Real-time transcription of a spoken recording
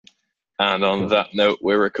And on that note,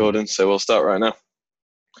 we're recording, so we'll start right now.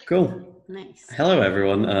 Cool. Nice. Hello,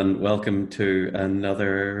 everyone, and welcome to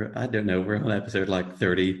another, I don't know, we're on episode like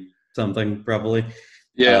 30 something, probably.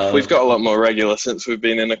 Yeah, we've got a lot more regular since we've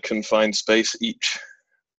been in a confined space each.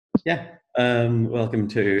 Yeah. Welcome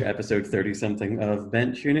to episode 30 something of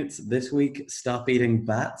Bench Units. This week, stop eating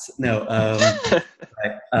bats. No, right,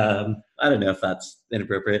 I don't know if that's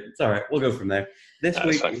inappropriate. It's all right. We'll go from there. This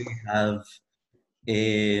week, we have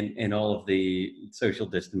in all of the social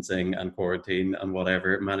distancing and quarantine and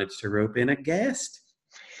whatever, managed to rope in a guest.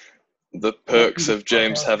 The perks of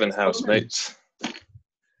James having housemates.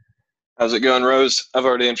 How's it going, Rose? I've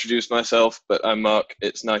already introduced myself, but I'm Mark.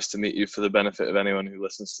 It's nice to meet you for the benefit of anyone who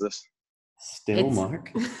listens to this.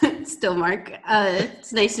 Mark. Still Mark.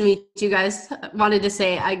 It's nice to meet you guys. Wanted to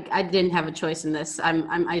say I didn't have a choice in this.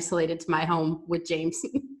 I'm isolated to my home with James.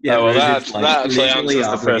 Yeah, well, that actually answers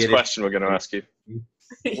the first question we're going to ask you.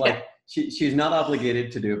 Like, she's not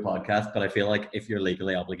obligated to do a podcast, but I feel like if you're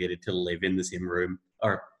legally obligated to live in the same room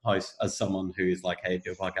or house as someone who's like, hey,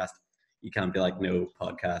 do a podcast, you can't be like, no,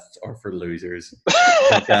 podcasts are for losers.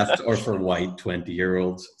 Podcasts are for white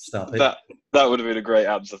 20-year-olds. Stop it. That would have been a great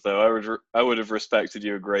answer, though. I would have respected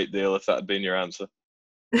you a great deal if that had been your answer.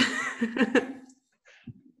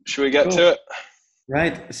 Should we get to it?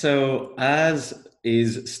 Right. So, as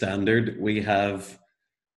is standard, we have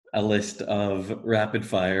a list of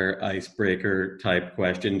rapid-fire icebreaker type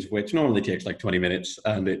questions, which normally takes like 20 minutes,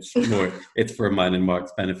 and it's for mine and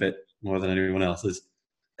Mark's benefit more than anyone else's.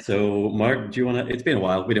 So, Mark, do you want to? It's been a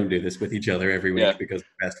while. We don't do this with each other every week because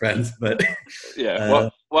we're best friends. But yeah,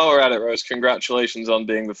 while we're at it, Rose, congratulations on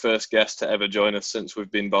being the first guest to ever join us since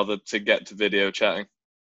we've been bothered to get to video chatting.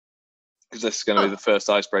 Because this is going to be the first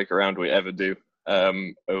icebreaker round we ever do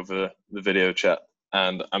over the video chat,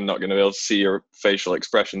 and I'm not going to be able to see your facial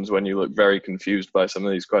expressions when you look very confused by some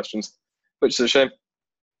of these questions, which is a shame.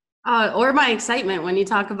 Or my excitement when you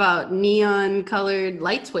talk about neon-colored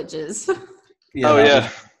light switches.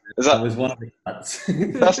 That was one of the cuts.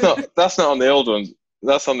 That's not on the old ones.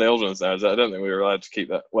 That's on the old ones now. I don't think we were allowed to keep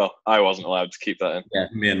that. Well, I wasn't allowed to keep that in. Yeah,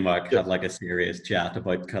 me and Mark had like a serious chat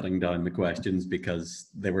about cutting down the questions because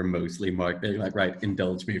they were mostly Mark. They're like, right,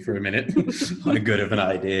 indulge me for a minute. How good of an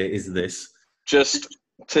idea is this? Just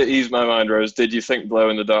to ease my mind, Rose, did you think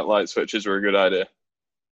glow-in-the-dark light switches were a good idea?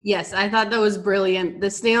 Yes, I thought that was brilliant. The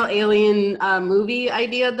snail alien movie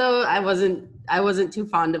idea, though, I wasn't too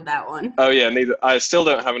fond of that one. Oh yeah, neither. I still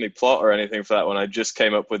don't have any plot or anything for that one. I just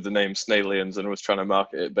came up with the name Snailians and was trying to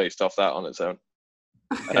market it based off that on its own.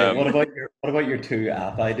 Okay, what about your two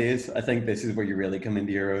app ideas? I think this is where you really come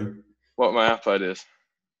into your own. What are my app ideas?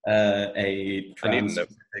 A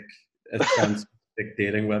trans-specific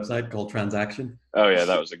dating website called Transaction. Oh yeah,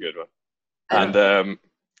 that was a good one. And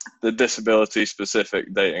the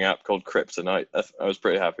disability-specific dating app called Kryptonite. I was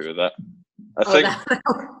pretty happy with that.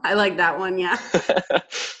 I like that one, yeah.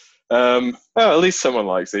 Well, at least someone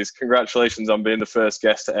likes these. Congratulations on being the first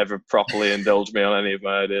guest to ever properly indulge me on any of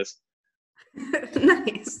my ideas.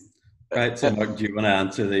 Nice. Right, so Mark, do you want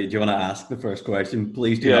to ask the first question?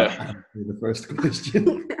 Please do not answer the first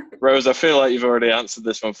question. Rose, I feel like you've already answered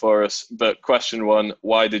this one for us, but question one,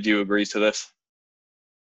 why did you agree to this?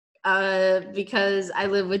 Because I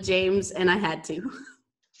live with James and I had to.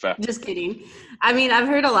 Fair. Just kidding. I mean, I've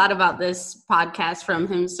heard a lot about this podcast from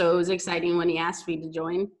him, so it was exciting when he asked me to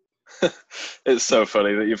join. It's so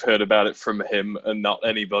funny that you've heard about it from him and not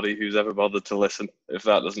anybody who's ever bothered to listen. If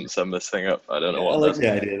that doesn't sum this thing up, I don't know what. I like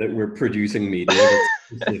the idea that we're producing media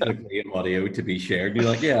that's specifically in audio to be shared. You're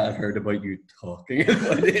like, yeah, I've heard about you talking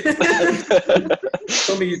about it.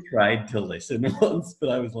 Told me you tried to listen once, but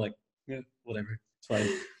I was like, yeah, whatever, it's fine.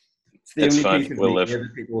 It's the only piece of media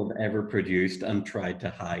that people have ever produced and tried to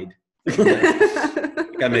hide.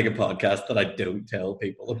 I make a podcast that I don't tell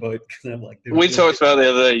people about because I'm like. We talked about the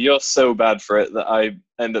other day. You're so bad for it that I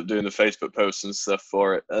end up doing the Facebook posts and stuff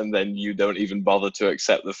for it, and then you don't even bother to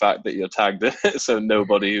accept the fact that you're tagged in it, so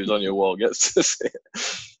nobody who's on your wall gets to see it.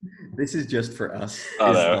 This is just for us.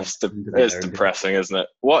 I know, it's depressing, isn't it?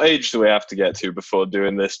 What age do we have to get to before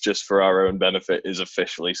doing this just for our own benefit is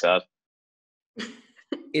officially sad?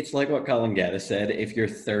 It's like what Colin Geddes said, if you're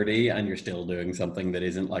 30 and you're still doing something that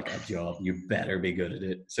isn't like a job, you better be good at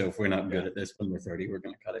it. So if we're not good at this when we're 30, we're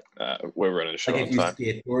going to cut it. We're running a show like on time. If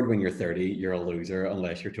you skateboard when you're 30, you're a loser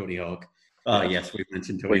unless you're Tony Hawk. Oh, yes, we've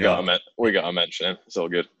mentioned Tony Hawk. We got to mention him. It's all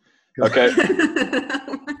good. Okay.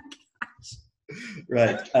 Oh my gosh.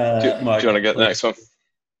 Right. Mark, do you want to get the next one?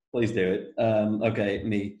 Please do it. Okay,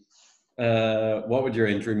 me. What would your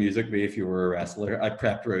intro music be if you were a wrestler? I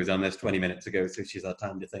prepped Rose on this 20 minutes ago, so she's had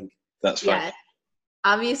time to think. That's fine. Yeah,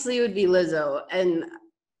 obviously it would be Lizzo, and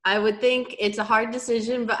I would think it's a hard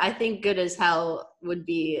decision, but I think Good as Hell would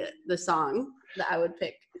be the song that I would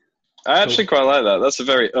pick. I actually quite like that. That's a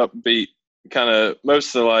very upbeat kind of,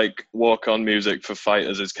 most of the like walk-on music for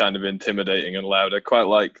fighters is kind of intimidating and loud. I quite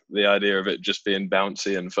like the idea of it just being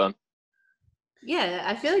bouncy and fun. Yeah,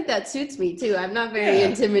 I feel like that suits me too. I'm not very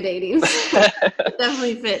intimidating. So it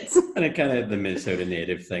definitely fits. And it kind of, the Minnesota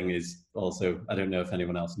native thing is also, I don't know if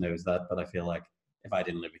anyone else knows that, but I feel like if I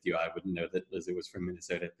didn't live with you, I wouldn't know that Lizzie was from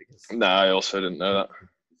Minnesota because. No, I also didn't know that.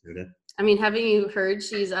 Minnesota. I mean, haven't you heard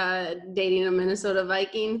she's dating a Minnesota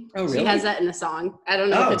Viking? Oh, really? She has that in a song. I don't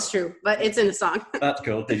know if it's true, but it's in a song. That's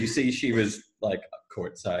cool. Did you see she was like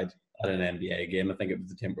courtside at an NBA game? I think it was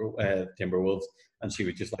the Timberwolves, and she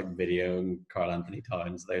was just like videoing Karl Anthony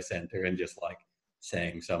Towns, their center, and just like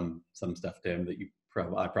saying some stuff to him that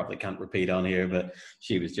I probably can't repeat on here, but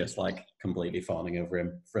she was just like completely fawning over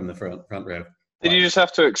him from the front row. Did you just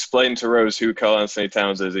have to explain to Rose who Karl Anthony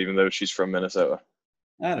Towns is, even though she's from Minnesota?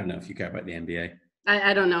 I don't know if you care about the NBA.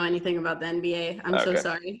 I don't know anything about the NBA. I'm so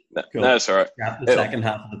sorry. No, that's all right. The second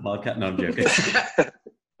half of the podcast. No, I'm joking.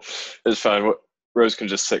 It's fine. Rose can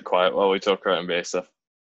just sit quiet while we talk about NBA stuff.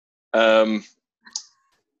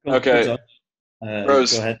 Okay.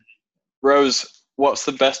 Rose, go ahead. Rose, what's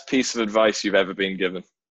the best piece of advice you've ever been given?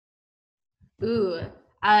 Ooh,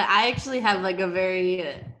 I actually have like a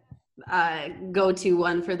very go-to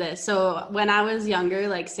one for this. So when I was younger,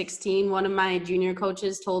 like 16, one of my junior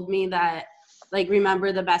coaches told me that, like,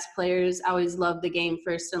 remember the best players always love the game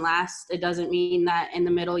first and last. It doesn't mean that in the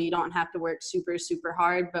middle you don't have to work super, super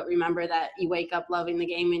hard, but remember that you wake up loving the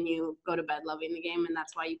game and you go to bed loving the game, and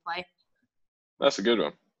that's why you play. That's a good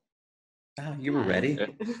one. Oh, you were ready.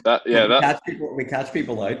 We catch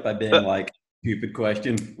people out by being like, stupid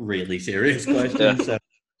question, really serious question. Yeah. So.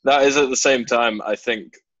 That is at the same time, I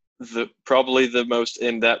think, probably the most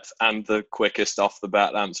in-depth and the quickest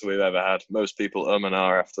off-the-bat answer we've ever had. Most people and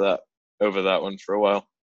ah after that, over that one for a while.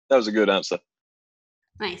 That was a good answer.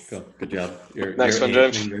 Nice. Cool. Good job. Next one,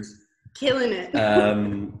 James. Killing it.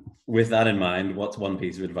 With that in mind, what's one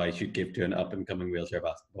piece of advice you'd give to an up-and-coming wheelchair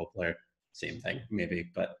basketball player? Same thing,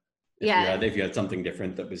 maybe, but if you had something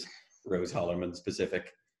different that was Rose Hollermann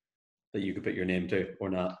specific that you could put your name to or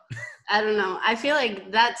not. I don't know. I feel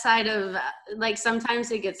like that side of, like,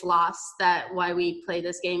 sometimes it gets lost that why we play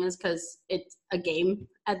this game is because it's a game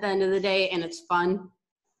at the end of the day and it's fun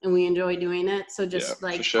and we enjoy doing it. So just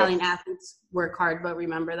telling athletes work hard, but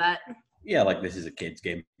remember that. Yeah, like this is a kid's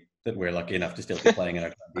game that we're lucky enough to still be playing in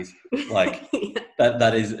our 20s. Like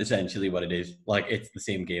that is essentially what it is. Like it's the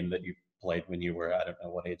same game that you played when you were, I don't know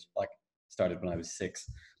what age, like started when I was 6.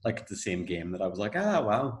 Like it's the same game that I was like,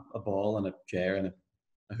 wow, a ball and a chair and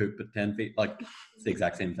a hoop at 10 feet. Like it's the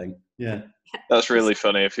exact same thing. Yeah. That's really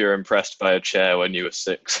funny if you're impressed by a chair when you were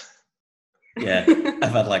 6. Yeah. I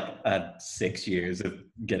had 6 years of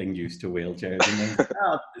getting used to wheelchairs and then,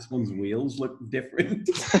 this one's wheels look different.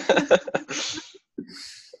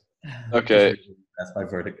 Okay. That's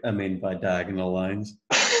by diagonal lines.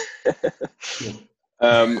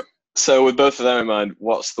 So with both of them in mind,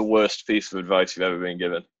 what's the worst piece of advice you've ever been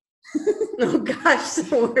given? Oh gosh,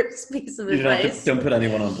 the worst piece of advice. Don't put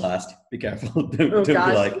anyone on blast. Be careful. Don't be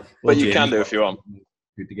like. Well, but you can do if you want.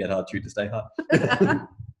 Shoot to get hot, shoot to stay hot.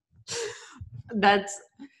 That's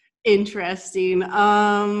interesting.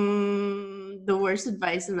 The worst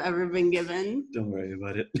advice I've ever been given. Don't worry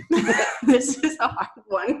about it. This is a hard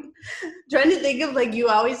one. Trying to think of, like, you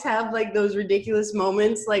always have like those ridiculous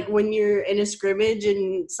moments, like when you're in a scrimmage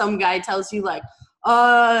and some guy tells you like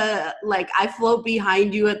I float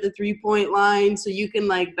behind you at the 3-point line so you can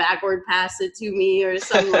like backward pass it to me or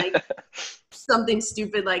some like something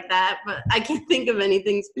stupid like that. But I can't think of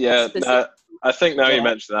anything specific. I think now you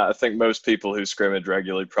mention that, I think most people who scrimmage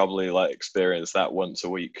regularly probably like experience that once a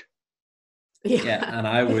week. Yeah, and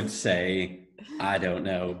I would say, I don't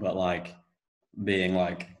know, but like being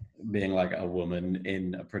like a woman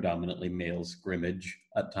in a predominantly male scrimmage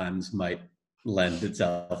at times might lend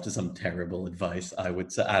itself to some terrible advice. I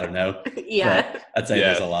would say, I don't know. Yeah, but I'd say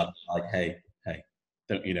there's a lot of like, hey,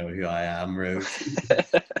 don't you know who I am, Rose?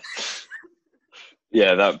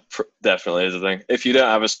 Yeah, that definitely is a thing. If you don't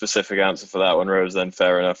have a specific answer for that one, Rose, then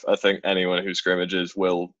fair enough. I think anyone who scrimmages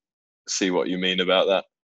will see what you mean about that.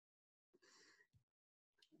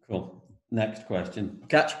 Cool. Next question.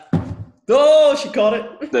 Catch. Oh, she caught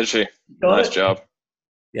it. Did she? Nice job.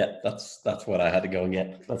 Yeah, that's what I had to go and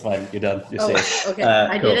get. That's fine. You're done. You're safe. Okay,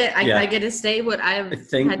 I did it. I get to stay. Would I have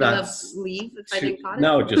had to leave if I didn't caught it?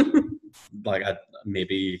 No, just like I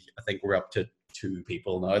think we're up to 2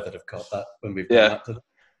 people now that have caught that when we've done that.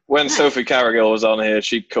 When Sophie Carrigal was on here,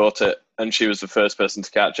 she caught it and she was the first person to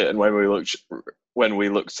catch it. And when we looked when we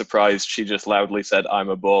looked surprised, she just loudly said, "I'm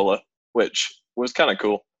a baller," which was kind of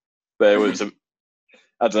cool. But it was,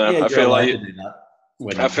 I don't know. Yeah, I feel like to do that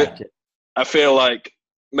when you catch it. I feel like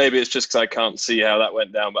maybe it's just because I can't see how that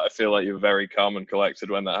went down, but I feel like you were very calm and collected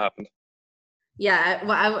when that happened. Yeah,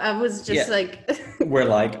 well, I was just like... We're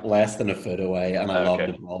like less than a foot away, and I lobbed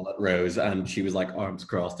the ball at Rose, and she was like arms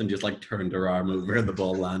crossed and just like turned her arm over, and the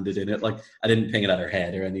ball landed in it. Like, I didn't ping it at her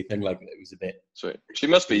head or anything. Like, it was a bit... Sweet. She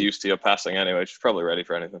must be used to your passing anyway. She's probably ready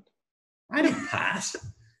for anything. I don't pass.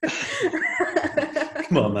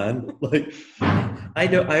 Come on, man. Like, I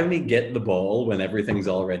only get the ball when everything's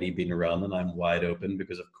already been run and I'm wide open,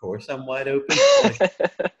 because of course I'm wide open.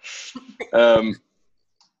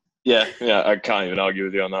 Yeah, I can't even argue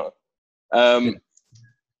with you on that one.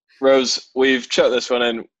 Rose, we've chucked this one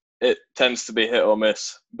in. It tends to be hit or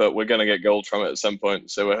miss, but we're going to get gold from it at some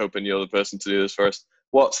point, so we're hoping you're the person to do this for us.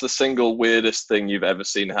 What's the single weirdest thing you've ever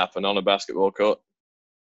seen happen on a basketball court?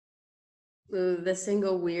 Ooh, the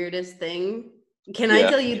single weirdest thing? Can I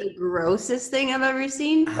tell you the grossest thing I've ever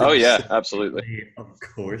seen? Oh, yeah, absolutely. Of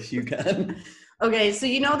course you can. Okay, so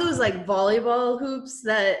you know those like volleyball hoops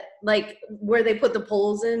that like where they put the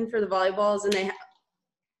poles in for the volleyballs, and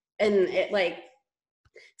it like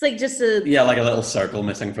it's like just a like a little circle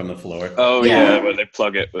missing from the floor. Oh yeah, where they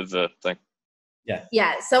plug it with the thing.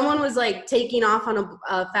 Yeah. Someone was like taking off on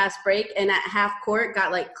a fast break, and at half court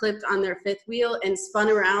got like clipped on their fifth wheel and spun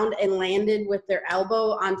around and landed with their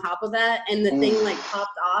elbow on top of that, and the thing like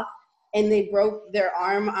popped off, and they broke their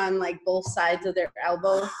arm on like both sides of their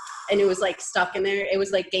elbow. And it was like stuck in there. It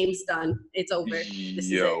was like, game's done. It's over. This is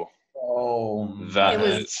it. Oh, that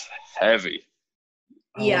is heavy.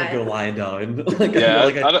 I want to go lie down. Like,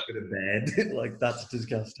 I go to bed. Like, that's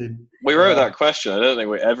disgusting. We wrote that question. I don't think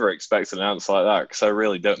we ever expected an answer like that, because I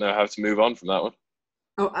really don't know how to move on from that one.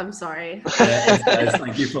 Oh, I'm sorry. Guys,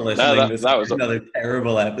 thank you for listening. That was another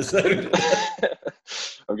terrible episode.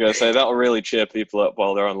 I'm going to say that'll really cheer people up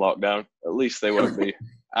while they're on lockdown. At least they won't be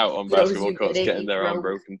out on basketball courts getting their arm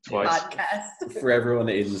broken twice. For everyone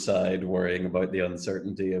inside worrying about the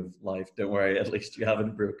uncertainty of life, don't worry, at least you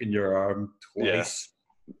haven't broken your arm twice.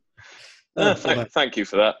 Yeah. Thank you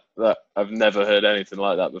for that. I've never heard anything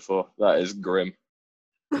like that before. That is grim.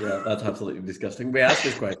 Yeah, that's absolutely disgusting. We asked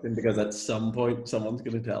this question because at some point someone's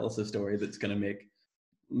going to tell us a story that's going to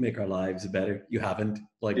make our lives better. You haven't.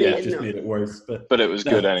 Like, it just made it worse. But it was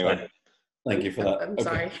good anyway. Thank you for that. I'm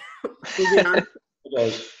sorry. Moving on. So,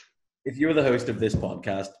 if you were the host of this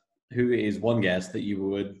podcast, who is one guest that you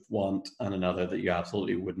would want and another that you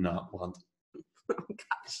absolutely would not want? Oh,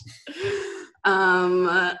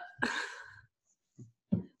 gosh.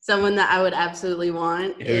 Someone that I would absolutely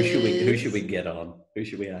want. Who should we get on? Who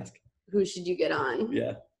should we ask? Who should you get on?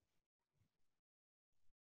 Yeah.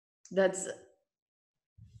 That's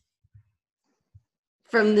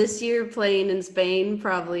from this year playing in Spain,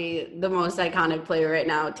 probably the most iconic player right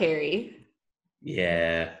now, Terry.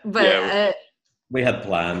 Yeah. But we had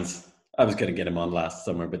plans. I was going to get him on last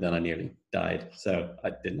summer, but then I nearly died, so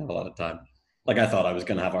I didn't have a lot of time. Like, I thought I was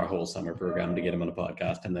going to have our whole summer program to get him on a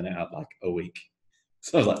podcast, and then I had like a week.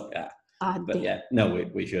 So I was like,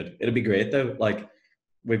 we should. It'd be great though. Like,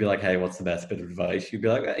 we'd be like, hey, what's the best bit of advice? He'd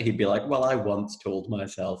be like, well, I once told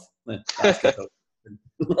myself. And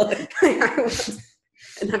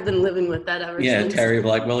I've been living with that ever since. Yeah, Terry would be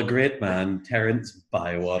like, well, a great man, Terence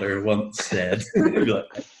Bywater, once said. He'd be like,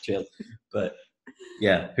 chill. But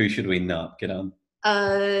yeah, who should we not get on?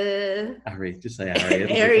 Ari, just say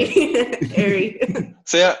Ari. Ari.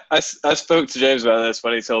 So yeah, I spoke to James about this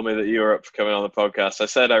when he told me that you were up for coming on the podcast. I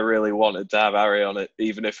said I really wanted to have Ari on it,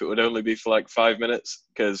 even if it would only be for like 5 minutes,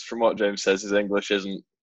 because from what James says, his English isn't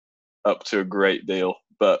up to a great deal,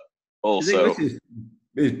 but also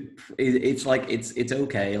it's like it's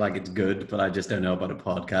okay, like it's good, but I just don't know about a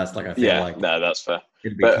podcast. Like, I feel like that's fair.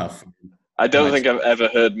 It'd be tough. I don't think I've ever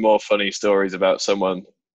heard more funny stories about someone.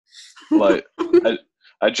 Like,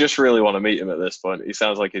 I just really want to meet him at this point. He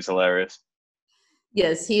sounds like he's hilarious.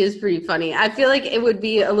 Yes, he is pretty funny. I feel like it would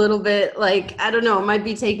be a little bit like, I don't know, it might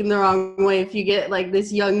be taken the wrong way if you get like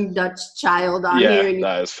this young Dutch child on here and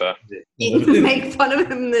that is fair. You make fun of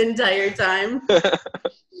him the entire time.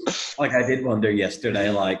 Like, I did wonder yesterday,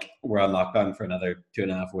 like, we're on lockdown for another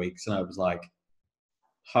 2.5 weeks, and I was like,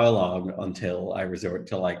 how long until I resort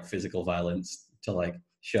to like physical violence to like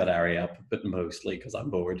shut Ari up, but mostly because I'm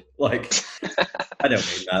bored. Like, I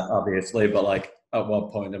don't mean that, obviously, but like, at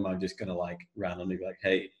what point am I just going to like randomly be like,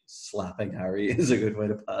 hey, slapping Harry is a good way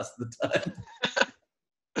to pass the time?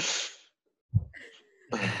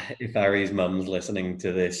 If Harry's mum's listening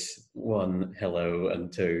to this, 1, hello,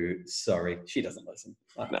 and 2, sorry, she doesn't listen.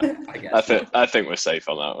 No, I think we're safe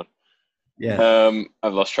on that one. Yeah.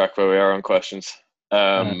 I've lost track where we are on questions.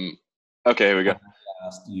 Okay, here we go.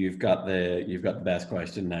 You've got the best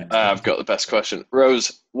question next. I've got the best question.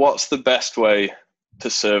 Rose, what's the best way to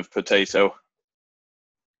serve potato?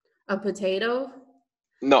 A potato?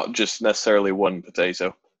 Not just necessarily one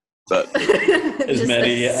potato, but as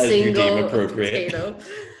many as you deem appropriate. Potato.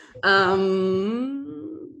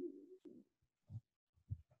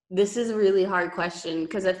 This is a really hard question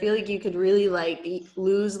because I feel like you could really like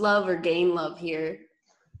lose love or gain love here.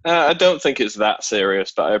 I don't think it's that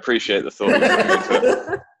serious, but I appreciate the thought.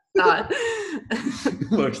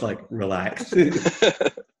 Looks like relax.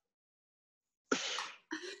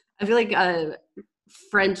 I feel like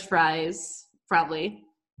French fries, probably.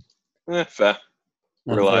 Fair.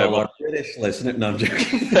 Reliable. British listener. No, I'm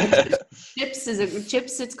joking. Chips, is it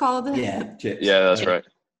chips? It's called. Yeah, chips. Yeah, that's right.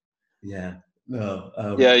 Yeah. No.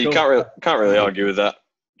 Yeah, you can't really argue with that.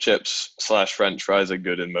 Chips / French fries are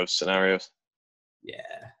good in most scenarios. Yeah.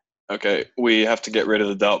 Okay, we have to get rid of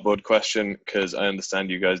the dartboard question because I understand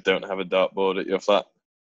you guys don't have a dartboard at your flat.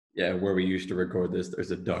 Yeah, where we used to record this,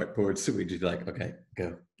 there's a dartboard, so we just like, okay,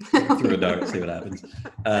 go throw a dart, see what happens.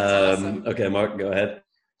 Awesome. Okay, Mark, go ahead.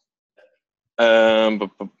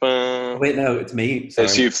 Wait, no, it's me. Sorry.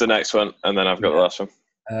 It's you for the next one, and then I've got the last one.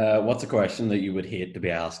 What's a question that you would hate to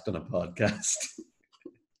be asked on a podcast?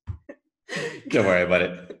 Don't worry about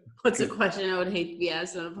it. What's a question I would hate to be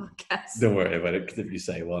asked on a podcast? Don't worry about it, because if you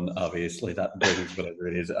say one, obviously that brings whatever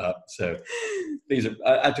it is up. So these are,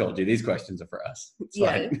 I told you, these questions are for us. It's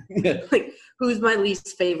yeah. Like, who's my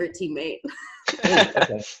least favorite teammate?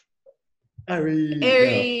 Okay. Harry. No,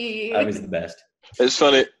 Harry's the best. It's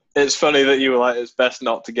funny that you were like, it's best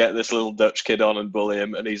not to get this little Dutch kid on and bully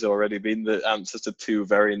him, and he's already been the answer to 2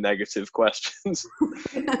 very negative questions.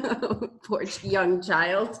 Poor young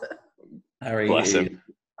child. Bless him.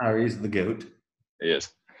 Harry's the goat. He is.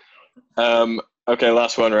 Okay,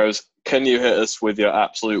 last one, Rose. Can you hit us with your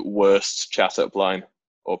absolute worst chat-up line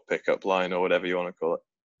or pick-up line or whatever you want to call it?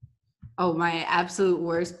 Oh, my absolute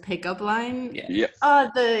worst pickup line? Yeah.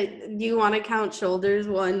 Do you want to count shoulders?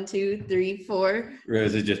 1, 2, 3, 4?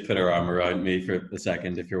 Rosa just put her arm around me for a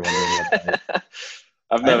second, if you're wondering what that is.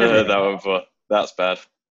 I've never heard that one before. That's bad.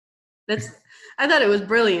 I thought it was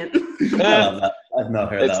brilliant. I love that. I've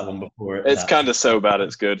not heard that one before. It's kind of so bad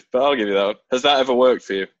it's good, but I'll give you that one. Has that ever worked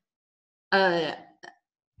for you? I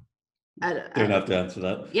don't have to answer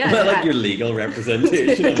that. Yeah. Is that like your legal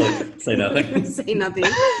representation? I'm like, say nothing. Say nothing.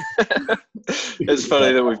 It's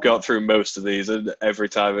funny that we've got through most of these, and every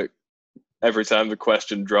time the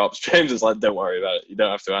question drops, James is like, "Don't worry about it. You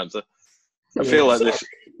don't have to answer." I feel like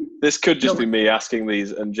this could just be me asking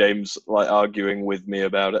these, and James like arguing with me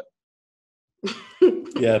about it.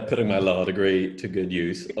 Yeah, putting my law degree to good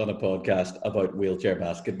use on a podcast about wheelchair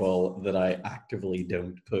basketball that I actively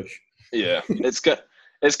don't push. Yeah, it's going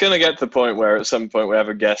to get to the point where at some point we have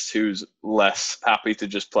a guest who's less happy to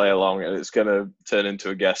just play along, and it's going to turn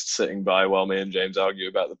into a guest sitting by while me and James argue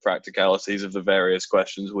about the practicalities of the various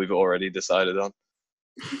questions we've already decided on.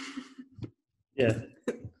 Yeah.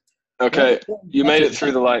 Okay, you made it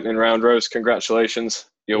through the lightning round, Rose. Congratulations.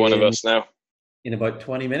 You're one of us now. In about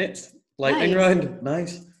 20 minutes. Lightning round.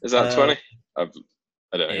 Nice. Is that 20? I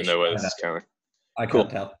don't even know where this is counting. I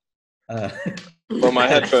can't tell. Well, my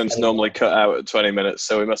headphones normally cut out at 20 minutes,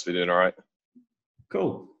 so we must be doing all right.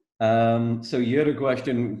 Cool. So you had a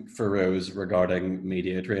question for Rose regarding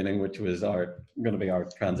media training, which was going to be our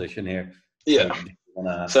transition here. Yeah.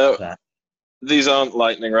 So these aren't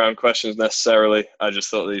lightning round questions necessarily. I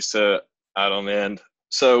just thought these to add on the end.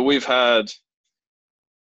 So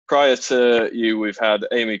prior to you, we've had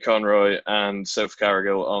Amy Conroy and Soph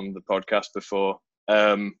Carrigill on the podcast before.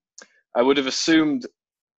 I would have assumed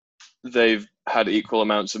they've had equal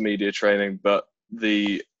amounts of media training, but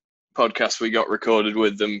the podcast we got recorded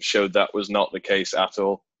with them showed that was not the case at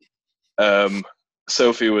all.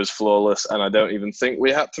 Sophie was flawless, and I don't even think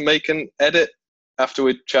we had to make an edit after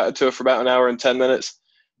we chatted to her for about an hour and 10 minutes.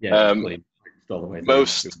 Yeah,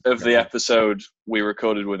 most of the episode we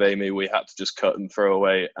recorded with Amy, we had to just cut and throw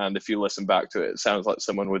away. And if you listen back to it, it sounds like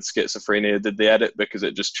someone with schizophrenia did the edit because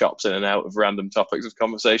it just chops in and out of random topics of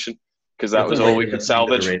conversation. Because that was all we could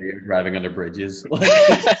salvage. Radio driving under bridges.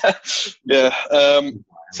 Yeah.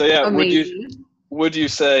 So yeah, would you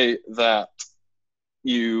say that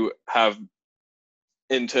you have,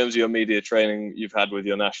 in terms of your media training you've had with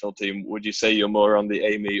your national team, would you say you're more on the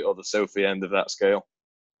Amy or the Sophie end of that scale?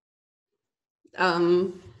 I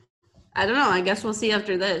don't know. I guess we'll see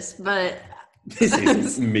after this, but this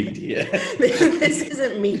isn't media. This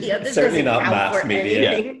isn't media. This certainly not mass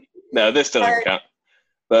media. Yeah. No, this doesn't count.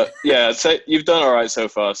 But yeah, I'd say you've done all right so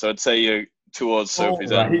far. So I'd say you're towards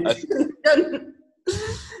Sophie's end.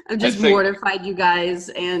 I'm just mortified, you guys,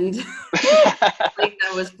 and like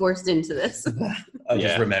I was forced into this. I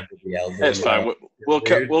just remembered the elbow. It's fine. We'll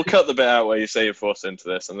cut the bit out where you say you're forced into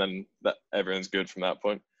this, and then everyone's good from that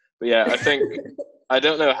point. But yeah, I think I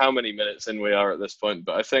don't know how many minutes in we are at this point,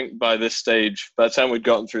 but I think by this stage, by the time we'd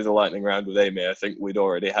gotten through the lightning round with Amy, I think we'd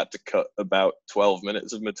already had to cut about 12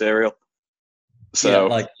 minutes of material.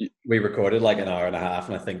 So we recorded like an hour and a half,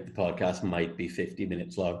 and I think the podcast might be 50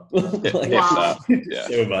 minutes long. Wow.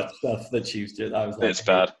 So much stuff that she's just. I was like, it's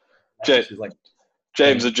bad.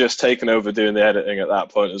 James had just taken over doing the editing at that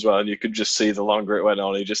point as well, and you could just see the longer it went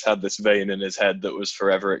on, he just had this vein in his head that was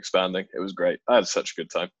forever expanding. It was great. I had such a good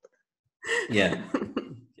time. Yeah,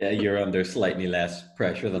 you're under slightly less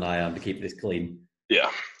pressure than I am to keep this clean. Yeah.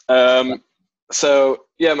 So,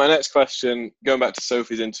 my next question, going back to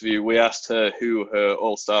Sophie's interview, we asked her who her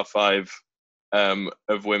All-Star 5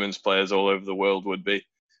 of women's players all over the world would be,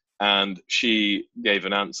 and she gave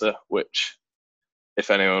an answer, which, if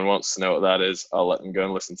anyone wants to know what that is, I'll let them go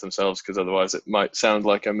and listen to themselves, because otherwise it might sound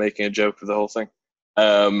like I'm making a joke of the whole thing.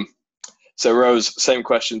 So, Rose, same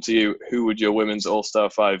question to you. Who would your women's All-Star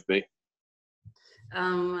 5 be?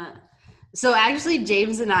 So actually,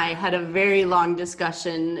 James and I had a very long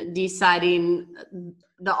discussion deciding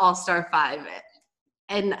the All-Star 5.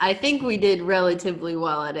 And I think we did relatively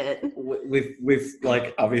well at it. We've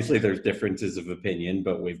like, obviously there's differences of opinion,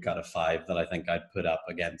 but we've got a 5 that I think I'd put up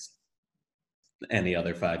against any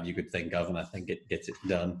other 5 you could think of, and I think it gets it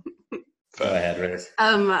done. Go ahead, Riz.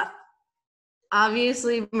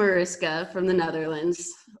 Obviously Mariska from the Netherlands.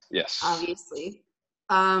 Yes. Obviously.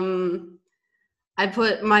 I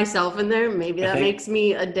put myself in there. Maybe that makes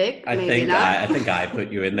me a dick. Maybe not. I think I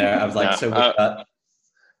put you in there. I was like,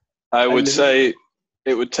 I would say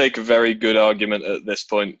it would take a very good argument at this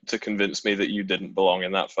point to convince me that you didn't belong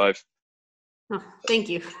in that 5. Oh, thank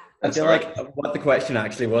you. I feel like what the question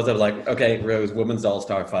actually was, I was like, okay, Rose, women's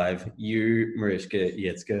All-Star 5. You, Mariska,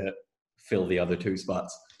 Jitska, fill the other 2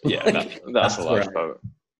 spots. Yeah, that's a large part.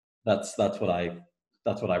 That's what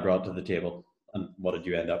I brought to the table. And what did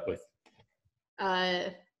you end up with?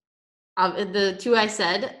 The 2 I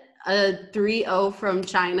said, 3-0 from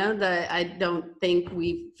China that I don't think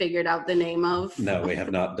we figured out the name of. No, we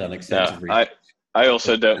have not done extensive research. I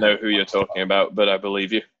also don't know who you're talking about, but I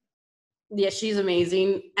believe you. Yeah, she's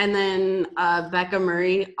amazing. And then Becca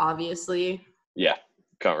Murray, obviously. Yeah,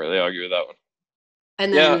 can't really argue with that one.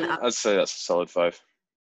 And then I'd say that's a solid 5.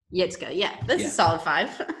 Jitska, that's a solid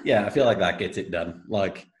 5. Yeah, I feel like that gets it done.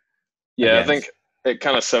 Like, I think it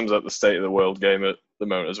kind of sums up the state of the world game at the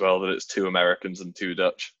moment as well, that it's 2 Americans and 2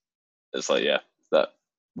 Dutch. It's like,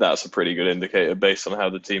 that's a pretty good indicator based on how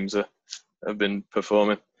the teams have been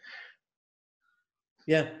performing.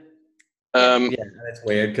 Yeah. And it's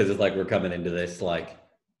weird because it's like we're coming into this, like,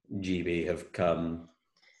 GB have come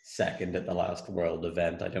second at the last world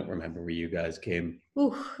event. I don't remember where you guys came.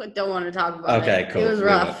 Ooh, I don't want to talk about it. Okay, cool. It was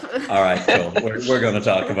rough. All right, cool. We're going to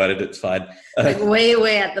talk about it. It's fine. Like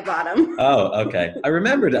way at the bottom. Oh, okay. I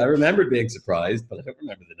remembered being surprised, but I don't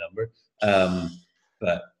remember the number.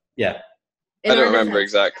 But yeah. I don't remember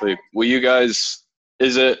exactly. Were you guys,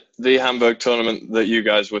 is it the Hamburg tournament that you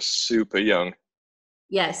guys were super young?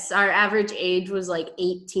 Yes, our average age was like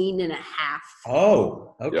 18 and a half.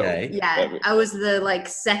 Oh, okay. Yeah, I was the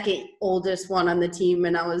second oldest one on the team,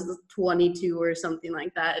 and I was 22 or something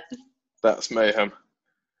like that. That's mayhem.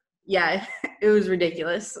 Yeah, it was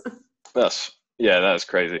ridiculous. That's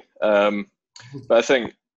crazy. But I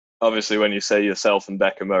think, obviously, when you say yourself and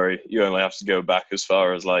Becca Murray, you only have to go back as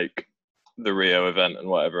far as like the Rio event and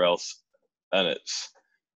whatever else, and it's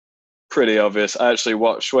pretty obvious. I actually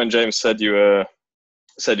watched when James said you were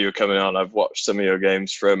coming on. I've watched some of your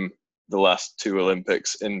games from the last 2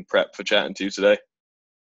 Olympics in prep for chatting to you today.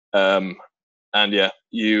 And yeah,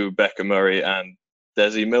 you, Becca Murray, and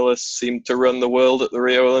Desi Miller seemed to run the world at the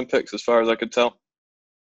Rio Olympics, as far as I could tell.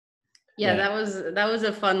 Yeah, that was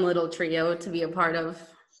a fun little trio to be a part of.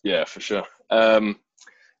 Yeah, for sure. And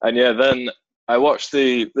yeah, then I watched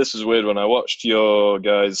this is a weird one. I watched your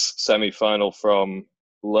guys' semi-final from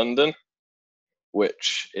London,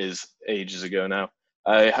 which is ages ago now.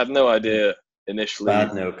 I had no idea initially.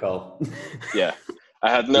 Bad no call. Yeah. I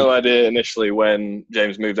had no idea initially when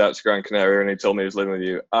James moved out to Gran Canaria and he told me he was living with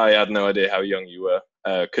you. I had no idea how young you were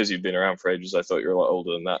because you've been around for ages. I thought you were a lot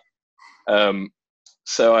older than that.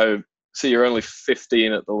 So I see you're only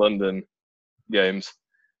 15 at the London Games,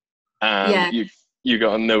 and you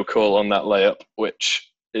got a no call on that layup,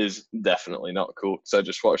 which is definitely not cool. So I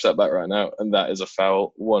just watched that back right now, and that is a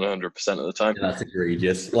foul 100% of the time. Yeah, that's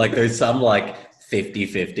egregious. Like there's some like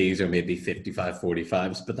 50-50s or maybe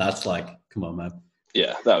 55-45s, but that's like, come on, man.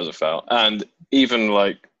 Yeah, that was a foul. And even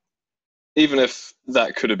if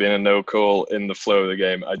that could have been a no call in the flow of the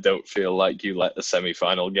game, I don't feel like you let the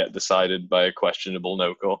semi-final get decided by a questionable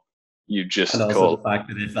no call. You just And also call. the fact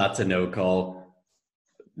that if that's a no call,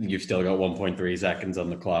 you've still got 1.3 seconds on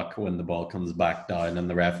the clock when the ball comes back down, and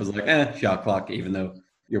the ref was like, shot clock, even though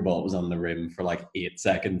your ball was on the rim for like 8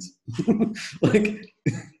 seconds. Like,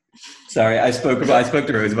 sorry, I spoke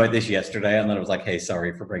to Rose about this yesterday, and then I was like, hey,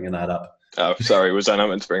 sorry for bringing that up. Oh, sorry, was I not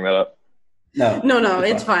meant to bring that up? No,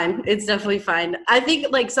 it's fine. It's definitely fine. I think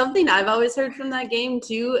like something I've always heard from that game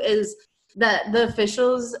too is that the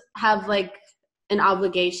officials have like an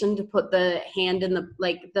obligation to put the hand in the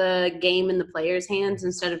game in the players' hands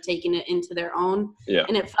instead of taking it into their own. Yeah.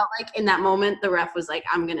 And it felt like in that moment the ref was like,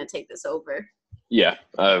 I'm gonna take this over. Yeah,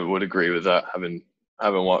 I would agree with that, having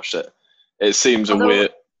watched it. It seems a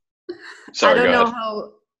weird. Sorry, I don't know ahead.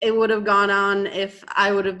 how it would have gone on if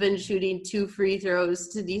I would have been shooting 2 free throws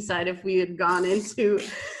to decide if we had gone into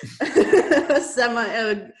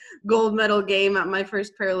a gold medal game at my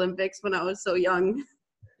first Paralympics when I was so young.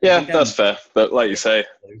 Yeah, that's fair. But like you say,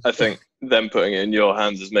 I think them putting it in your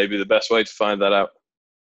hands is maybe the best way to find that out.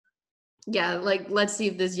 Yeah, like, let's see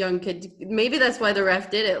if this young kid, maybe that's why the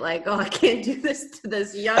ref did it. Like, oh, I can't do this to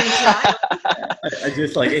this young child. I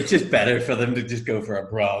just like, it's just better for them to just go for a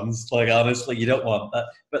bronze. Like, honestly, you don't want that.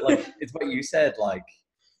 But like, it's what you said, like,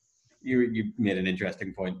 you made an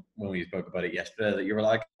interesting point when we spoke about it yesterday, that you were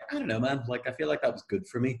like, I don't know, man. Like, I feel like that was good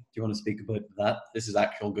for me. Do you want to speak about that? This is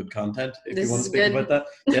actual good content. If you want to speak about that.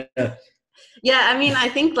 Yeah. Yeah, I mean, I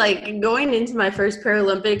think like going into my first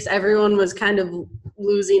Paralympics, everyone was kind of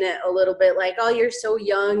losing it a little bit. Like, oh, you're so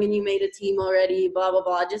young and you made a team already, blah, blah,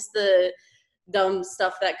 blah. Just the dumb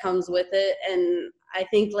stuff that comes with it. And I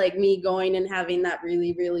think like me going and having that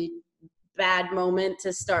really, really bad moment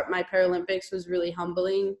to start my Paralympics was really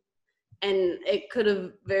humbling. And it could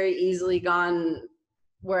have very easily gone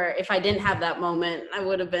where if I didn't have that moment, I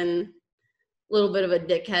would have been a little bit of a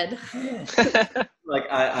dickhead. Like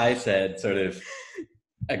I said, sort of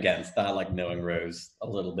against that, like knowing Rose a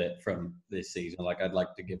little bit from this season, like I'd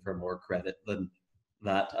like to give her more credit than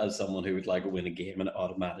that as someone who would like win a game and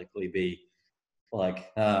automatically be like,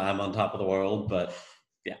 I'm on top of the world. But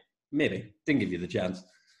yeah, maybe didn't give you the chance.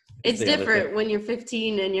 It's different when you're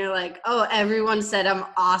 15 and you're like, oh, everyone said I'm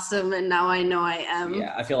awesome and now I know I am.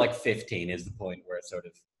 Yeah, I feel like 15 is the point where sort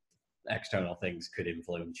of external things could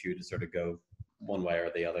influence you to sort of go one way or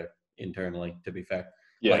the other internally, to be fair.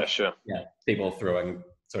 Yeah, like, sure. Yeah, people throwing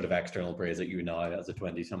sort of external praise at you now as a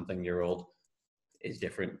 20-something-year-old is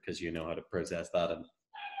different because you know how to process that and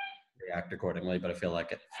react accordingly. But I feel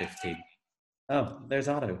like at 15, oh, there's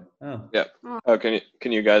Otto. Oh, yeah. Oh,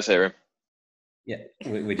 can you guys hear him? Yeah,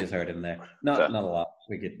 we just heard him there. Not a lot.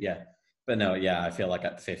 We could, yeah. But no, yeah, I feel like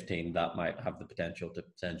at 15 that might have the potential to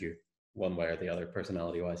send you one way or the other,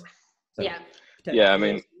 personality-wise. So, yeah. I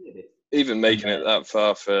mean, even making it that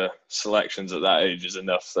far for selections at that age is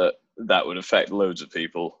enough that would affect loads of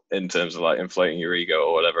people in terms of like inflating your ego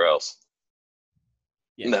or whatever else.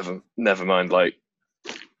 Yeah. Never mind. Like,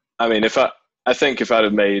 I mean, if I'd have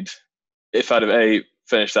finished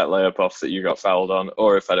that layup off that you got fouled on,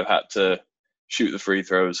 or if I'd have had to shoot the free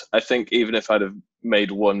throws, I think even if I'd have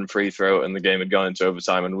made one free throw and the game had gone into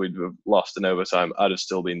overtime and we'd have lost in overtime, I'd have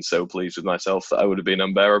still been so pleased with myself that I would have been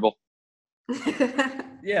unbearable.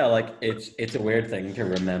 Yeah, like it's a weird thing to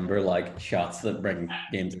remember, like shots that bring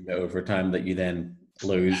games into overtime that you then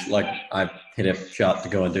lose. Like I hit a shot to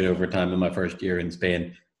go into overtime in my first year in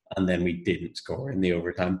Spain, and then we didn't score in the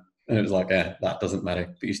overtime. And it was like, that doesn't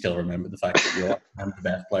matter. But you still remember the fact that you're I'm the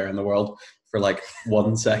best player in the world for like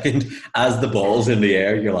 1 second. As the ball's in the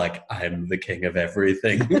air, you're like, I'm the king of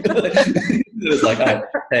everything. It's like,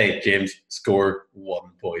 hey, James, score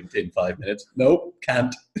 1 point in 5 minutes. Nope,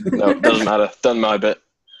 can't. No, doesn't matter. Done my bit.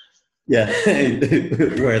 Yeah.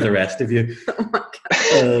 Where are the rest of you? Oh my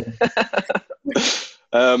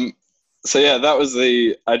God. So yeah, that was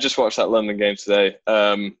I just watched that London game today.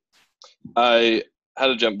 I had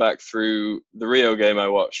to jump back through the Rio game. I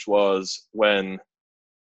watched was when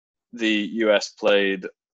the US played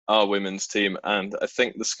our women's team, and I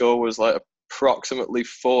think the score was like approximately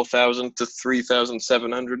 4,000 to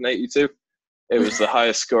 3,782. It was the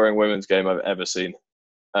highest scoring women's game I've ever seen.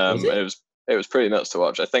 It was pretty nuts to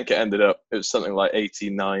watch. I think it was something like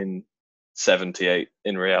 89-78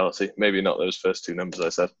 in reality. Maybe not those first two numbers I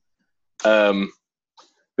said.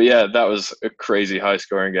 But yeah, that was a crazy high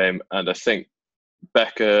scoring game, and I think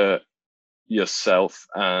Becca, yourself,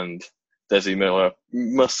 and Desi Miller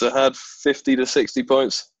must have had 50 to 60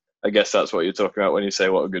 points. I guess that's what you're talking about when you say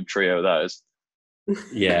what a good trio that is.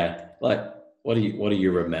 Yeah, like what do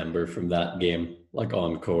you remember from that game? Like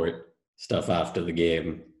on court stuff after the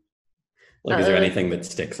game. Like, is there Uh, anything that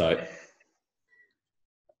sticks out?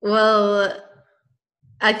 well,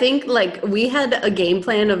 I think like we had a game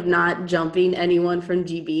plan of not jumping anyone from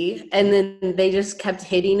GB, and then they just kept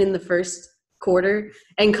hitting in the first quarter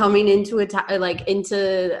and coming into like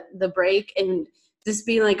into the break and just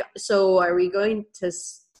being like, "So are we going to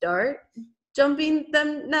start jumping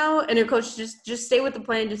them now?" And your coach just stay with the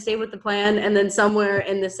plan, just stay with the plan, and then somewhere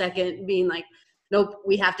in the second being like, "Nope,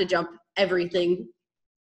 we have to jump everything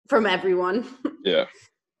from everyone." Yeah.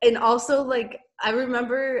 And also, like, I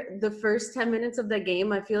remember the first 10 minutes of that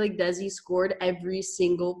game, I feel like Desi scored every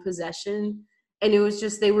single possession. And it was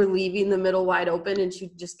just they were leaving the middle wide open and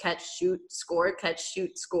she'd just catch, shoot, score, catch,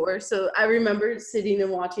 shoot, score. So I remember sitting and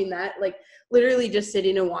watching that, like literally just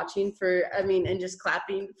sitting and watching and just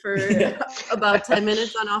clapping for about 10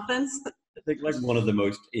 minutes on offense. I think like one of the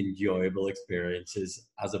most enjoyable experiences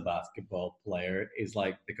as a basketball player is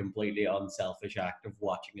like the completely unselfish act of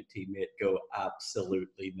watching a teammate go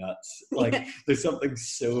absolutely nuts. Like there's something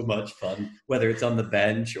so much fun, whether it's on the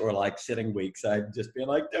bench or like sitting weak side, just being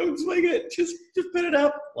like, "Don't swing it, just put it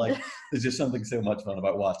up." Like there's just something so much fun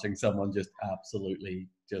about watching someone just absolutely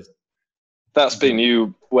just. That's been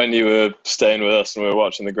you when you were staying with us and we were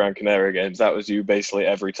watching the Gran Canaria games. That was you basically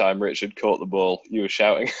every time Richard caught the ball. You were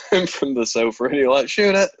shouting him from the sofa and you're like,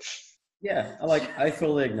 "Shoot it." Yeah, I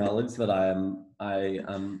fully acknowledge that I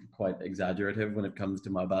am quite exaggerative when it comes to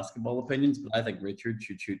my basketball opinions, but I think Richard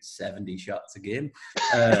should shoot 70 shots a game.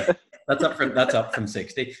 That's up from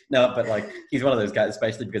 60. No, but like he's one of those guys,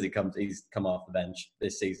 especially because he's come off the bench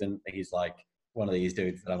this season. He's like one of these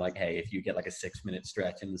dudes that I'm like, hey, if you get like a 6-minute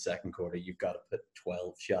stretch in the second quarter, you've got to put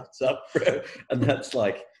 12 shots up, bro. And that's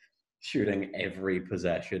like shooting every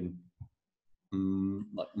possession,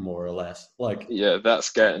 like more or less. Like Yeah,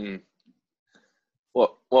 that's getting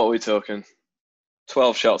what are we talking?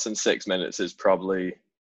 12 shots in 6 minutes is probably,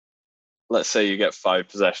 let's say you get 5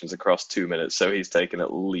 possessions across 2 minutes, so he's taken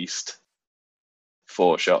at least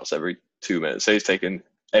 4 shots every 2 minutes. So he's taken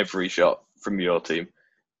every shot from your team,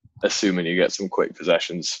 assuming you get some quick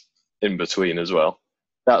possessions in between as well.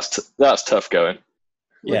 That's tough going.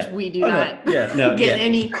 Which we do not get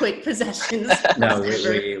any quick possessions. No,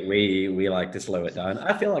 we like to slow it down.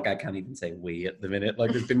 I feel like I can't even say we at the minute.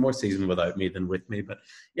 Like there's been more season without me than with me, but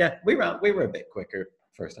yeah, we were a bit quicker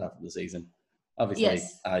first half of the season. Obviously,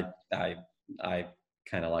 yes. I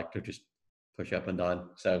kind of like to just push up and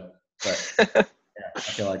down. So, but yeah, I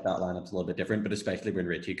feel like that lineup's a little bit different. But especially when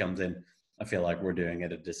Richie comes in, I feel like we're doing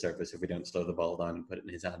it a disservice if we don't slow the ball down and put it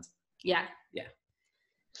in his hands. Yeah.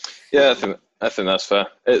 Yeah, I think that's fair.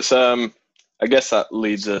 It's I guess that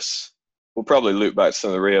leads us. We'll probably loop back to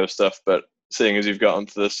some of the Rio stuff, but seeing as you've got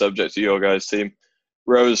onto the subject of your guys' team,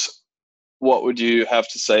 Rose, what would you have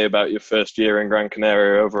to say about your first year in Gran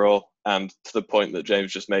Canaria overall? And to the point that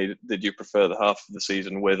James just made, did you prefer the half of the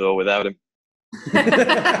season with or without him?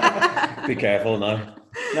 Be careful now.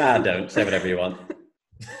 Nah, don't say whatever you want.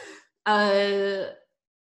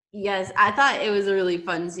 Yes, I thought it was a really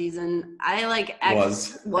fun season.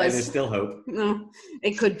 Was. There's still hope. No,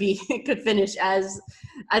 it could be. It could finish as.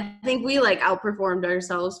 I think we outperformed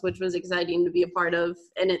ourselves, which was exciting to be a part of.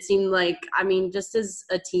 And it seemed like, just as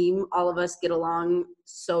a team, all of us get along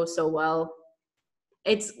so well.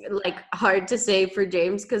 It's hard to say for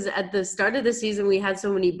James because at the start of the season we had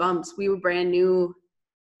so many bumps. We were brand new,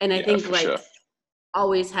 and I think sure.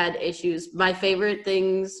 Always had issues. My favorite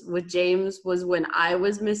things with James was when I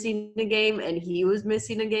was missing a game and he was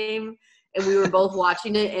missing a game and we were both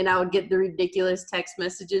watching it and I would get the ridiculous text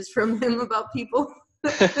messages from him about people.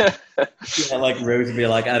 Yeah, like Rose would be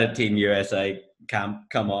like at a Team USA camp,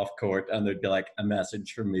 come off court, and there'd be like a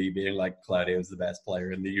message from me being like, Claudio's the best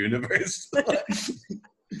player in the universe.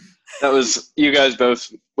 That was you guys both.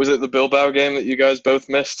 Was it the Bilbao game that you guys both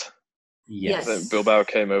missed? Yes. I think Bilbao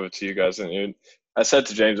came over to you guys, didn't you? I said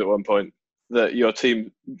to James at one point that your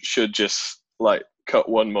team should just cut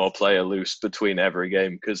one more player loose between every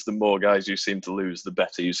game because the more guys you seem to lose, the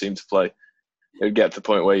better you seem to play. It would get to the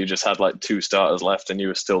point where you just had 2 starters left and you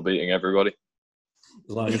were still beating everybody.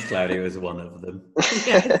 As long as Claudio is one of them.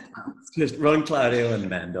 Yeah. Just run Claudio and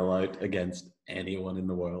Mendel out against anyone in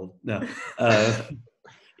the world. No.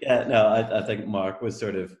 I think Mark was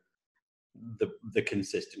sort of the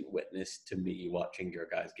consistent witness to me watching your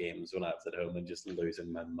guys' games when I was at home and just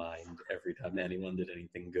losing my mind every time anyone did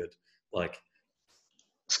anything good.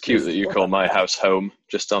 It's cute that you call my house home,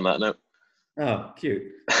 just on that note. Oh, cute.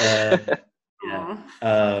 Yeah.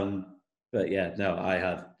 But yeah, no, I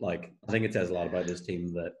had I think it says a lot about this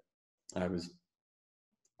team that I was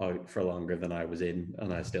out for longer than I was in,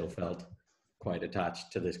 and I still felt quite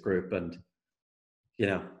attached to this group, and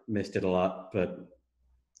missed it a lot. But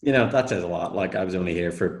that says a lot. Like, I was only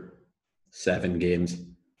here for 7 games.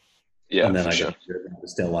 Yeah, and then for sure. I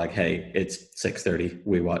was still like, hey, it's 6:30.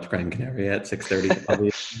 We watch Gran Canaria at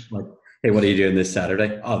 6:30. Like, hey, what are you doing this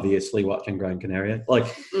Saturday? Obviously watching Gran Canaria. Like,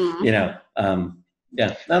 that was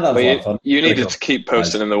a lot of fun. You needed to keep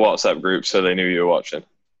posting in the WhatsApp group so they knew you were watching.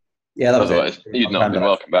 Yeah, that was Otherwise, it. you'd not been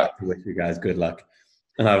welcome back. To wish you guys good luck.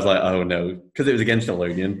 And I was like, oh no, because it was against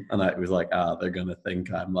Hollermann, and I was like, they're gonna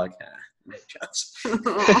think I'm like, no chance.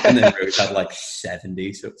 And then Rose had like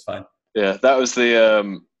 70, so it's fine. Yeah, that was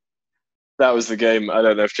the game. I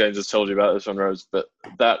don't know if James has told you about this one, Rose, but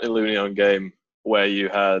that Illusion game where you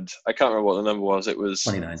had, I can't remember what the number was. It was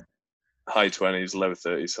 29, high 20s, low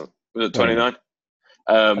 30s. So was it 29?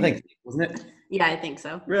 I think, wasn't it? Yeah, I think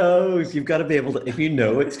so. Rose, you've got to be able to, if you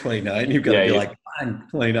know it's 29, you've got to be like, fine,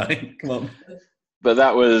 29, come on. But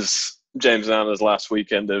that was James and Anna's last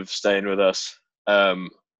weekend of staying with us.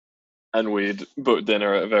 And we'd booked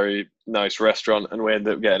dinner at a very nice restaurant, and we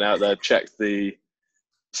ended up getting out there, checked the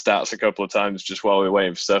stats a couple of times just while we were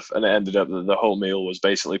waiting for stuff, and it ended up that the whole meal was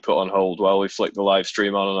basically put on hold while we flicked the live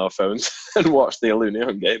stream on our phones and watched the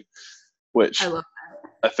Illusion game, which I love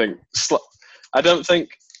that. I don't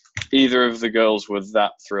think either of the girls were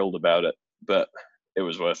that thrilled about it, but it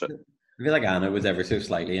was worth it. I feel like Anna was ever so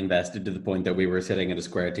slightly invested to the point that we were sitting at a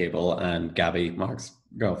square table and Gabby, Mark's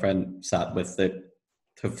girlfriend, sat with the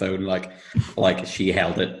phone like she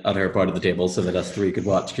held it at her part of the table so that us 3 could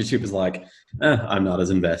watch, because she was like, I'm not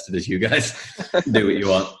as invested as you guys. Do what you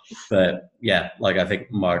want. But yeah, like, I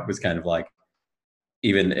think Mark was kind of like,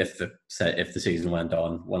 even if the season went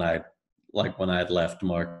on, when I had left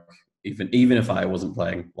Mark, even if I wasn't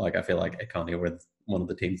playing, like, I feel like Iconi were one of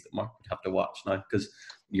the teams that Mark would have to watch now, because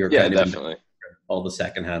you're kind of definitely all the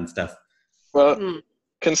secondhand stuff. Well,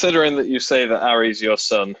 considering that you say that Ari's your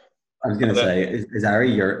son, I was going to say, is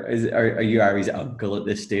Ari are you Ari's uncle at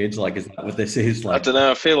this stage? Like, is that what this is? Like, I don't know.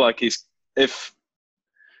 I feel like I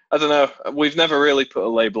don't know. We've never really put a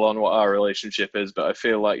label on what our relationship is, but I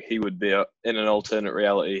feel like he would be, in an alternate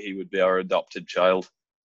reality, he would be our adopted child.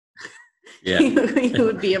 Yeah. He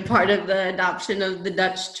would be a part of the adoption of the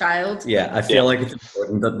Dutch child. Yeah, I feel like it's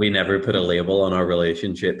important that we never put a label on our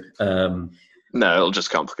relationship. No, it'll just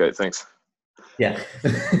complicate things. Yeah.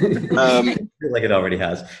 I feel like it already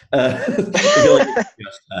has. I feel like it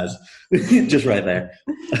just has. Just right there.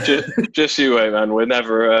 Just you wait, man. We're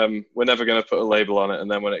never going to put a label on it, and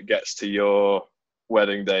then when it gets to your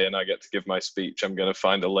wedding day and I get to give my speech, I'm going to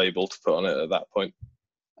find a label to put on it at that point.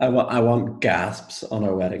 I want gasps on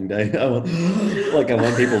our wedding day. I want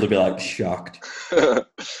people to be like shocked.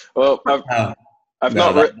 Well, I've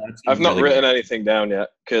not written anything down yet,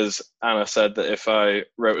 because Anna said that if I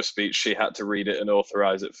wrote a speech, she had to read it and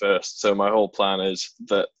authorize it first. So my whole plan is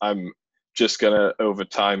that I'm just going to, over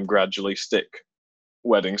time, gradually stick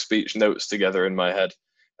wedding speech notes together in my head.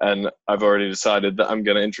 And I've already decided that I'm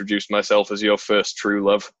going to introduce myself as your first true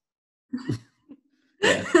love.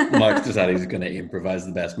 Yeah, Mark's decided he's going to improvise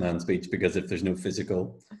the best man speech, because if there's no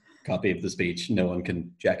physical copy of the speech, no one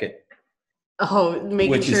can check it. Oh,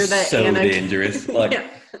 making sure that so Anna dangerous. Like, yeah.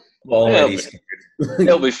 already scared.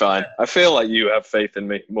 It'll be fine. I feel like you have faith in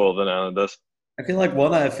me more than Anna does. I feel like,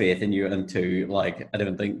 1, I have faith in you, and 2, like, I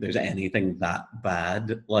don't think there's anything that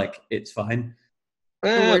bad. Like, it's fine. I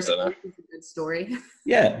don't know. It's a good story.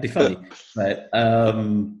 Yeah, it'd be funny. But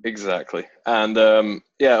exactly. And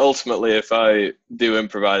ultimately, if I do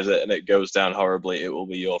improvise it and it goes down horribly, it will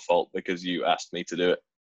be your fault, because you asked me to do it.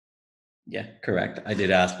 Yeah, correct. I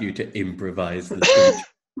did ask you to improvise the speech.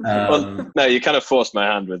 Well, no, you kind of forced my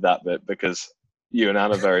hand with that bit, because you and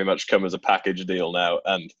Anna very much come as a package deal now,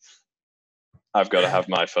 and I've got to have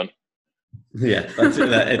my fun. Yeah, that's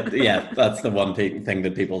the one thing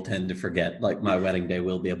that people tend to forget. Like, my wedding day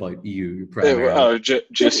will be about you primarily.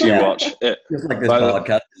 Just you watch it. Just like this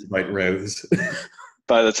podcast is about Rose.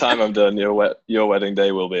 By the time I'm done, your wedding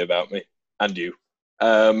day will be about me and you.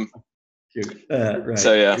 Right.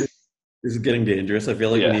 So yeah. This is getting dangerous. I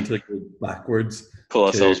feel like we need to go backwards. Pull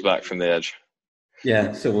ourselves back from the edge.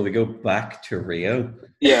 Yeah, so will we go back to Rio?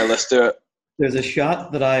 Yeah, let's do it. There's a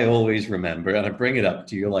shot that I always remember, and I bring it up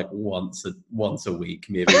to you like once a week,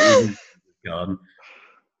 maybe even gone.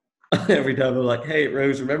 Every time I'm like, hey,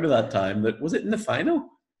 Rose, remember that time? Was it in the final?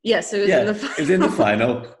 Yes, it was in the final. It was in the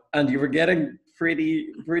final, and you were getting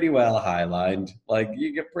pretty well highlined. Like,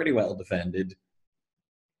 you get pretty well defended.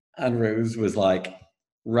 And Rose was like,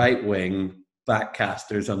 right wing,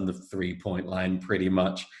 backcasters on the 3-point line, pretty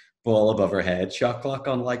much, ball above her head, shot clock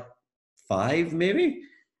on like 5 maybe,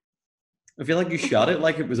 I feel like you shot it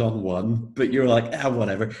like it was on one, but you were like,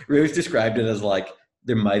 whatever. Rose described it as like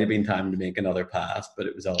there might have been time to make another pass, but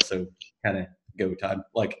it was also kind of go time.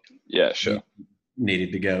 Like, yeah, sure. You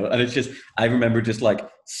needed to go. And it's just, I remember just like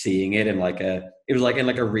seeing it in like it was like in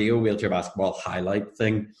like a Rio wheelchair basketball highlight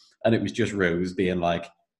thing. And it was just Rose being like,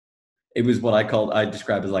 it was what I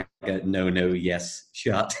described as like a no, yes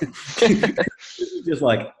shot. Just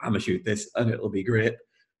like, I'm going to shoot this and it'll be great.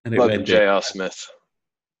 And it like went J.R. Smith.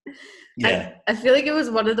 Yeah. I feel like it was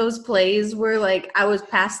one of those plays where like I was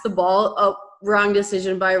past the ball, oh, wrong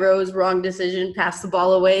decision by Rose, wrong decision, pass the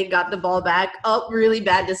ball away, got the ball back, oh, really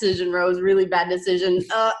bad decision, Rose, really bad decision.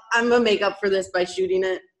 I'm going to make up for this by shooting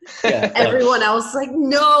it. Yeah. Everyone else like,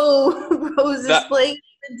 no, Rose is playing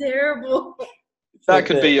terrible. That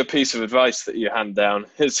could be your piece of advice that you hand down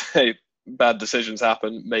is, hey, bad decisions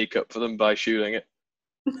happen, make up for them by shooting it.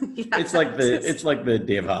 Yeah. It's like the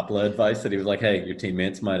Dave Hopla advice that he was like, hey, your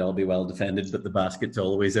teammates might all be well defended, but the basket's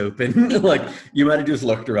always open. Like you might have just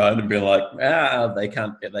looked around and been like, they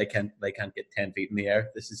can't get 10 feet in the air.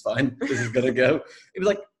 This is fine. This is gonna go. It was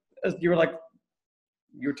like you were like,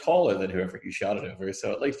 you're taller than whoever you shot it over,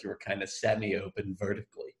 so at least you were kind of semi-open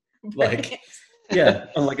vertically. Like yeah,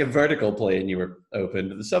 on like a vertical play and you were open.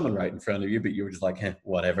 There's someone right in front of you, but you were just like,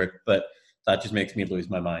 whatever. But that just makes me lose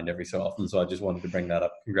my mind every so often. So I just wanted to bring that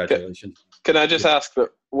up. Congratulations. Can I just ask that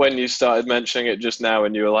when you started mentioning it just now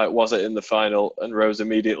and you were like, was it in the final? And Rose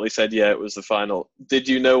immediately said, yeah, it was the final. Did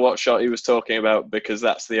you know what shot he was talking about because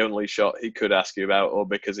that's the only shot he could ask you about, or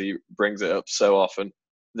because he brings it up so often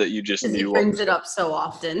that you just knew he brings it up so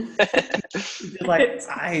often? Like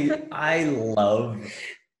I love,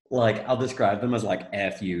 like I'll describe them as like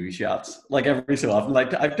FU shots. Like every so often,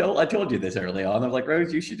 like I told you this early on. I'm like,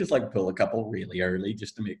 Rose, you should just like pull a couple really early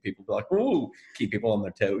just to make people be like, oh, keep people on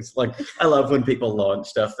their toes. Like I love when people launch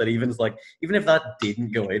stuff that even if that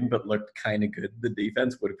didn't go in but looked kind of good, the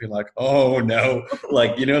defense would have been like, oh no,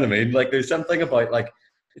 like you know what I mean? Like there's something about like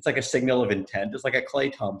it's like a signal of intent. It's like a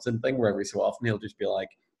Klay Thompson thing where every so often he'll just be like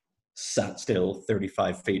sat still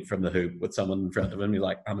 35 feet from the hoop with someone in front of him. He's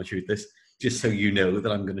like, I'm gonna shoot this. Just so you know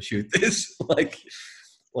that I'm going to shoot this. like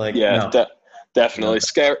yeah, no. Definitely.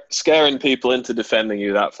 Scaring people into defending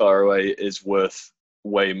you that far away is worth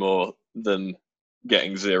way more than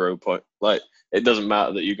getting 0 point. Like it doesn't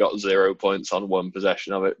matter that you got 0 points on one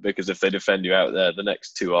possession of it, because if they defend you out there, the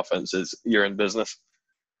next two offenses, you're in business.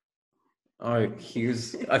 All right,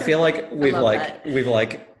 I feel like we've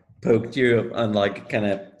poked you and like kind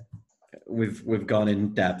of we've gone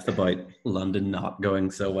in depth about London not going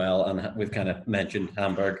so well, and we've kind of mentioned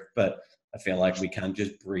Hamburg, but I feel like we can't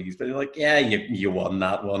just breeze. But like, yeah, you won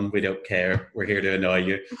that one. We don't care. We're here to annoy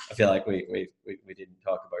you. I feel like we didn't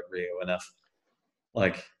talk about Rio enough.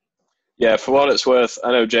 Like, yeah, for what it's worth,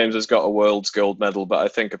 I know James has got a world's gold medal, but I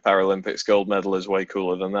think a Paralympics gold medal is way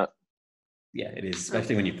cooler than that. Yeah, it is,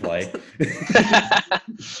 especially when you play.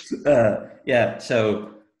 Yeah,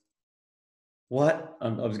 so. What I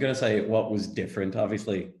was going to say, what was different?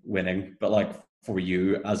 Obviously, winning, but like for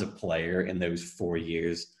you as a player in those 4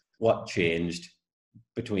 years, what changed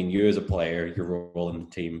between you as a player, your role in the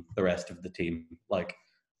team, the rest of the team? Like,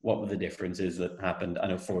 what were the differences that happened? I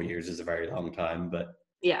know 4 years is a very long time, but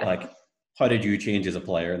yeah, like, how did you change as a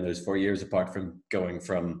player in those 4 years, apart from going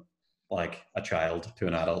from like a child to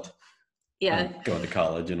an adult? Yeah, going to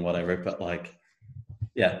college and whatever. But like,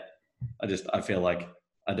 yeah, I feel like.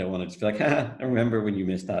 I don't want to just be like, I remember when you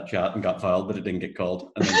missed that shot and got fouled, but it didn't get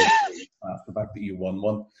called. And then the fact that you won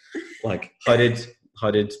one. Like, how did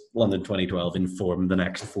London 2012 inform the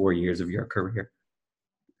next 4 years of your career?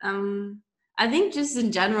 I think just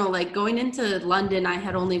in general, like going into London, I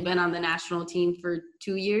had only been on the national team for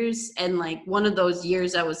 2 years. And like one of those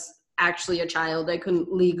years I was actually a child. I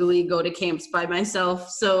couldn't legally go to camps by myself.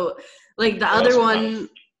 So like the other one,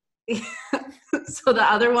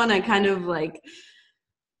 I kind of like,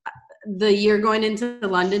 the year going into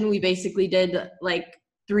London, we basically did like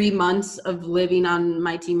 3 months of living on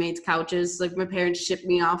my teammates' couches. Like my parents shipped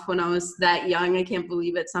me off when I was that young. I can't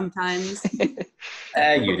believe it sometimes.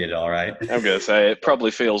 You did all right. I'm going to say it probably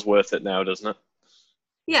feels worth it now, doesn't it?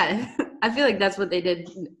 Yeah, I feel like that's what they did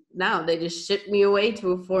now. They just shipped me away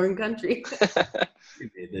to a foreign country. You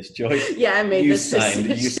made this choice. Yeah, I made this decision.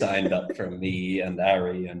 You signed up for me and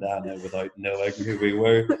Ari and Anna without knowing who we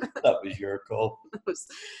were. That was your call.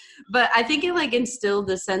 But I think it like instilled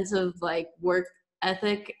a sense of like work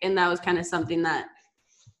ethic, and that was kind of something that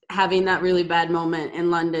having that really bad moment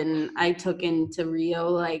in London, I took into Rio.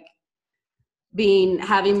 Like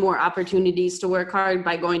having more opportunities to work hard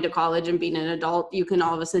by going to college and being an adult. You can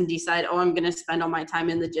all of a sudden decide, oh, I'm going to spend all my time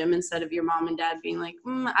in the gym, instead of your mom and dad being like,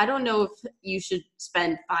 I don't know if you should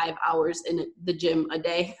spend 5 hours in the gym a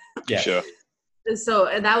day. Yeah, sure. So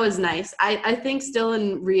that was nice. I think still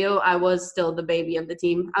in Rio, I was still the baby of the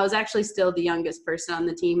team. I was actually still the youngest person on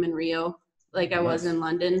the team in Rio, like I was in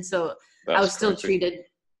London. So I was still treated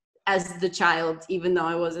as the child, even though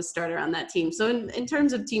I was a starter on that team. So in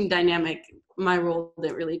terms of team dynamic, my role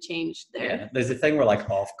didn't really change there. Yeah, there's a thing where like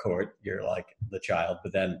off court, you're like the child,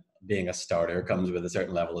 but then being a starter comes with a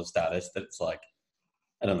certain level of status that it's like,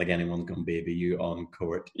 I don't think anyone can baby you on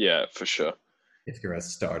court. Yeah, for sure. If you're a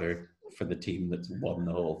starter for the team that's won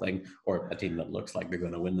the whole thing, or a team that looks like they're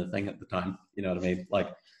going to win the thing at the time, you know what I mean? Like,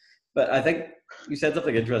 but I think you said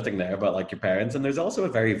something interesting there about like your parents, and there's also a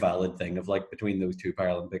very valid thing of like between those two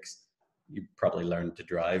Paralympics, you probably learned to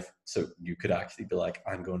drive, so you could actually be like,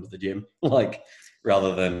 I'm going to the gym, like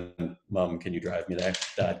rather than Mom, can you drive me there?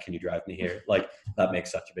 Dad, can you drive me here? Like that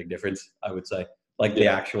makes such a big difference, I would say. Like the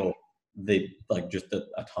just the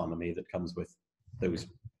autonomy that comes with those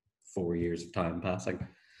 4 years of time passing.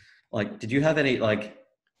 Like, did you have any, like,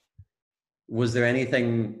 was there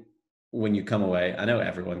anything when you come away? I know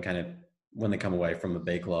everyone kind of, when they come away from a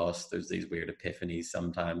big loss, there's these weird epiphanies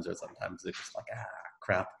sometimes, or sometimes they're just like,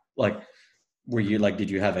 crap. Like, were you like, did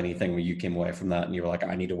you have anything where you came away from that and you were like,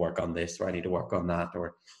 I need to work on this, or I need to work on that,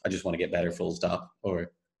 or I just want to get better, full stop?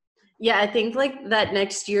 Or yeah, I think like that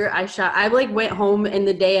next year I like went home, and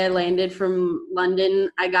the day I landed from London,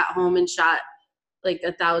 I got home and shot like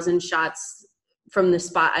 1,000 shots from the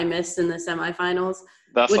spot I missed in the semifinals.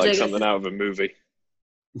 That's like something out of a movie.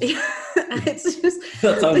 It's just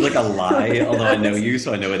that sounds like a lie, although I know you,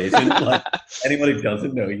 so I know it isn't. Like anybody who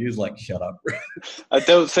doesn't know you is like, shut up. I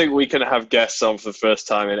don't think we can have guests on for the first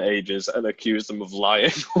time in ages and accuse them of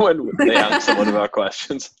lying when they answer one of our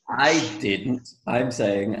questions. I didn't. I'm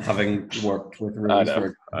saying, having worked with Rose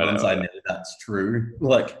for months, I know that's true.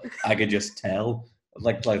 Like I could just tell.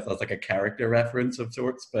 Like that's like a character reference of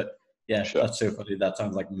sorts, but yeah, sure. That's so funny. That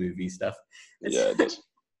sounds like movie stuff. Yeah, it does.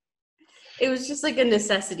 It was just like a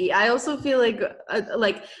necessity. I also feel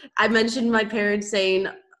like I mentioned my parents saying,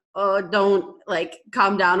 oh, don't like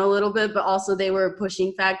calm down a little bit, but also they were a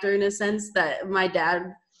pushing factor in a sense that my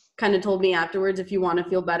dad kind of told me afterwards, if you want to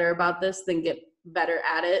feel better about this, then get better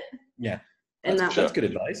at it. Yeah. That's good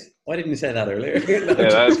advice. Why didn't you say that earlier? Yeah,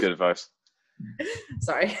 that is good advice.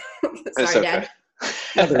 Sorry. Sorry, okay. Dad.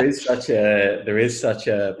 Yeah, there is such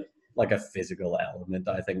a like a physical element,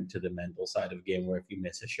 I think, to the mental side of the game, where if you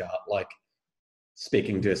miss a shot, like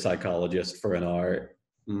speaking to a psychologist for an hour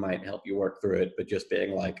might help you work through it, but just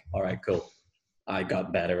being like, all right, cool, I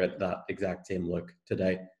got better at that exact same look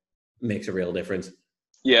today, makes a real difference.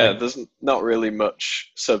 Yeah, like, there's not really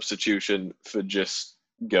much substitution for just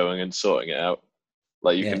going and sorting it out.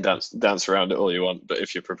 Like you can dance around it all you want, but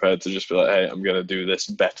if you're prepared to just be like, hey, I'm going to do this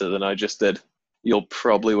better than I just did, you'll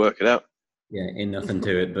probably work it out. Yeah, ain't nothing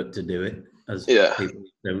to it but to do it, as people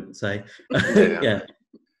don't say. Yeah.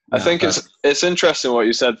 I think it's interesting what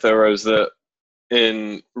you said, though, Rose, that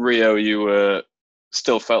in Rio you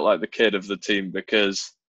still felt like the kid of the team,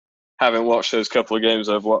 because having watched those couple of games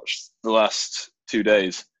I've watched the last 2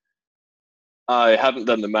 days, I hadn't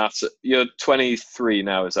done the maths. You're 23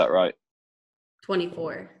 now, is that right?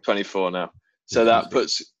 24. 24 now. So that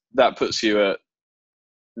puts you at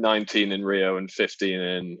 19 in Rio and 15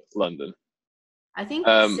 in London. I think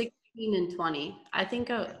 16 and 20. I think.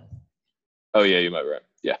 Oh yeah, you might be right.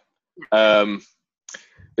 Yeah.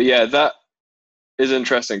 But yeah, that is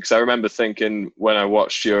interesting, because I remember thinking when I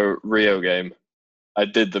watched your Rio game, I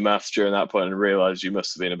did the maths during that point and realized you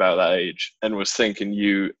must have been about that age, and was thinking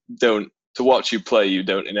to watch you play, you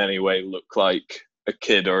don't in any way look like a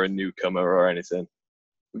kid or a newcomer or anything.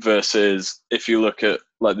 Versus if you look at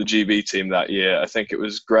like the GB team that year, I think it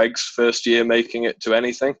was Greg's first year making it to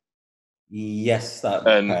anything. Yes, that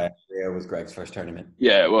Rio was Greg's first tournament.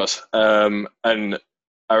 Yeah, it was. And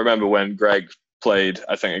I remember when Greg played,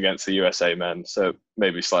 I think, against the USA men, so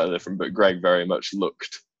maybe slightly different, but Greg very much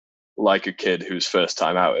looked like a kid whose first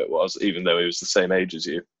time out it was, even though he was the same age as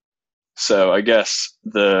you. So I guess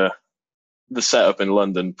the setup in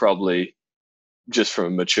London probably, just from a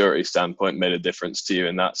maturity standpoint, made a difference to you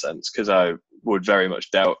in that sense, because I would very much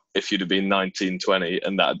doubt if you'd have been 19, 20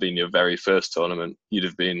 and that had been your very first tournament,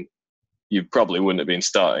 you probably wouldn't have been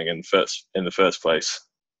starting in the first place,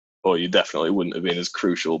 or you definitely wouldn't have been as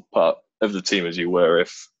crucial part of the team as you were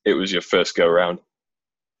if it was your first go around.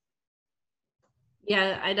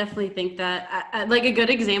 Yeah, I definitely think that. Like a good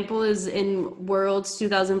example is in Worlds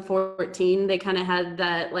 2014, they kind of had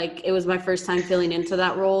that, like, it was my first time feeling into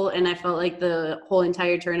that role. And I felt like the whole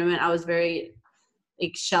entire tournament, I was very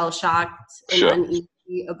like shell shocked and Sure. uneasy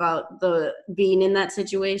about the being in that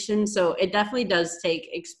situation. So it definitely does take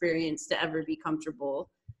experience to ever be comfortable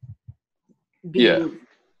being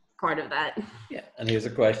part of that. Yeah, and here's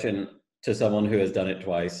a question to someone who has done it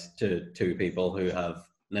twice, to two people who have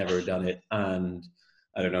never done it, and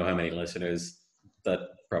I don't know how many listeners that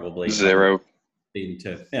probably Zero. been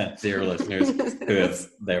to, zero listeners who have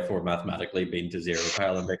therefore mathematically been to zero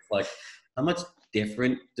Paralympics. Like, how much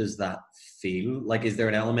different does that feel? Like, is there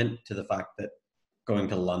an element to the fact that going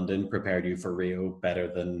to London prepared you for Rio better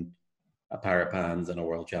than a Parapans and a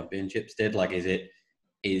World Championships did? Like,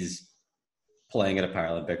 is playing at a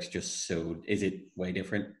Paralympics just is it way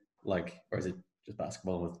different? Like, or is it just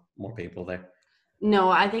basketball with more people there? No,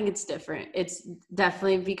 I think it's different. It's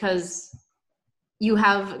definitely because you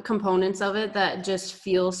have components of it that just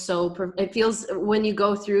feel it feels, when you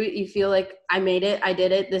go through it, you feel like I made it, I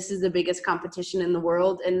did it. This is the biggest competition in the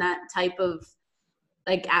world. And that type of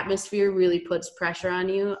like atmosphere really puts pressure on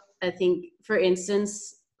you. I think, for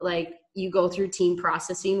instance, like you go through team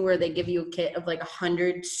processing where they give you a kit of like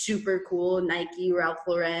 100 super cool Nike, Ralph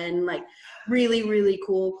Lauren, like really, really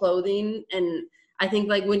cool clothing. And I think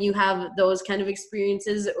like when you have those kind of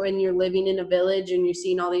experiences, when you're living in a village and you're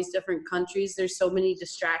seeing all these different countries, there's so many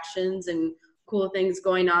distractions and cool things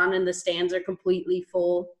going on, and the stands are completely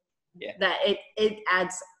full. Yeah, that it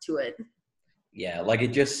adds to it. Yeah, like it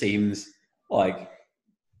just seems like,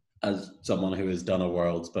 as someone who has done a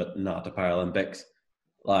Worlds but not a Paralympics,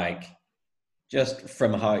 like just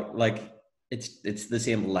from how, like, it's the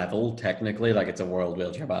same level technically, like it's a world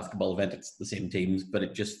wheelchair basketball event, it's the same teams, but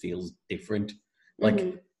it just feels different.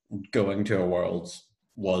 Like going to a Worlds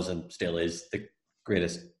was and still is the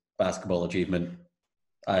greatest basketball achievement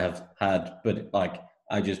I have had, but like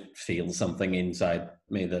I just feel something inside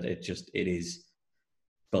me that it is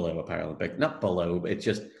below a Paralympic. Not below, it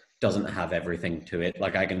just doesn't have everything to it.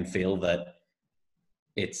 Like I can feel that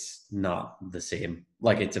it's not the same.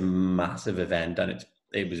 Like it's a massive event and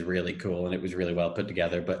it was really cool and it was really well put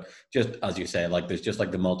together. But just as you say, like there's just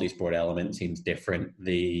like the multi-sport element seems different.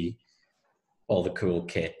 All the cool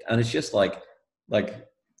kit. And it's just like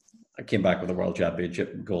I came back with a world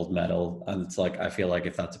championship gold medal, and it's like I feel like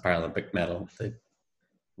if that's a Paralympic medal,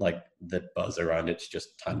 the buzz around it's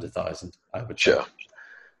just times 1,000. I would say. Sure.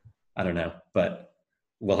 I don't know, but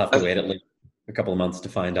we'll have to wait at least a couple of months to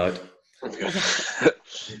find out.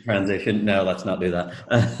 Transition. No, let's not do that.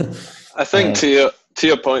 I think to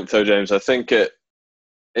your point though, James, I think it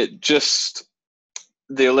just,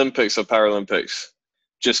 the Olympics or Paralympics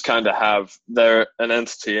just kind of they're an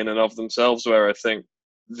entity in and of themselves, where I think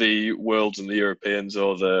the Worlds and the Europeans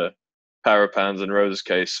or the Parapans in Rose's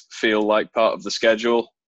case feel like part of the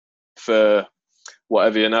schedule for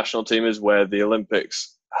whatever your national team is, where the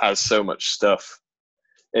Olympics has so much stuff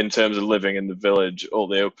in terms of living in the village, or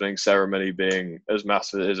the opening ceremony being as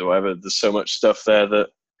massive as it is or whatever. There's so much stuff there that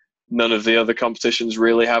none of the other competitions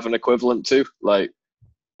really have an equivalent to. Like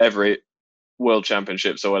every World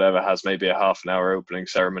Championships or whatever has maybe a half an hour opening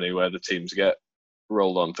ceremony where the teams get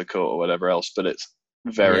rolled onto court or whatever else, but it's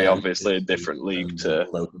very obviously a different league to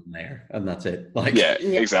there, and that's it. Like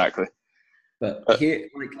exactly. But here,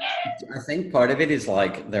 like, I think part of it is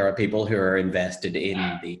like there are people who are invested in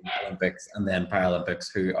the Olympics and then Paralympics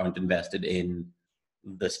who aren't invested in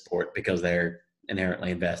the sport because they're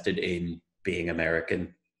inherently invested in being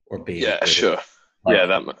American or being sure. Like,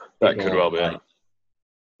 that could well be.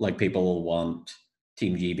 Like people will want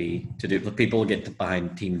Team GB to do. People get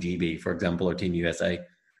behind Team GB, for example, or Team USA,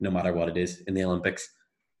 no matter what it is in the Olympics.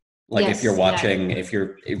 Like if you're watching, if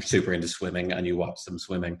you're super into swimming and you watch them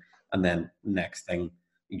swimming, and then next thing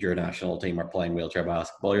your national team are playing wheelchair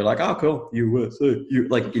basketball, you're like, oh, cool, USA. You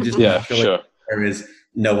just naturally. Sure. There is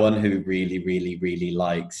no one who really, really, really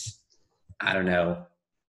likes, I don't know,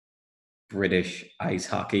 British ice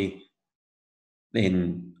hockey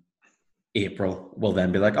in April will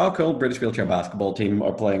then be like, oh, cool, British wheelchair basketball team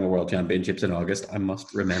are playing a World Championships in August. I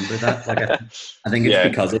must remember that. Like, I think it's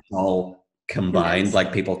because it's all combined. Yes.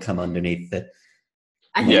 Like people come underneath it.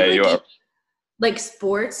 I think you are. Like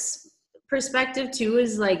sports perspective too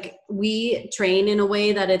is like we train in a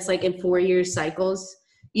way that it's like in 4-year cycles,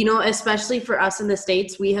 you know, especially for us in the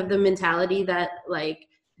States, we have the mentality that like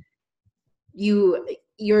you're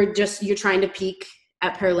trying to peak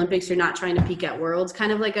at Paralympics, you're not trying to peak at Worlds.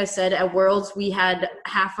 Kind of like I said, at Worlds, we had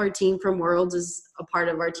half our team from Worlds is a part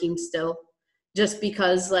of our team still, just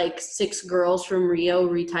because like 6 girls from Rio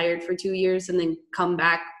retired for 2 years and then come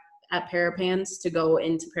back at Parapans to go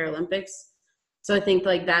into Paralympics. So I think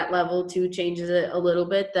like that level too changes it a little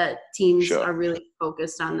bit, that teams are really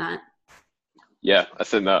focused on that. Yeah, I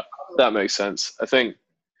think that makes sense. I think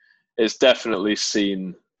it's definitely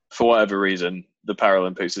seen, for whatever reason, the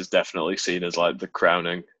Paralympics is definitely seen as like the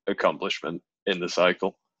crowning accomplishment in the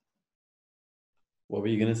cycle. What were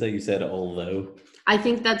you going to say? You said although. I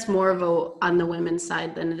think that's more of on the women's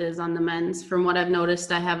side than it is on the men's. From what I've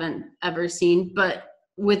noticed, I haven't ever seen. But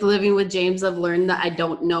with living with James, I've learned that I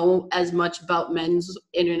don't know as much about men's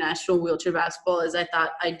international wheelchair basketball as I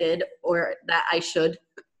thought I did, or that I should.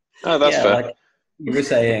 Oh, that's fair. Like you're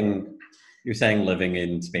saying living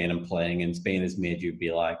in Spain and playing in Spain has made you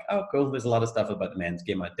be like, oh, cool, there's a lot of stuff about the men's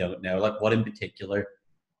game I don't know. Like, what in particular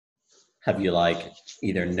have you like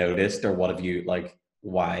either noticed, or what have you like,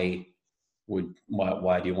 why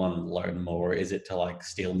do you want to learn more? Is it to like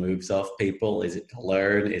steal moves off people? Is it to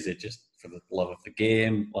learn? Is it just for the love of the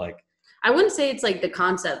game? Like, I wouldn't say it's like the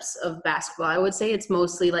concepts of basketball. I would say it's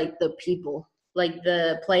mostly like the people, like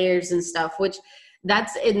the players and stuff, which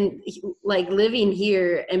that's in like living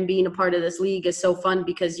here and being a part of this league is so fun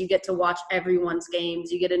because you get to watch everyone's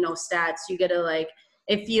games. You get to know stats. You get to like,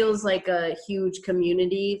 it feels like a huge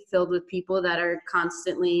community filled with people that are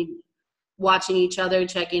constantly watching each other,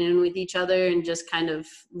 checking in with each other, and just kind of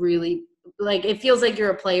really like, it feels like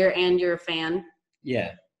you're a player and you're a fan.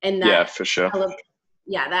 Yeah. And that, yeah, for sure.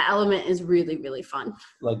 That element is really, really fun.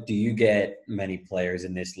 Like, do you get many players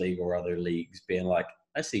in this league or other leagues being like,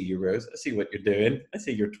 I see you, Rose. I see what you're doing. I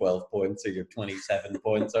see your 12 points or your 27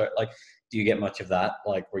 points. Or like, do you get much of that,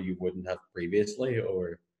 like where you wouldn't have previously?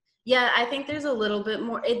 Or yeah, I think there's a little bit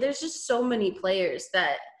more. There's just so many players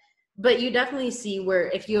that, but you definitely see where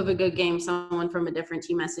if you have a good game, someone from a different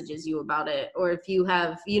team messages you about it, or if you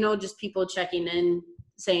have, just people checking in,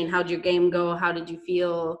 saying, "How'd your game go? How did you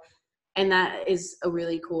feel?" And that is a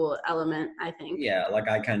really cool element, I think. Yeah, like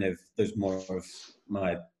there's more of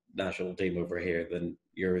my national team over here than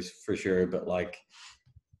yours for sure, but like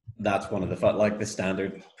that's one of the fun, like the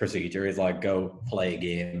standard procedure is like go play a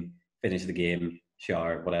game, finish the game,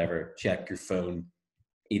 shower, whatever, check your phone,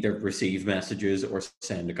 either receive messages or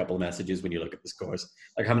send a couple of messages when you look at the scores.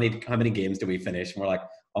 Like how many games do we finish and we're like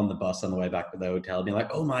on the bus on the way back to the hotel being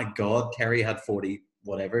like, oh my god, Terry had 40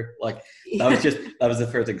 whatever. Like that was the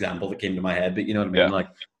first example that came to my head, but you know what I mean? Yeah. Like,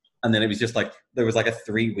 and then it was just like there was like a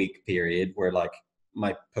 3-week period where like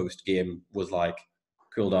my post game was like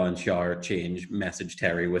cool down, shower, change, message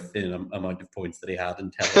Terry with the amount of points that he had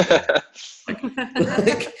and tell him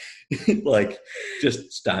like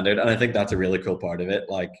just standard. And I think that's a really cool part of it.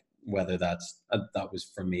 Like whether that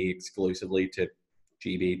was for me exclusively to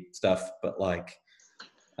GB stuff, but like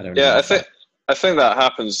I don't know. Yeah, I think that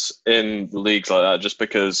happens in leagues like that just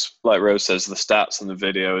because, like Rose says, the stats and the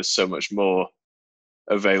video is so much more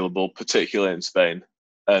available, particularly in Spain,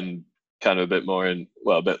 and kind of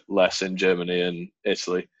a bit less in Germany and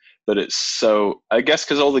Italy. But it's so, I guess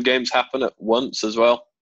because all the games happen at once as well,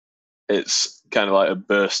 it's kind of like a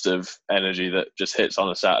burst of energy that just hits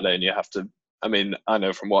on a Saturday, and you have to, I mean, I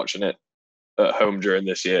know from watching it at home during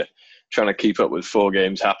this year, trying to keep up with 4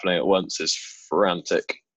 games happening at once is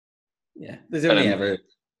frantic. Yeah, there's only ever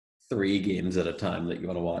 3 games at a time that you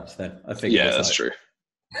want to watch then. I think that's true.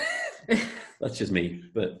 That's just me,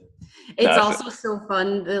 but it's also so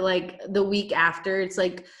fun that like the week after, it's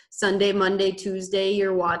like Sunday, Monday, Tuesday,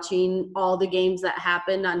 you're watching all the games that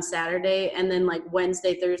happened on Saturday, and then like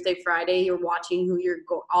Wednesday, Thursday, Friday, you're watching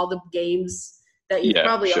all the games that you've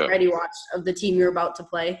probably already watched of the team you're about to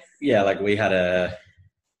play. Yeah, like we had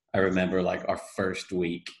I remember like our first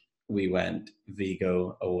week we went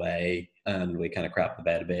Vigo away and we kind of crapped the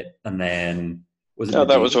bed a bit, and then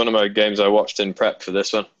that was one of my games I watched in prep for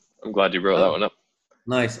this one. I'm glad you brought that one up.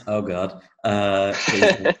 Nice. Oh god. My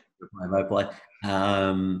play.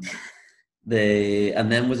 And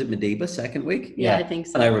then was it Madiba second week? Yeah, I think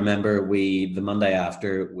so. And I remember the Monday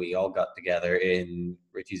after we all got together in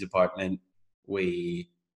Richie's apartment.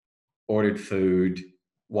 We ordered food,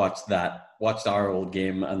 watched our old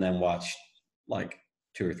game, and then watched like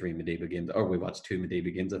 2 or 3 Madiba games. Or we watched 2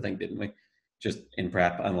 Madiba games, I think, didn't we? Just in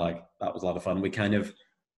prep, and like that was a lot of fun. We kind of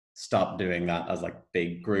stopped doing that as like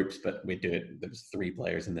big groups, but we do it. There was 3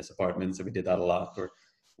 players in this apartment, so we did that a lot. Or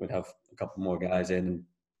we'd have a couple more guys in,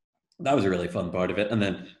 and that was a really fun part of it. And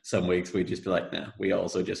then some weeks we'd just be like, nah, we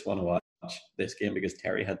also just want to watch this game because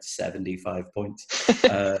Terry had 75 points.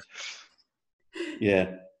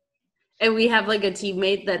 Yeah. And we have like a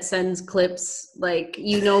teammate that sends clips, like,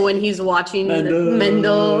 when he's watching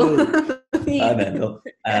Mendel. Hi, Mendel.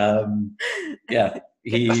 Yeah.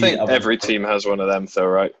 I think every team has one of them, though,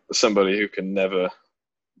 right? Somebody who can never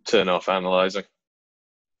turn off analyzing.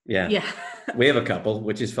 Yeah. We have a couple,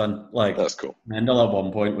 which is fun. Like, That's cool. Mendel at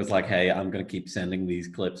one point was like, "Hey, I'm going to keep sending these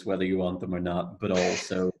clips whether you want them or not, but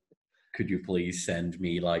also, could you please send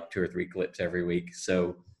me like 2 or 3 clips every week?"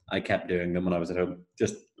 So I kept doing them when I was at home.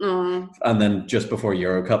 And then just before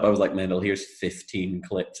Euro Cup, I was like, "Mendel, here's 15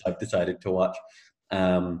 clips I've decided to watch."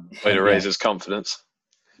 Way to raise his confidence.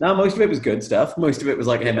 No, most of it was good stuff. Most of it was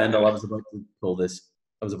like, "Hey, Mendel, I was about to pull this.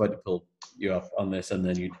 I was about to pull you up on this, and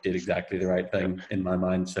then you did exactly the right thing in my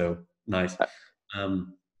mind. So nice." And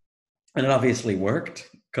it obviously worked.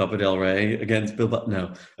 Copa del Rey against Bilbao.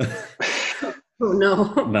 No. Oh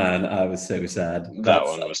no, man, I was so sad. That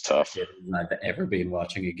one was tough. I've ever been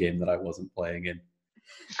watching a game that I wasn't playing in.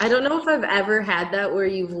 I don't know if I've ever had that where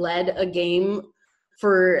you've led a game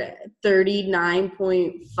for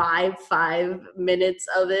 39.55 minutes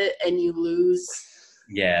of it and you lose.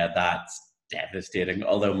 Yeah, that's devastating.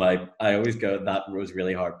 Although I always go, that was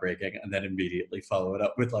really heartbreaking, and then immediately follow it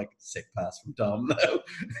up with like sick pass from Tom. Though.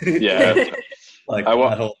 Yeah, like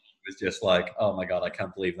that whole was just like, oh my god, I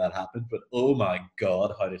can't believe that happened. But oh my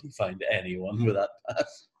god, how did he find anyone with that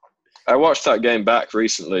pass? I watched that game back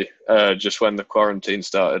recently, just when the quarantine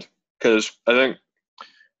started, because I think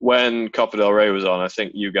when Copa del Rey was on, I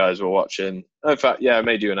think you guys were watching. In fact, yeah, I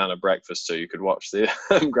made you and Anna breakfast so you could watch the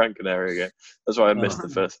Gran Canaria game. That's why I missed the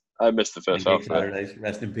first. I missed the first half.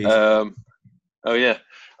 Rest in peace. Oh yeah.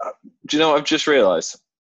 Do you know what I've just realised?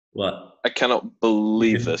 What? I cannot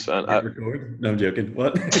believe this, man. Record? No, I'm joking.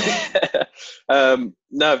 What?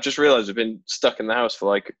 No, I've just realised I've been stuck in the house for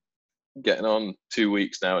like getting on 2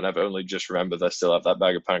 weeks now, and I've only just remembered I still have that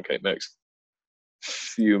bag of pancake mix.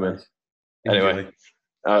 Fuming. Anyway.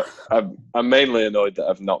 I'm mainly annoyed that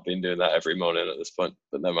I've not been doing that every morning at this point,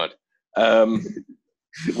 but never mind.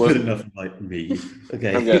 Good enough like me.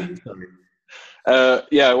 Okay.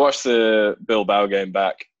 Yeah, I watched the Bilbao game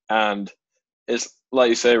back, and it's like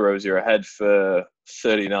you say, Rose, you're ahead for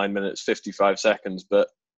 39 minutes, 55 seconds, but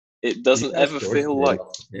it doesn't ever feel like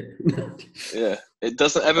it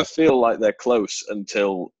doesn't ever feel like they're close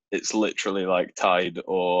until it's literally like tied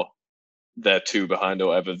or they're 2 behind or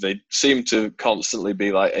whatever. They seem to constantly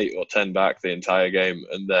be like 8 or 10 back the entire game,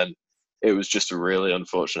 and then it was just a really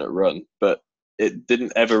unfortunate run. But it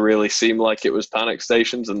didn't ever really seem like it was panic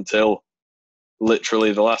stations until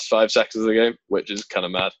literally the last 5 seconds of the game, which is kind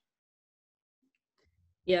of mad.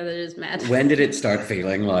 Yeah, that is mad. When did it start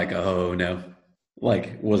feeling like, oh no?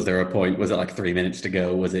 Like, was there a point? Was it like 3 minutes to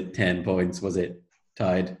go? Was it 10 points? Was it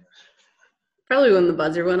tied? Probably when the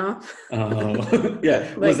buzzer went off. Oh, yeah.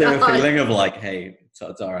 Like, was there a feeling of like, hey, so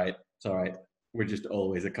it's all right. It's all right. We're just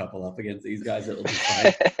always a couple up against these guys. It'll be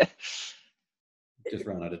fine. Just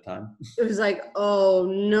run out of time. It was like, oh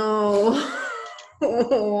no.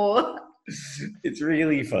 It's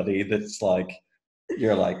really funny that it's like,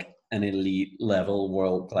 you're like an elite level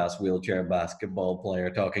world-class wheelchair basketball player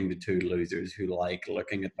talking to 2 losers who like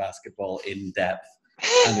looking at basketball in depth.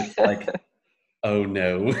 And it's like, oh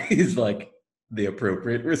no. He's like, the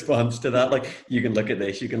appropriate response to that. Like, you can look at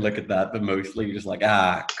this, you can look at that, but mostly you're just like,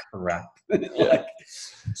 crap. Like,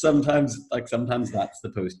 sometimes that's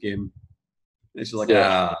the post game. It's just like,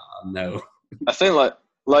 no. I think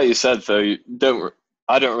like you said though,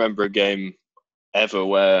 I don't remember a game ever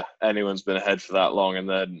where anyone's been ahead for that long and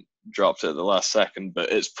then dropped it at the last second.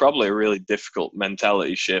 But it's probably a really difficult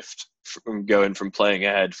mentality shift from going from playing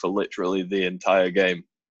ahead for literally the entire game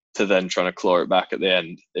to then trying to claw it back at the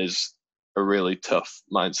end is a really tough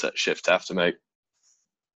mindset shift to have to make.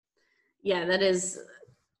 Yeah, that is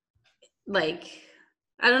like,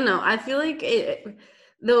 I don't know. I feel like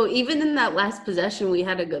though, even in that last possession, we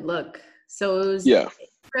had a good look. So it was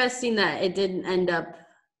interesting that it didn't end up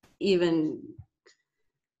even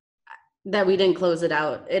that we didn't close it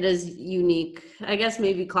out. It is unique. I guess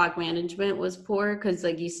maybe clock management was poor because,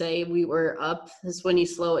 like you say, we were up. That's when you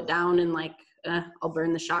slow it down and like, I'll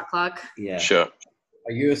burn the shot clock. Yeah. Sure.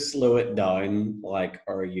 Are you a slow it down, like,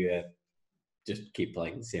 or are you a just keep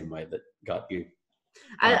playing the same way that got you?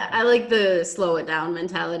 I like the slow it down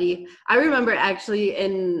mentality. I remember actually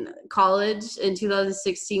in college in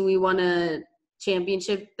 2016, we won a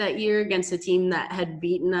championship that year against a team that had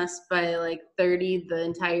beaten us by like 30 the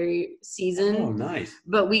entire season. Oh, nice.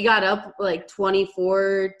 But we got up like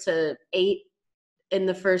 24-8 in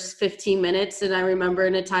the first 15 minutes. And I remember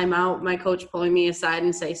in a timeout, my coach pulling me aside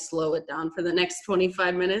and say, slow it down for the next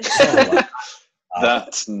 25 minutes. Oh, wow.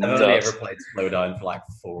 That's I've only ever played slow down for like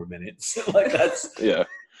 4 minutes. Like that's yeah.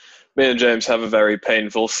 Me and James have a very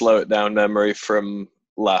painful slow it down memory from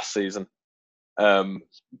last season. But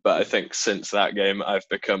I think since that game, I've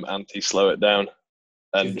become anti slow it down,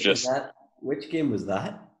 and which game was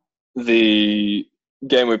that? The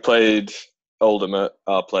game we played Oldham at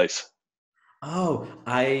our place. Oh,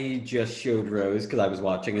 I just showed Rose because I was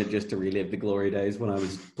watching it just to relive the glory days when I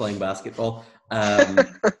was playing basketball. I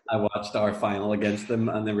watched our final against them,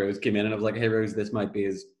 and then Rose came in, and I was like, "Hey, Rose, this might be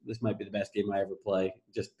the best game I ever play,"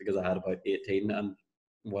 just because I had about 18 and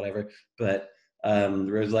whatever. But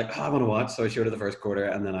Rose was like, "Oh, I want to watch," so I showed her the first quarter,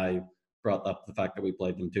 and then I brought up the fact that we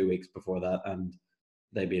played them 2 weeks before that, and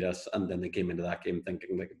they beat us, and then they came into that game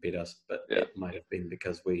thinking they could beat us, but it might have been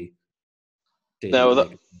because we didn't. No,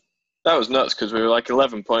 that was nuts because we were like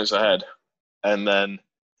 11 points ahead, and then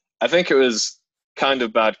I think it was kind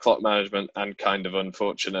of bad clock management and kind of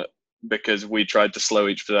unfortunate because we tried to slow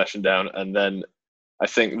each possession down, and then I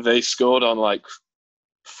think they scored on like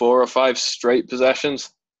 4 or 5 straight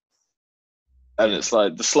possessions, and it's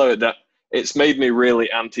like the slow it down. It's made me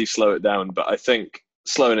really anti-slow it down, but I think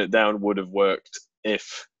slowing it down would have worked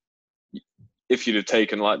if you'd have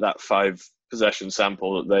taken like that 5 possession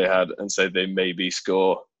sample that they had and say they maybe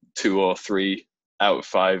score 2 or 3 out of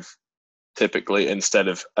 5 typically, instead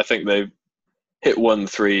of, I think they hit 1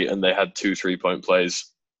 3 and they had 2 3-point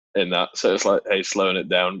plays in that. So it's like, hey, slowing it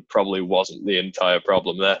down probably wasn't the entire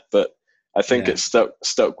problem there, but I think it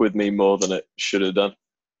stuck with me more than it should have done.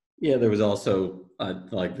 Yeah, there was also an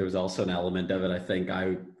element of it. I think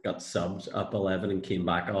I got subbed up 11 and came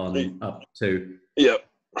back on up 2. Yeah.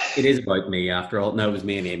 It is about me after all. No, it was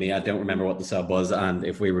me and Amy. I don't remember what the sub was, and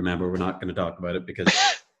if we remember, we're not going to talk about it because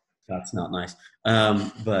that's not nice.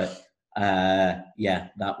 But that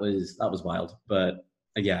was wild. But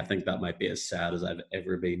yeah, I think that might be as sad as I've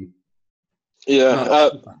ever been.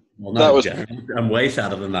 Yeah, I'm way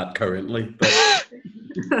sadder than that currently. But,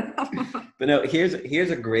 but no, here's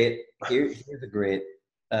a great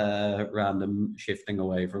random shifting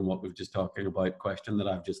away from what we've just talking about question that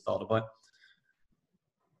I've just thought about.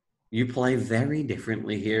 You play very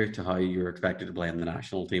differently here to how you're expected to play in the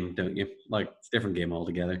national team, don't you? Like, it's a different game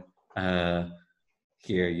altogether.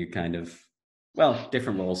 Here you kind of,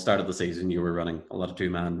 different roles. Start of the season, you were running a lot of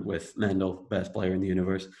 2-man with Mendel, best player in the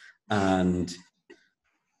universe. And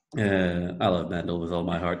I love Mendel with all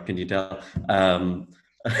my heart, can you tell?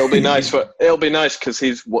 It'll be nice because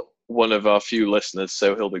he's one of our few listeners,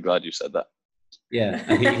 so he'll be glad you said that. Yeah,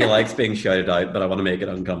 and he likes being shouted out, but I want to make it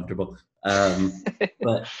uncomfortable. No,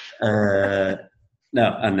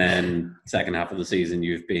 and then second half of the season,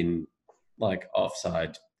 you've been like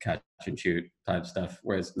offside, catch and shoot type stuff.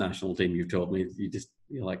 Whereas national team, you've told me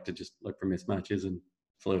you like to just look for mismatches and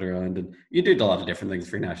float around, and you do a lot of different things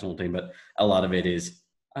for your national team. But a lot of it is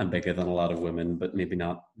I'm bigger than a lot of women, but maybe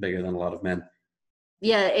not bigger than a lot of men.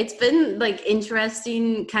 Yeah, it's been like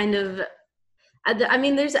interesting, kind of. I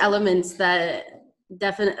mean, there's elements that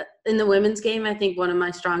definitely in the women's game, I think one of my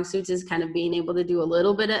strong suits is kind of being able to do a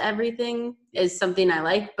little bit of everything is something I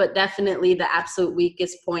like, but definitely the absolute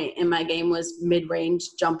weakest point in my game was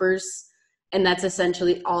mid-range jumpers. And that's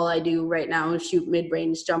essentially all I do right now is shoot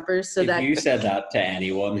mid-range jumpers. So if you said that to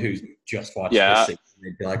anyone who's just watched this season,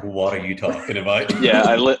 they'd be like, what are you talking about? Yeah,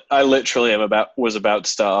 I literally was about to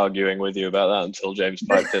start arguing with you about that until James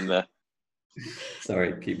piped in there.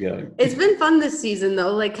 Sorry, keep going. It's been fun this season,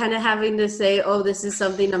 though, like kind of having to say, oh, this is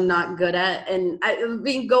something I'm not good at. And I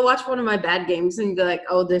mean, go watch one of my bad games and be like,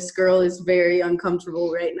 oh, this girl is very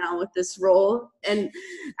uncomfortable right now with this role. And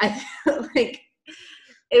I like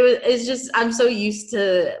it's just I'm so used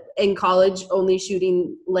to in college only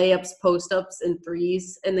shooting layups, post-ups, and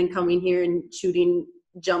threes, and then coming here and shooting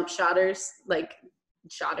jump shotters,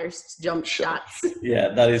 jump shots. Yeah,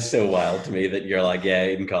 that is so wild to me that you're like, yeah,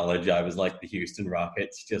 in college I was like the Houston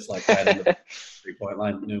Rockets, just like right on the 3-point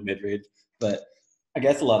line, no mid-range. But I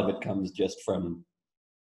guess a lot of it comes just from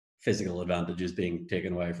physical advantages being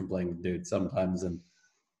taken away from playing with dudes sometimes, and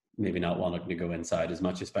maybe not wanting to go inside as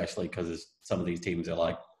much, especially because some of these teams are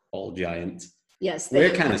like all giants. Yes,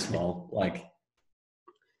 we're kind of small. Like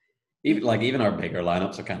even our bigger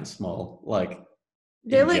lineups are kind of small. Like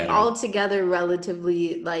they're like all together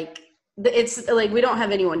relatively like it's like we don't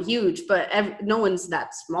have anyone huge, but no one's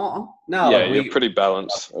that small. No, yeah, you're pretty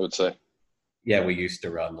balanced, I would say. Yeah, we used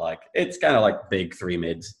to run like it's kind of like big 3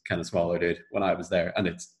 mids, kind of smaller dude when I was there, and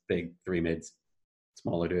it's big 3 mids,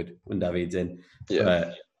 smaller dude when David's in. Yeah,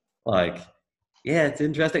 but like, yeah, it's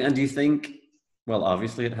interesting. And do you think? Well,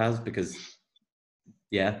 obviously it has because,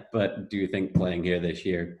 but do you think playing here this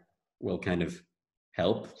year will kind of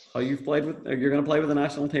help how you've played with, or you're going to play with the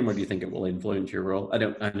national team, or do you think it will influence your role? I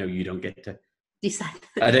know you don't get to decide.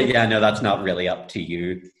 I know that's not really up to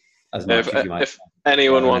you as much as you might. If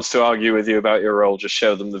anyone wants to argue with you about your role, just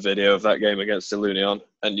show them the video of that game against Ilunion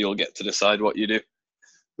and you'll get to decide what you do.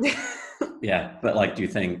 Yeah, but like, do you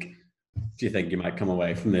think you might come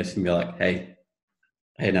away from this and be like, hey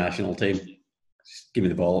national team, Just give me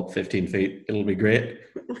the ball at 15 feet. It'll be great.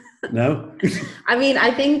 No? I mean,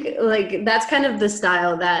 I think like that's kind of the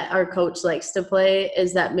style that our coach likes to play,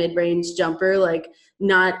 is that mid-range jumper, like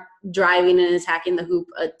not driving and attacking the hoop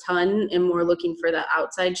a ton and more looking for the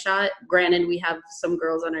outside shot. Granted, we have some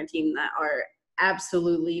girls on our team that are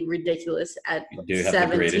absolutely ridiculous at You do have 17.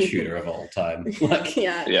 the greatest shooter of all time. Like,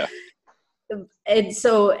 Yeah. And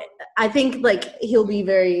so I think like he'll be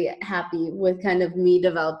very happy with kind of me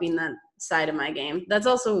developing that side of my game. That's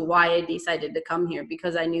also why I decided to come here,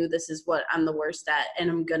 because I knew this is what I'm the worst at, and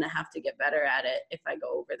I'm gonna have to get better at it if I go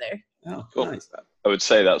over there. oh, Cool. nice. I would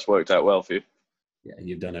say that's worked out well for you. Yeah,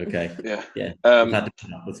 you've done okay. Yeah. I've had to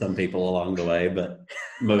put up with some people along the way, but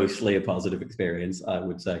mostly a positive experience, I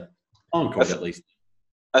would say. On court, at least.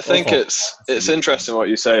 I think it's interesting what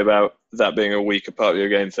you say about that being a weaker part of your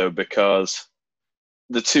game, though, because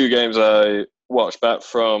the two games I watched back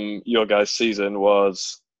from your guys' season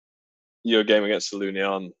was your game against the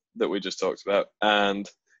Lunion that we just talked about, and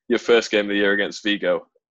your first game of the year against Vigo.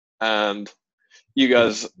 And you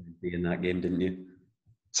guys... You in that game, didn't you?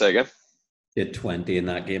 Say again? You had 20 in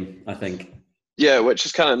that game, I think. Yeah, which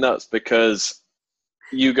is kind of nuts, because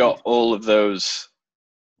you got all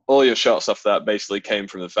your shots off that basically came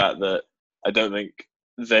from the fact that I don't think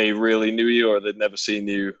they really knew you, or they'd never seen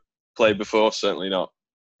you play before, certainly not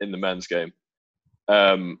in the men's game.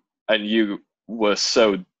 And you were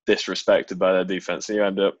so disrespected by their defense, and you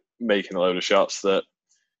end up making a load of shots that,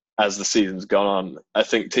 as the season's gone on, I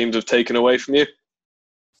think teams have taken away from you,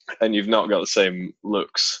 and you've not got the same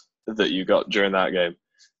looks that you got during that game.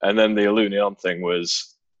 And then the Lunion thing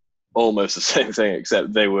was almost the same thing,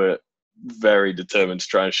 except they were very determined to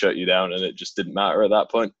try and shut you down, and it just didn't matter at that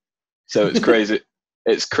point. So it's crazy.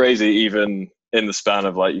 It's crazy even in the span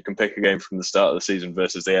of, like, you can pick a game from the start of the season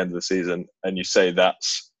versus the end of the season, and you say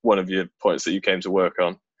that's one of your points that you came to work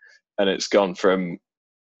on, and it's gone from,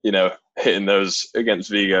 hitting those against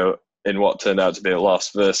Vigo in what turned out to be a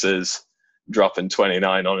loss versus dropping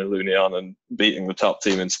 29 on Ilunion and beating the top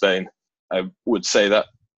team in Spain. I would say that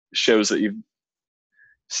shows that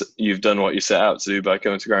you've done what you set out to do by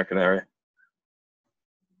coming to Gran Canaria.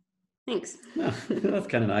 Thanks. Oh, that's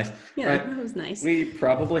kind of nice. Yeah, right. That was nice. We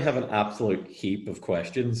probably have an absolute heap of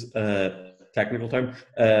questions. Technical term.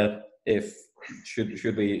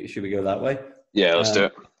 Should we go that way? Yeah, let's do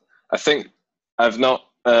it. I think I've not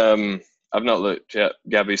looked yet.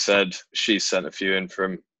 Gabby said she sent a few in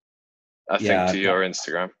from, I think, to your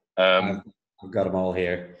Instagram. I've got them all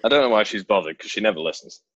here. I don't know why she's bothered, because she never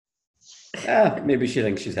listens. Maybe she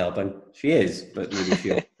thinks she's helping. She is, but maybe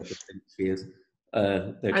she also thinks she is.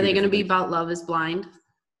 Are they going to be about Love is Blind?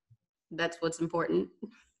 That's what's important.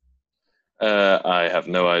 I have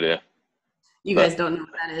no idea. You guys don't know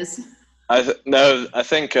what that is? I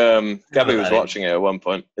think Gabby was watching it at one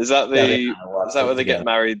point. Is that where they get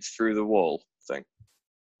married through the wall thing?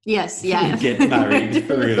 Yes, yeah. Get married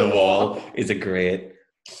through the wall is a great...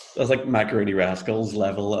 That's like Macaroni Rascals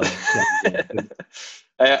level of...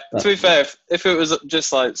 To be fair, if it was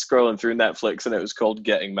just like scrolling through Netflix and it was called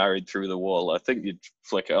Getting Married Through the Wall, I think you'd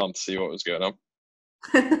flick it on to see what was going on.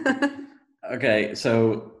 Okay,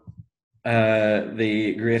 so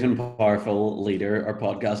the great and powerful leader, our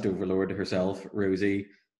podcast overlord herself, Rosie,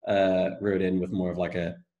 wrote in with more of like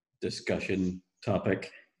a discussion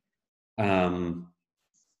topic,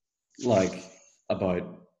 like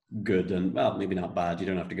about good and, well, maybe not bad, you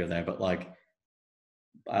don't have to go there, but like,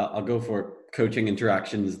 I'll go for coaching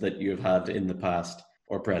interactions that you've had in the past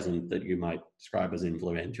or present that you might describe as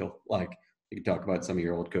influential. Like, you can talk about some of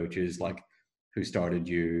your old coaches, like who started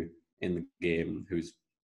you in the game, who's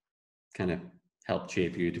kind of helped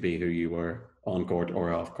shape you to be who you were on court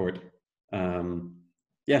or off court.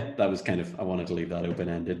 That was kind of, I wanted to leave that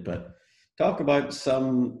open-ended, but talk about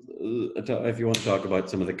if you want to talk about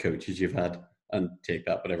some of the coaches you've had, and take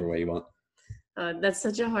that whatever way you want. That's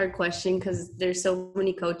such a hard question because there's so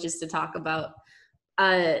many coaches to talk about.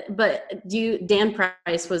 But Dan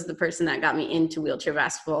Price was the person that got me into wheelchair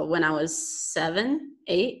basketball when I was 7,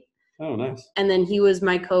 8. Oh, nice. And then he was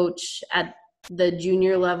my coach at the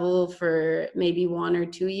junior level for maybe 1 or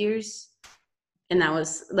 2 years. And that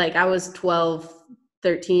was like, I was 12,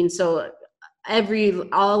 13. So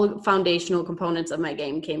all foundational components of my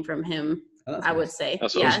game came from him, I would say.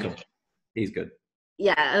 That's yeah. He's good.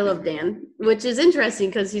 Yeah, I love Dan, which is interesting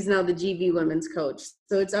because he's now the GV women's coach.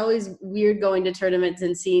 So it's always weird going to tournaments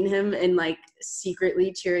and seeing him and like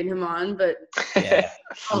secretly cheering him on, but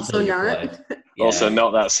also not. Yeah. Also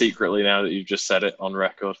not that secretly now that you've just said it on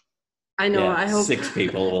record. I know. Yeah, I hope 6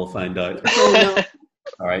 people will find out. Oh, no.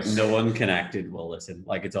 All right, no one connected will listen.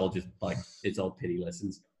 Like, it's all just like, it's all pity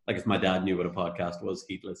listens. Like if my dad knew what a podcast was,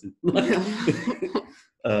 he'd listen.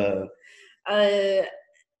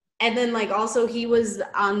 And then like also he was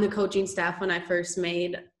on the coaching staff when I first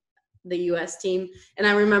made the US team. And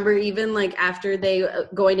I remember even like after they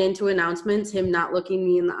going into announcements, him not looking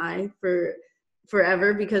me in the eye for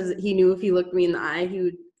forever, because he knew if he looked me in the eye, he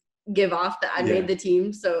would give off that I made the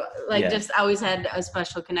team. So like just always had a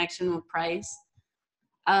special connection with Price.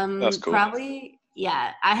 That's cool. Probably,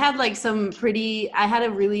 yeah. I had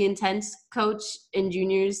a really intense coach in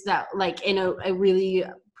juniors that like in a really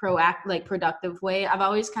productive way. I've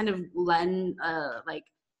always kind of liked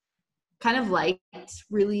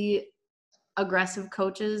really aggressive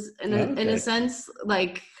coaches in a sense.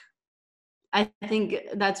 Like I think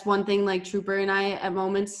that's one thing, like Trooper and I at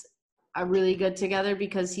moments are really good together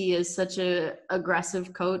because he is such a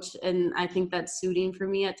aggressive coach, and I think that's suiting for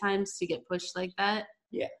me at times to get pushed like that.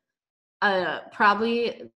 Yeah.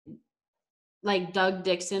 Probably like Doug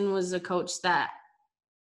Dixon was a coach that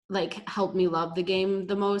like helped me love the game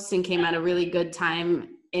the most and came at a really good time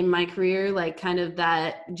in my career, like kind of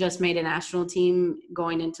that just made a national team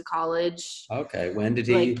going into college. Okay. When did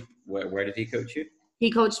he, where did he coach you?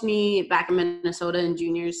 He coached me back in Minnesota in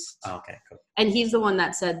juniors. Oh, okay, cool. And he's the one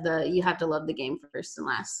that said you have to love the game first and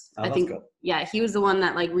last. Oh, I think, cool. Yeah, he was the one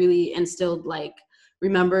that like really instilled like,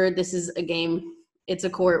 remember, this is a game. It's a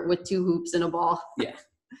court with 2 hoops and a ball. Yeah.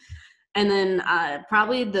 And then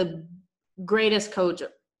probably the greatest coach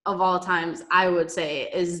of all times, I would say,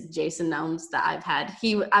 is Jason Nelms that I've had.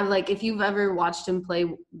 I like, if you've ever watched him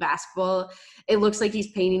play basketball, it looks like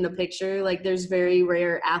he's painting the picture. Like there's very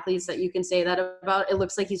rare athletes that you can say that about. It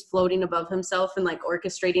looks like he's floating above himself and like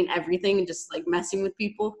orchestrating everything and just like messing with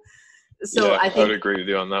people. So I think I would agree with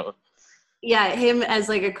you on that one. Yeah, him as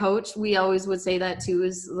like a coach, we always would say that too,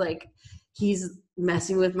 is like he's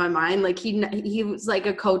messing with my mind. Like he was like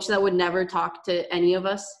a coach that would never talk to any of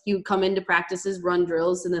us. He would come into practices, run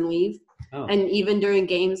drills, and then leave. Oh. And even during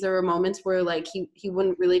games, there were moments where like he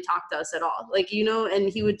wouldn't really talk to us at all. Like, you know, and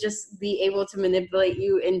he would just be able to manipulate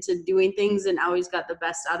you into doing things and always got the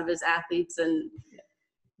best out of his athletes. And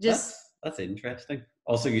just that's interesting.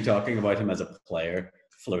 Also, you talking about him as a player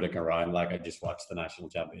floating around. Like I just watched the national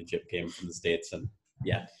championship game from the States, and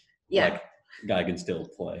yeah. Like, guy can still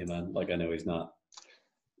play, man. Like I know he's not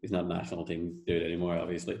national team dude anymore.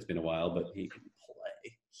 Obviously, it's been a while, but he can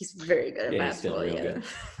play. He's very good at basketball. He's still real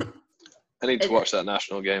good. I need to watch that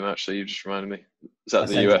national game. Actually, you just reminded me. Is that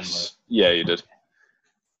the US? Yeah, you did.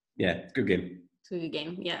 Yeah, good game. It's a good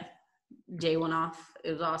game. Yeah, Jay went off.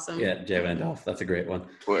 It was awesome. Yeah, Jay went off. That's a great one.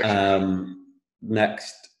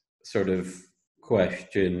 Next sort of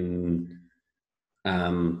question.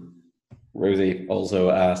 Rosie also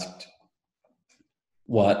asked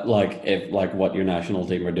what your national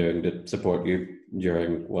team are doing to support you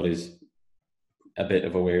during what is a bit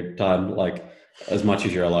of a weird time. Like, as much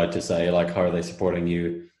as you're allowed to say, like, how are they supporting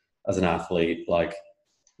you as an athlete? Like,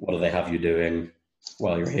 what do they have you doing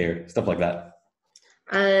while you're here? Stuff like that.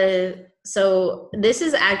 So this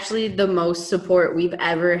is actually the most support we've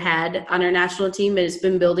ever had on our national team. It's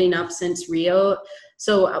been building up since Rio.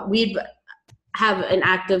 So we'd have an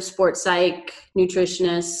active sports psych,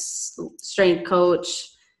 nutritionist, strength coach,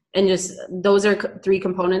 and just those are 3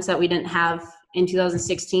 components that we didn't have in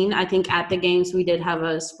 2016. I think at the games we did have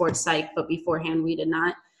a sports psych, but beforehand we did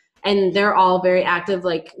not. And they're all very active,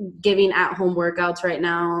 like giving at-home workouts right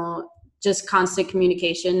now, just constant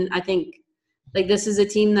communication. I think like this is a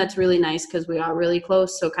team that's really nice because we are really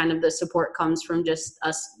close. So kind of the support comes from just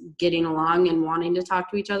us getting along and wanting to talk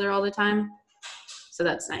to each other all the time. So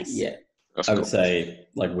that's nice. Yeah. I would say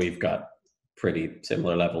like we've got pretty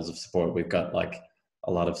similar levels of support. We've got like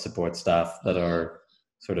a lot of support staff that are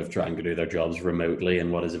sort of trying to do their jobs remotely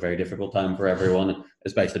in what is a very difficult time for everyone,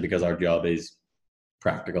 especially because our job is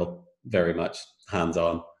practical, very much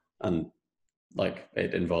hands-on, and like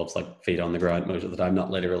it involves like feet on the ground most of the time,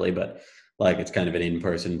 not literally, but like it's kind of an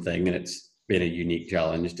in-person thing, and it's been a unique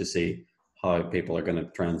challenge to see how people are going to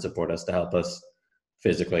try and support us to help us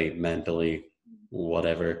physically, mentally,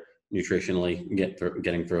 whatever, nutritionally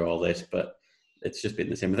getting through all this. But it's just been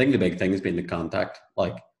the same. I think the big thing has been the contact.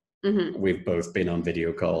 Like we've both been on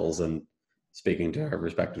video calls and speaking to our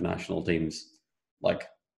respective national teams, like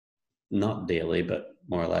not daily, but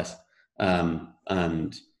more or less.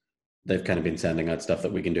 And they've kind of been sending out stuff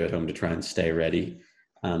that we can do at home to try and stay ready.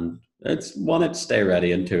 And it's stay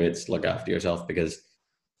ready, and 2, it's look after yourself, because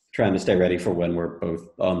trying to stay ready for when we're both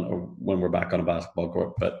on, or when we're back on a basketball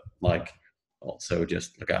court, but like also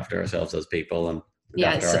just look after ourselves as people and look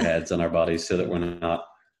after our heads and our bodies, so that we're not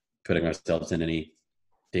putting ourselves in any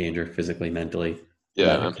danger physically, mentally.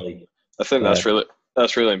 Yeah, medically. I think that's really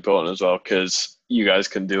That's really important as well, because you guys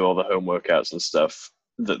can do all the home workouts and stuff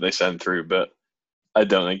that they send through, but I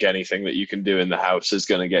don't think anything that you can do in the house is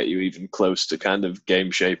going to get you even close to kind of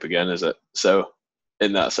game shape again, is it? So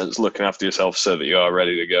in that sense, looking after yourself so that you are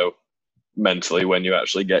ready to go mentally when you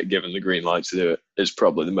actually get given the green light to do it is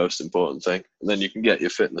probably the most important thing. And then you can get your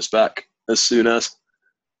fitness back as soon as.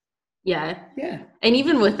 Yeah. Yeah. And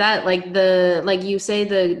even with that, like you say,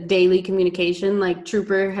 the daily communication, like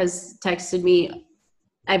Trooper has texted me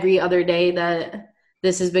every other day that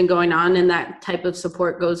this has been going on, and that type of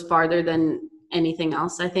support goes farther than anything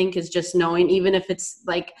else. I think is just knowing, even if it's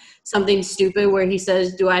like something stupid where he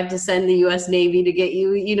says, do I have to send the US Navy to get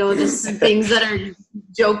you, just things that are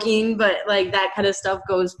joking, but like that kind of stuff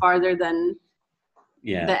goes farther than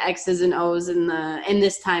the X's and O's in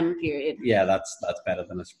this time period. Yeah, that's better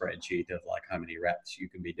than a spreadsheet of like how many reps you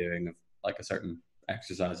can be doing of like a certain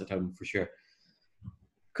exercise at home, for sure.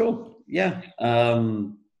 Cool. Yeah.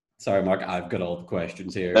 Sorry, Mark, I've got all the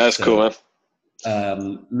questions here. That's cool,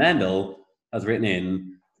 man. Mendel has written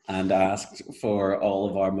in and asked for all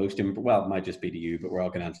of our most, well, it might just be to you, but we're all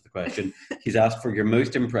going to answer the question. He's asked for your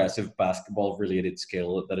most impressive basketball-related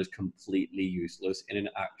skill that is completely useless in an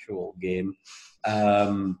actual game.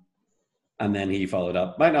 And then he followed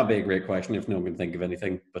up, might not be a great question if no one can think of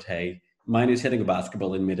anything, but hey, mine is hitting a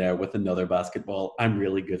basketball in midair with another basketball. I'm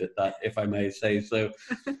really good at that, if I may say so.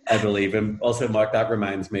 I believe him. Also, Mark, that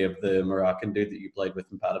reminds me of the Moroccan dude that you played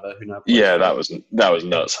with in Padova, who now plays. Yeah, that was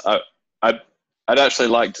nuts. I'd actually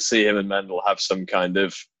like to see him and Mendel have some kind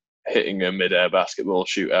of hitting a midair basketball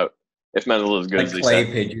shootout. If Mendel is good like as he clay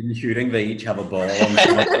said. pigeon shooting, they each have a ball on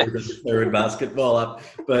the third basketball up.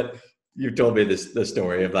 But you told me the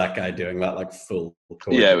story of that guy doing that like full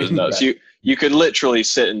court. Yeah, it was nuts. You could literally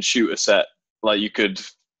sit and shoot a set. Like you could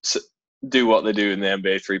do what they do in the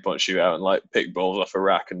NBA 3-point shootout and like pick balls off a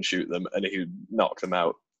rack and shoot them, and he would knock them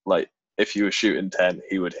out. Like if you were shooting 10,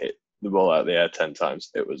 he would hit the ball out of the air 10 times.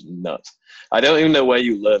 It was nuts. I don't even know where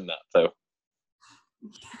you learned that though.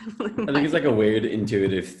 I think it's like a weird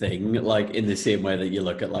intuitive thing, like in the same way that you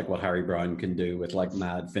look at like what Harry Brown can do with like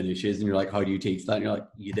mad finishes, and you're like, how do you teach that? And you're like,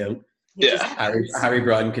 you don't. Yeah, Harry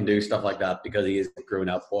Brown can do stuff like that because he is grown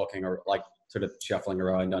up walking or like sort of shuffling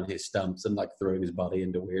around on his stumps and like throwing his body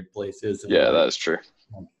into weird places. And, yeah, that's true.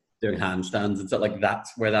 Doing handstands and stuff like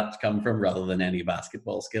that's where that's come from, rather than any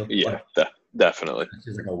basketball skill. Yeah, like, definitely. It's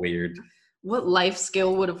just like a weird. What life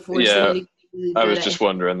skill would have forced somebody? Really I was just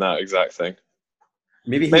wondering that exact thing.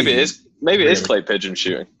 Maybe it is clay pigeon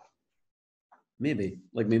shooting. Maybe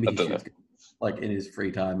he shoots like in his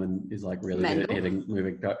free time and is like really good at hitting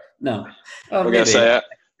moving. No, I'm gonna say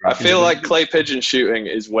I feel like clay pigeon shooting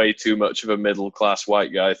is way too much of a middle class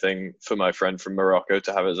white guy thing for my friend from Morocco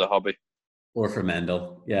to have as a hobby. Or for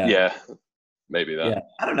Mendel, yeah. Yeah, maybe that. Yeah,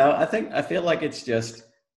 I don't know. I feel like it's just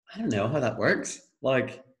I don't know how that works.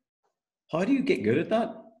 Like, how do you get good at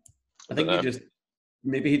that? I think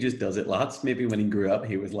maybe he just does it lots. Maybe when he grew up,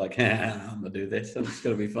 he was like, I'm gonna do this. It's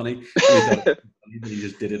gonna be funny. He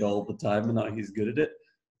just did it all the time, and now he's good at it.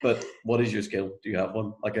 But what is your skill? Do you have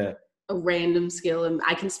one? Like a random skill, and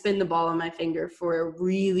I can spin the ball on my finger for a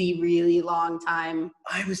really, really long time.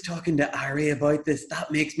 I was talking to Ari about this.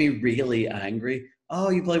 That makes me really angry. Oh,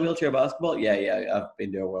 you play wheelchair basketball? Yeah. I've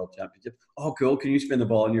been to a world championship. Oh, cool. Can you spin the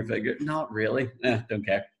ball on your finger? Not really. Don't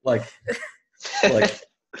care. Like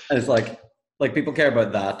it's like people care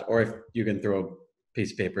about that, or if you can throw a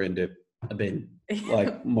piece of paper into a bin,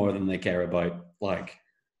 like more than they care about like.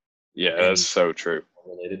 Yeah, that's so true.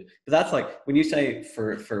 Related, but that's like when you say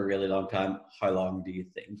for a really long time. How long do you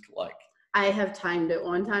think? Like I have timed it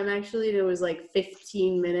one time actually, and it was like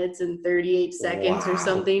 15 minutes and 38 seconds or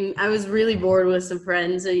something. I was really bored with some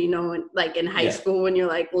friends, and like in high school when you're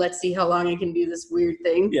like, let's see how long I can do this weird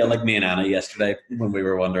thing. Yeah, like me and Anna yesterday when we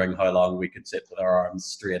were wondering how long we could sit with our arms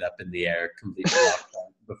straight up in the air, completely locked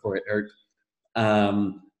down before it hurt.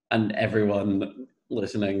 And everyone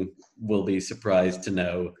listening will be surprised to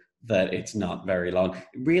know that it's not very long.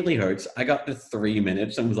 It really hurts. I got to 3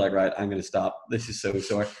 minutes and was like, right, I'm going to stop. This is so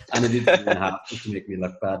sore. And I did 3.5 just to make me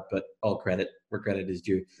look bad, but all credit where credit is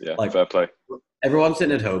due. Yeah, like, fair play. Everyone's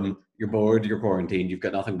sitting at home. You're bored. You're quarantined. You've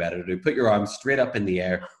got nothing better to do. Put your arms straight up in the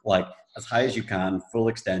air, like as high as you can, full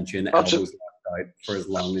extension, elbows left out for as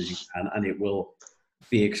long as you can, and it will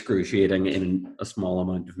be excruciating in a small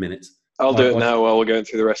amount of minutes. I'll do it now while we're going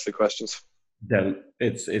through the rest of the questions. Don't.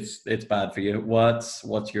 It's bad for you. What's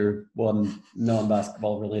your one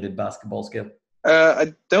non-basketball related basketball skill?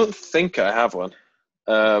 I don't think I have one.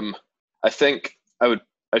 I think I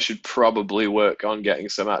should probably work on getting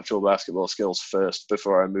some actual basketball skills first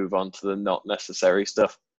before I move on to the not necessary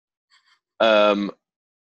stuff.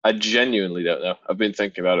 I genuinely don't know. I've been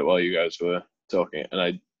thinking about it while you guys were talking, and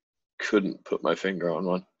I couldn't put my finger on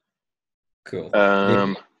one. Cool.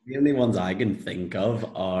 The only ones I can think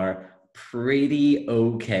of are pretty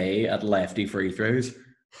okay at lefty free throws.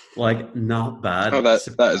 Like, not bad. Oh, that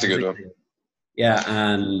is a good one. Yeah,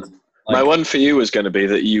 and my one for you was going to be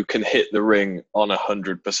that you can hit the ring on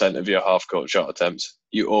 100% of your half-court shot attempts.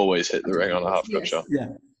 You always hit the ring on a half-court shot. Yeah.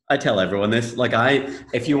 I tell everyone this. Like,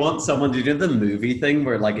 if you want someone to do the movie thing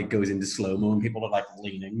where like it goes into slow-mo and people are like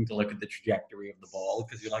leaning to look at the trajectory of the ball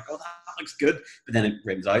because you're like, oh, that looks good, but then it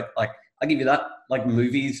rims out. Like, I'll give you that. Like,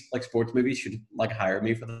 movies, like sports movies should like hire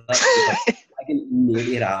me for that. Like, I can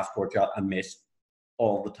nearly hit a half-court shot and miss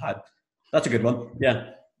all the time. That's a good one. Yeah.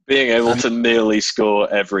 Being able to nearly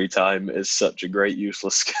score every time is such a great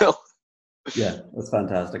useless skill. Yeah, that's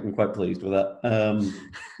fantastic. I'm quite pleased with that.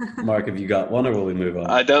 Mark, have you got one, or will we move on?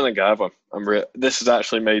 I don't think I have one. This has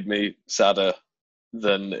actually made me sadder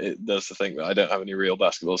than it does to think that I don't have any real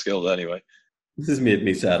basketball skills anyway. This has made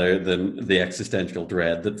me sadder than the existential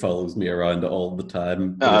dread that follows me around all the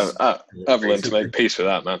time. I've learned to make peace with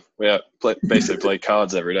that, man. We basically play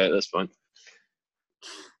cards every day at this point.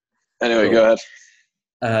 Anyway, Go ahead.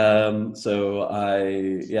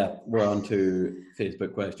 We're on to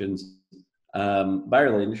Facebook questions.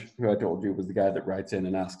 Barry Lynch, who I told you was the guy that writes in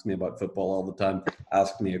and asks me about football all the time,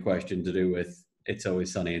 asked me a question to do with It's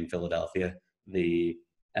Always Sunny in Philadelphia, the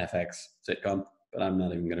FX sitcom, but I'm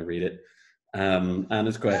not even going to read it.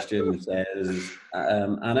 Anna's question says,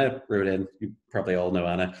 Anna wrote in, you probably all know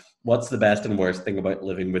Anna, what's the best and worst thing about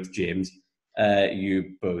living with James?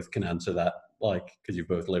 You both can answer that, because you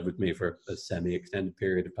both lived with me for a semi-extended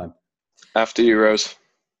period of time. After you, Rose.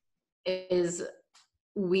 Is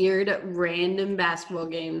weird random basketball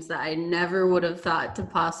games that I never would have thought to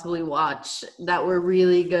possibly watch that were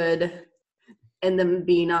really good, and them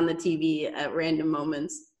being on the TV at random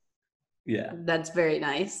moments. Yeah. That's very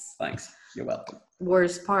nice. Thanks. You're welcome.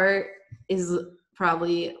 Worst part is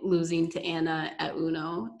probably losing to Anna at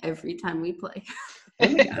Uno every time we play.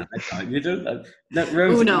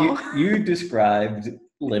 Rose, Uno. You described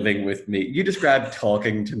living with me. You described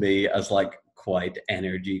talking to me as quite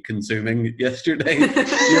energy consuming yesterday.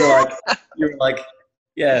 You're like,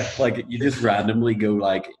 yeah, you just randomly go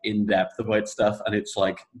in depth about stuff, and it's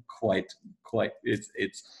quite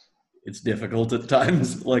it's difficult at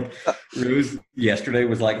times. Rose yesterday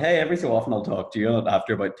was like, hey, every so often I'll talk to you, and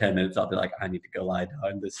after about 10 minutes I'll be like, I need to go lie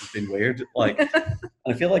down, this has been weird.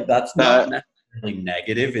 I feel like that's not necessarily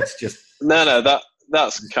negative, it's just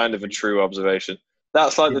that's kind of a true observation.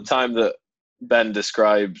 That's like the time that Ben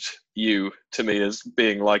described you to me as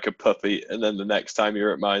being like a puppy, and then the next time you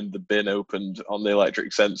were at mine, the bin opened on the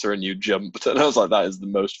electric sensor and you jumped, and I was like, that is the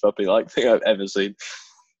most puppy-like thing I've ever seen.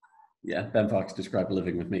 Yeah, Ben Fox described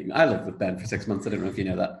living with me. I lived with Ben for 6 months. I don't know if you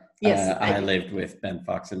know that. Yes, I lived with Ben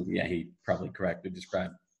Fox, and yeah, he probably correctly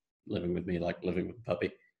described living with me like living with a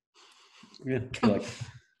puppy. Yeah,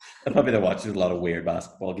 a puppy that watches a lot of weird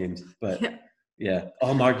basketball games. But yeah.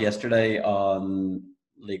 Oh, Mark, yesterday on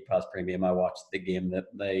League Pass Premium, I watched the game that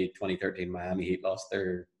the 2013 Miami Heat lost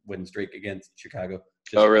their win streak against Chicago.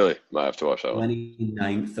 Oh, really? Might have to watch that one.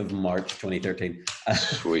 29th of March, 2013.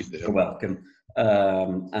 Sweet. You're welcome.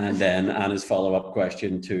 And then Anna's follow-up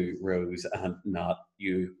question to Rose, and not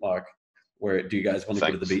you, Mark, where do you guys want to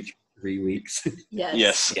go to the beach for 3 weeks?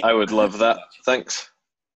 Yes, I would love that. Thanks.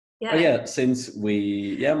 Yeah. Oh yeah, since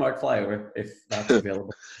Mark, fly over if that's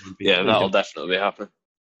available. Yeah, that'll definitely happen.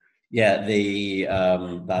 Yeah, the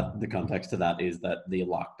context to that is that the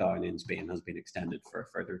lockdown in Spain has been extended for a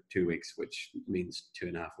further 2 weeks, which means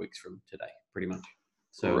 2.5 weeks from today, pretty much.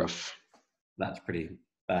 So rough. That's pretty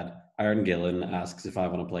bad. Aaron Gillen asks if I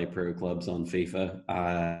want to play pro clubs on FIFA.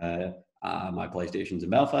 My PlayStation's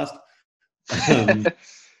in Belfast.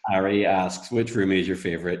 Ari asks, which roomie is your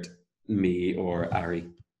favorite, me or Ari?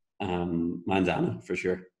 Mine's Anna, for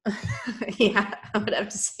sure. Yeah, I would have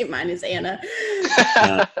to say mine is Anna.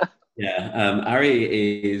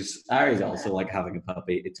 Ari's also having a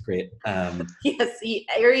puppy. It's great. Yes,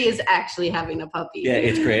 Ari is actually having a puppy. Yeah,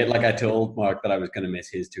 it's great. I told Mark that I was going to miss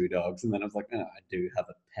his 2 dogs, and then I was like, oh, I do have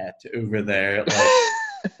a pet over there.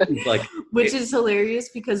 Which is hilarious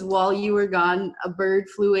because while you were gone, a bird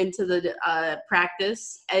flew into the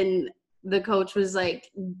practice, and the coach was like,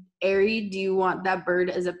 Ari, do you want that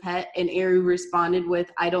bird as a pet? And Ari responded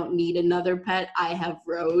with, I don't need another pet. I have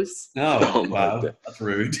Rose. Oh, wow. That's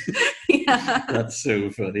rude. Yeah. That's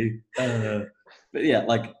so funny. But yeah,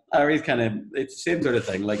 Ari's kind of, it's the same sort of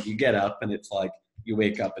thing. You get up and it's you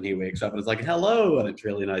wake up and he wakes up and it's hello. And it's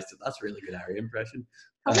really nice. That's a really good Ari impression.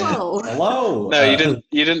 Hello. No, you didn't.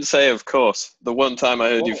 You didn't say of course. The one time I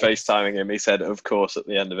heard you FaceTiming him, he said of course at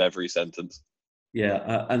the end of every sentence.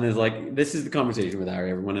 Yeah, and there's like, this is the conversation with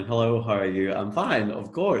Harry. Everyone, and hello, how are you? I'm fine,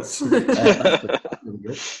 of course.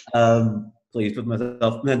 Pleased with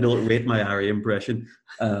myself. And don't rate my Harry impression.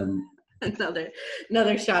 Another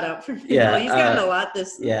shout out for me. Yeah, He's gotten a lot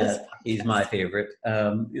this. Yeah, this he's my favorite.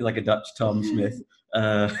 He's like a Dutch Tom Smith.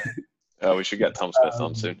 Oh, we should get Tom Smith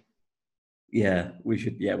on soon. Yeah, we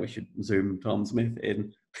should Zoom Tom Smith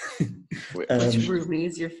in. Which roomie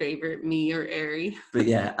is your favorite, me or Ari? But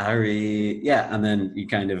yeah, Ari, and then you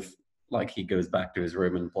kind of, like, he goes back to his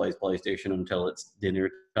room and plays PlayStation until it's dinner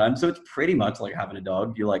time. So it's pretty much like having a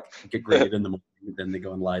dog. You like get greeted in the morning, then they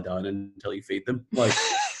go and lie down until you feed them. Like,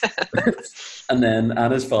 and then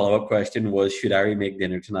Anna's follow-up question was, should Ari make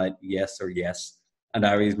dinner tonight? Yes or yes? And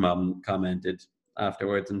Ari's mum commented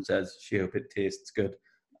afterwards and says she hope it tastes good.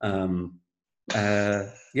 I'm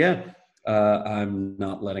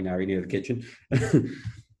not letting Ari near the kitchen.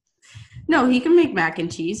 No, he can make mac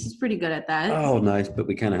and cheese. He's pretty good at that. Oh, nice. But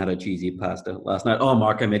we kind of had a cheesy pasta last night. Oh,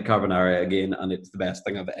 Mark, I made carbonara again, and it's the best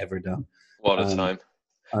thing I've ever done. What a time.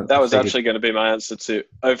 That was actually going to be my answer to...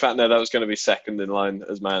 In fact, no, that was going to be second in line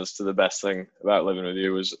as my answer to the best thing about living with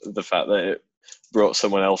you was the fact that it brought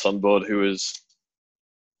someone else on board who was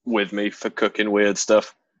with me for cooking weird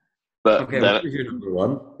stuff. But okay, what was your number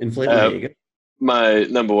one? Inflated my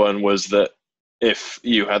number one was that if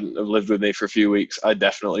you hadn't have lived with me for a few weeks, I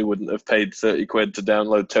definitely wouldn't have paid 30 quid to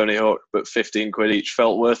download Tony Hawk, but 15 quid each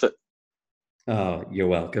felt worth it. Oh, you're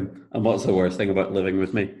welcome. And what's the worst thing about living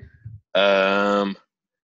with me? I've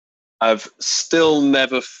still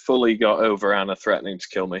never fully got over Anna threatening to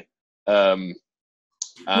kill me. When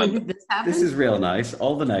did this happen? This is real nice.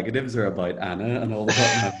 All the negatives are about Anna and all the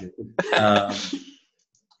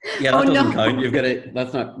yeah, that doesn't count. You've got to.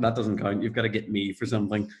 That doesn't count. You've got to get me for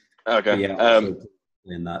something. Okay. Yeah.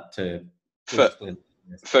 In that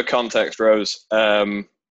for context, Rose. I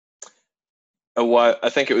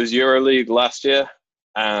think it was EuroLeague last year,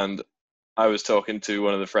 and I was talking to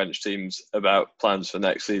one of the French teams about plans for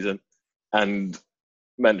next season, and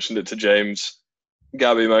mentioned it to James.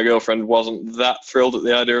 Gabby, my girlfriend, wasn't that thrilled at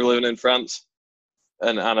the idea of living in France,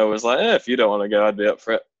 and Anna was like, "If you don't want to go, I'd be up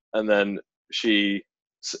for it." And then she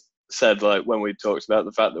said, like, when we talked about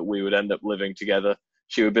the fact that we would end up living together,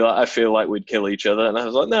 she would be like, I feel like we'd kill each other. And I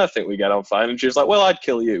was like, no, I think we get on fine. And she was like, well, I'd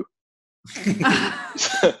kill you. I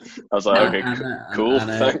was like, okay, cool,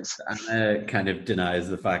 thanks. Anna kind of denies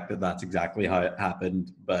the fact that that's exactly how it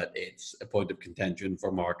happened, but it's a point of contention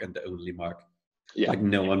for Mark and only Mark. Yeah. Like,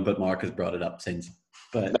 no one but Mark has brought it up since,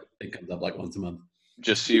 but it comes up like once a month.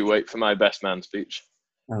 Just so you wait for my best man speech.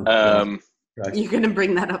 Right. You're going to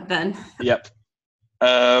bring that up then? Yep.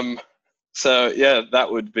 So yeah, that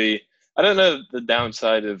would be, I don't know the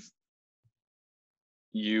downside of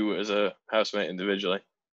you as a housemate individually.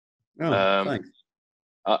 Oh, thanks.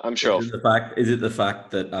 I'm sure. Is it the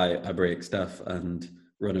fact that I break stuff and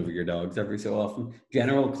run over your dogs every so often?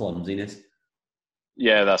 General clumsiness.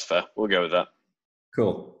 Yeah, that's fair. We'll go with that.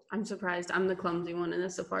 Cool. I'm surprised I'm the clumsy one in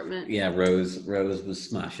this apartment. Yeah, Rose was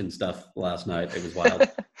smashing stuff last night. It was wild.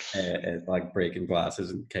 Like breaking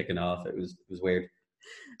glasses and kicking off. It was weird.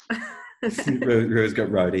 Rose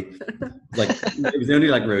got rowdy. Like, it was only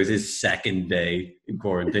like Rose's second day in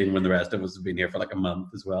quarantine when the rest of us have been here for like a month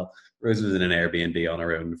as well. Rose was in an Airbnb on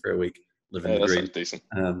her own for a week, living the dream. Decent.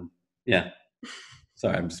 Yeah.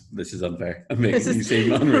 Sorry, this is unfair. I'm making you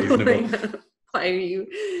seem unreasonable. Why are you?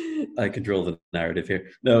 I control the narrative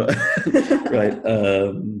here. No, right.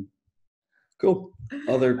 Cool.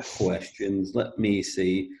 Other questions? Let me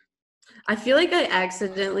see. I feel like I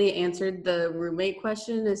accidentally answered the roommate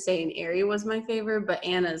question as saying Ari was my favorite, but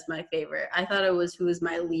Anna's my favorite. I thought it was who was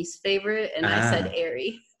my least favorite, and I said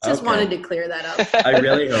Ari. Just wanted to clear that up. I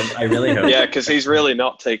really hope. Yeah, because he's really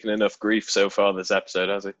not taken enough grief so far this episode,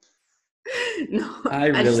 has he? No. I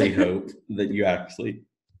really hope that you actually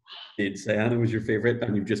did say Anna was your favorite,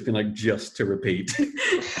 and you've just been like, just to repeat.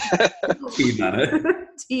 Team Anna.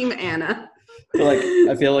 Team Anna. So, like,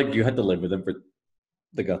 I feel like you had to live with him for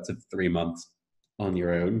the guts of 3 months on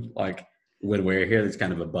your own. Like, when we're here, there's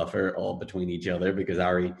kind of a buffer all between each other because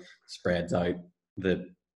Ari spreads out the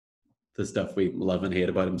stuff we love and hate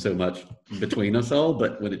about him so much between us all.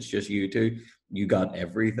 But when it's just you two, you got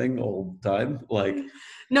everything all the time. Like,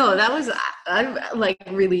 no, I like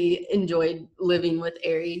really enjoyed living with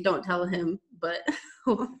Ari. Don't tell him, but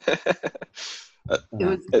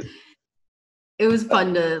it was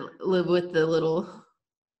fun to live with the little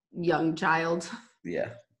young child. Yeah,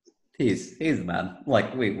 he's the man.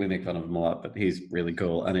 Like, we make fun of him a lot, but he's really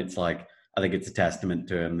cool. And it's like, I think it's a testament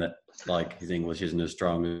to him that like his English isn't as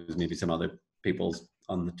strong as maybe some other people's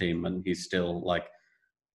on the team, and he's still like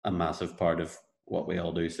a massive part of what we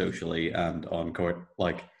all do socially and on court.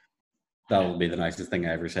 Like that will be the nicest thing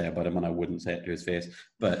I ever say about him, and I wouldn't say it to his face.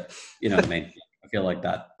 But you know what I mean? I feel like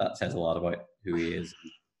that says a lot about who he is.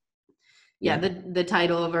 Yeah, the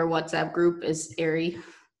title of our WhatsApp group is Ari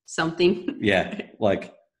something. Yeah,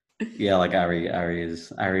 like Ari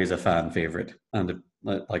is a fan favorite and a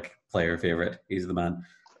like player favorite. He's the man.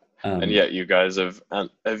 And yet you guys have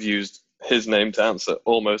used his name to answer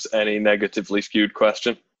almost any negatively skewed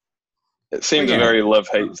question. It seems a very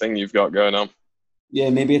love-hate thing you've got going on. Yeah,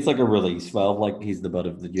 maybe it's like a release valve, like he's the butt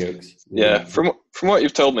of the jokes. Yeah, from what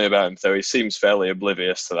you've told me about him, though, he seems fairly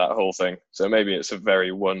oblivious to that whole thing. So maybe it's a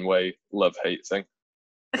very one-way love-hate thing.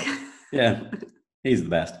 Yeah, he's the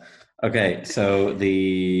best. Okay, so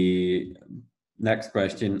the next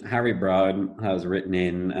question, Harry Brown has written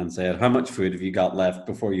in and said, how much food have you got left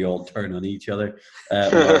before you all turn on each other?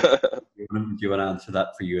 Do you want to answer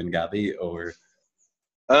that for you and Gabby, or?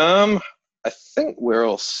 I think we're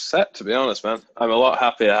all set, to be honest, man. I'm a lot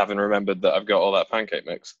happier having remembered that I've got all that pancake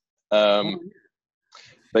mix. But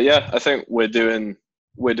yeah, I think we're doing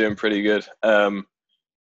pretty good.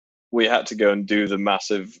 We had to go and do the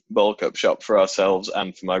massive bulk up shop for ourselves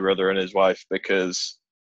and for my brother and his wife because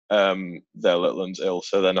their little one's ill,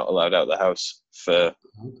 so they're not allowed out of the house for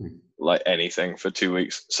like anything for 2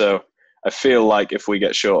 weeks. So I feel like if we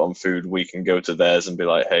get short on food, we can go to theirs and be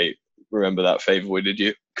like, hey, remember that favor we did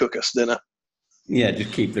you? Cook us dinner. Yeah,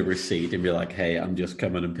 just keep the receipt and be like, hey, I'm just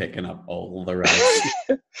coming and picking up all the rice.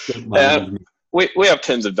 We have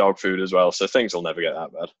tins of dog food as well, so things will never get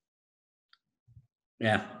that bad.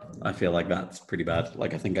 Yeah, I feel like that's pretty bad.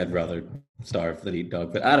 Like, I think I'd rather starve than eat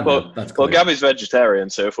dog food. I don't know. That's well, Gabby's vegetarian,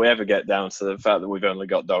 so if we ever get down to the fact that we've only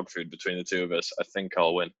got dog food between the two of us, I think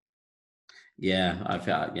I'll win. Yeah, I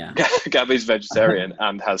feel, yeah. Gabby's vegetarian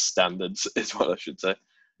and has standards, is what I should say.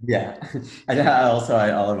 Yeah. I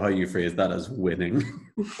love how you phrase that as winning.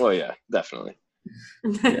 Well, yeah, definitely.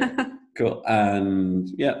 Yeah. Cool. And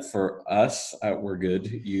yeah, for us, we're good.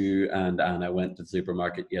 You and Anna went to the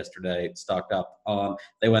supermarket yesterday, stocked up on,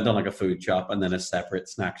 they went on like a food shop and then a separate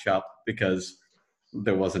snack shop because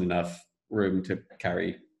there wasn't enough room to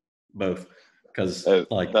carry both. Because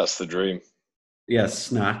like that's the dream. Yeah,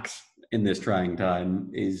 snacks in this trying time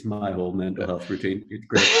is my whole mental health routine. It's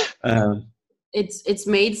great. It's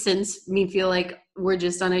made sense. Me feel like we're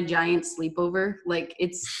just on a giant sleepover. Like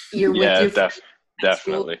you're with your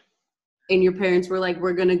definitely. And your parents were like,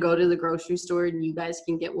 we're gonna go to the grocery store and you guys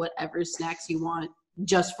can get whatever snacks you want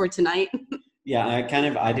just for tonight. Yeah,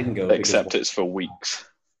 I didn't go. Except it's for weeks.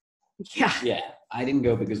 Yeah. Yeah, I didn't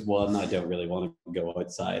go because one, I don't really want to go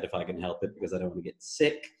outside if I can help it because I don't want to get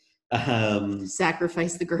sick.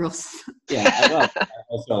 Sacrifice the girls. Yeah, I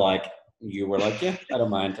also like. You were like, yeah, I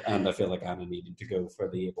don't mind. And I feel like Anna needed to go for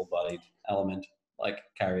the able-bodied element, like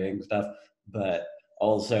carrying stuff. But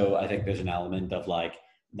also, I think there's an element of like,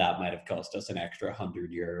 that might have cost us an extra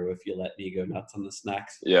 €100 if you let me go nuts on the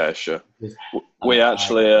snacks. Yeah, sure. We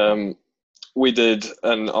actually, we did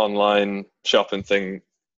an online shopping thing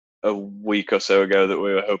a week or so ago that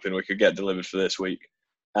we were hoping we could get delivered for this week.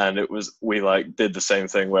 And we like did the same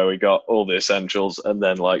thing where we got all the essentials and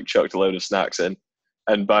then like chucked a load of snacks in.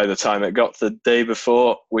 And by the time it got to the day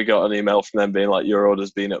before, we got an email from them being like, your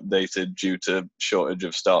order's been updated due to shortage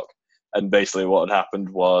of stock. And basically what had happened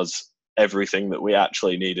was everything that we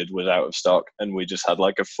actually needed was out of stock. And we just had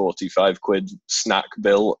like a 45 quid snack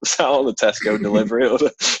bill sat on the Tesco delivery order.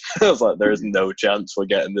 I was like, there is no chance we're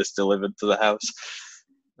getting this delivered to the house.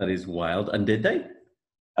 That is wild. And did they?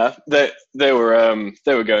 They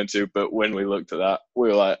were going to, but when we looked at that, we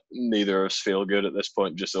were like, neither of us feel good at this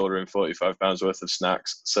point just ordering £45 worth of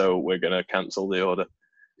snacks, so we're going to cancel the order.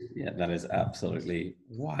 Yeah, that is absolutely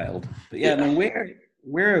wild. But yeah, no,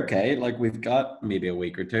 we're okay. Like, we've got maybe a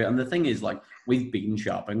week or two, and the thing is, like, we've been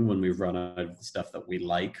shopping when we've run out of the stuff that we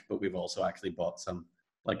like, but we've also actually bought some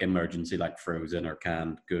like emergency, like frozen or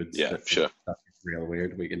canned goods. Yeah, sure. That's real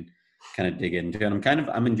weird. We can kind of dig into, and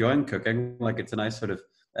I'm enjoying cooking. Like, it's a nice sort of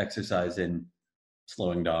exercise in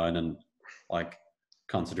slowing down and like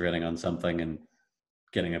concentrating on something and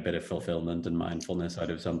getting a bit of fulfillment and mindfulness out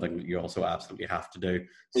of something that you also absolutely have to do.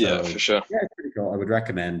 So, yeah, for sure. Yeah, it's pretty cool. I would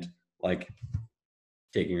recommend like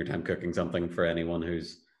taking your time cooking something for anyone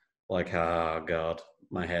who's like, oh God,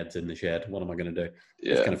 my head's in the shed. What am I going to do?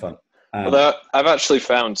 Yeah. It's kind of fun. Well, I've actually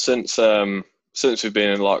found since we've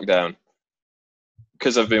been in lockdown,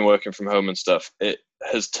 because I've been working from home and stuff, it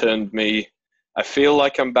has turned me, I feel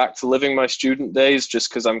like I'm back to living my student days just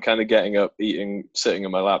because I'm kind of getting up, eating, sitting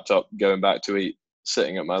at my laptop, going back to eat,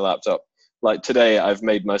 sitting at my laptop. like today, I've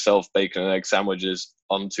made myself bacon and egg sandwiches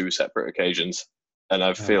on 2 separate occasions, and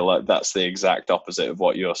I feel like that's the exact opposite of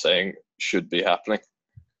what you're saying should be happening.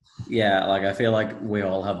 Yeah, like I feel like we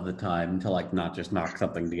all have the time to like not just knock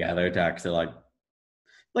something together, to actually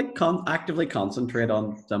actively concentrate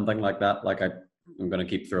on something like that. Like I'm going to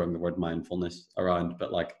keep throwing the word mindfulness around,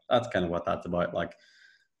 but like that's kind of what that's about. Like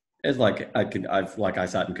it's like I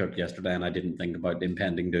sat and cooked yesterday and I didn't think about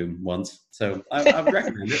impending doom once, so I would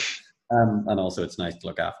recommend it. And also it's nice to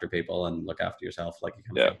look after people and look after yourself, like you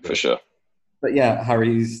kind of for sure. But yeah,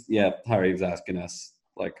 Harry's asking us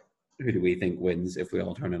like, who do we think wins if we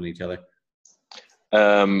all turn on each other?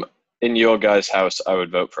 In your guys' house, I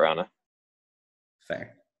would vote for Anna.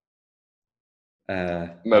 Fair.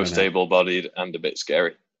 Most able-bodied and a bit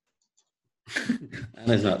scary.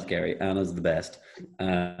 Anna's not scary. Anna's the best.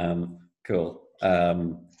 Cool.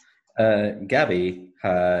 Gabby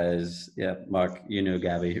has, Mark, you know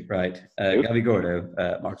Gabby, right? Gabby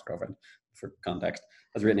Gordo, Mark's girlfriend, for context,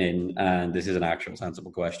 has written in, and this is an actual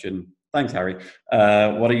sensible question. Thanks, Harry.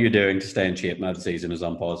 What are you doing to stay in shape now the season is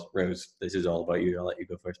on pause? Rose, this is all about you. I'll let you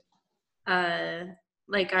go first.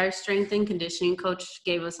 Like our strength and conditioning coach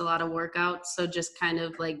gave us a lot of workouts, so just kind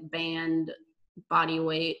of like band body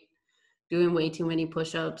weight, doing way too many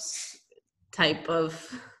push-ups type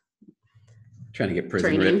of trying to get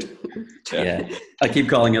prison training. ripped. Yeah, I keep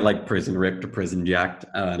calling it like prison ripped or prison jacked.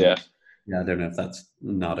 Yeah, I don't know if that's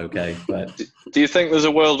not okay, but do you think there's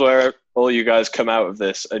a world where all you guys come out of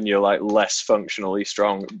this and you're like less functionally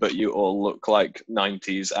strong, but you all look like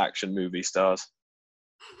 90s action movie stars?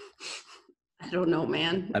 I don't know,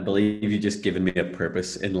 man. I believe you've just given me a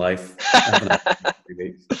purpose in life. I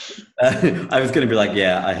was going to be like,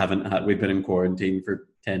 yeah, I haven't had, we've been in quarantine for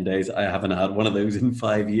 10 days. I haven't had one of those in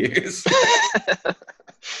 5 years.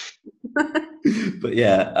 But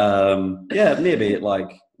maybe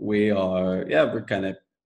like we've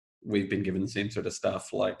been given the same sort of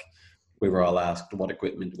stuff. Like we were all asked what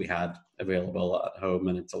equipment we had available at home,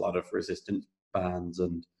 and it's a lot of resistance bands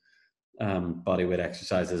and body weight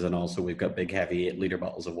exercises, and also we've got big heavy 8-liter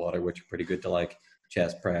bottles of water, which are pretty good to like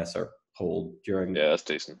chest press or hold during that's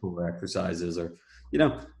decent exercises, or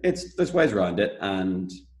there's ways around it.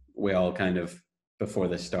 And we all kind of, before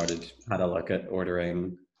this started, had a look at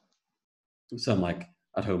ordering some like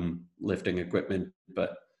at home lifting equipment,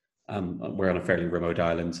 but we're on a fairly remote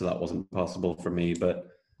island, so that wasn't possible for me. But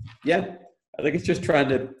yeah, I think it's just trying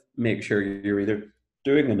to make sure you're either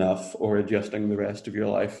doing enough or adjusting the rest of your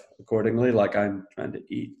life accordingly. Like I'm trying to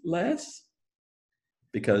eat less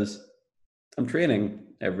because I'm training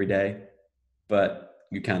every day, but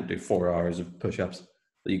you can't do 4 hours of push-ups.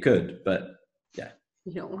 You could, but yeah.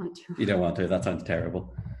 You don't want to. You don't want to. That sounds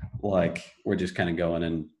terrible. Like we're just kind of going,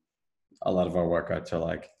 and a lot of our workouts are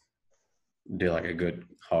like do like a good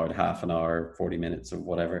hard half an hour, 40 minutes of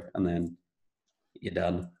whatever, and then you're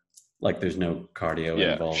done. Like there's no cardio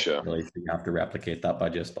involved. Sure. Really, so you have to replicate that by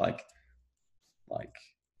just like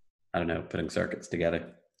I don't know, putting circuits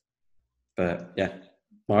together. But yeah,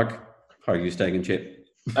 Mark, how are you staying in shape?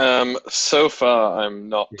 So far I'm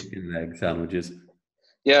not. Chicken and egg sandwiches.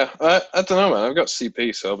 Yeah, I don't know, man. I've got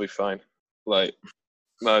CP, so I'll be fine. Like,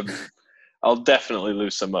 I'll definitely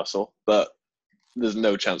lose some muscle, but there's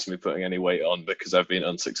no chance of me putting any weight on because I've been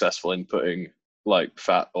unsuccessful in putting like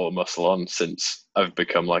fat or muscle on since I've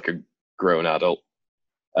become like a grown adult.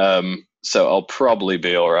 So I'll probably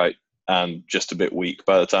be all right and just a bit weak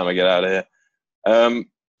by the time I get out of here.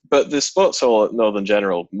 But the sports hall at Northern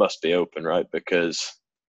General must be open, right? Because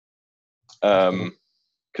it's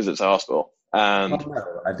a hospital. And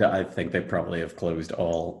I think they probably have closed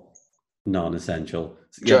all non-essential.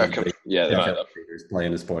 They might have. Play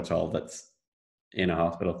in a sports hall that's in a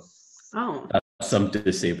hospital. Oh, that's some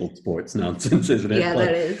disabled sports nonsense, isn't it? Yeah,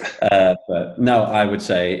 that is. But no, I would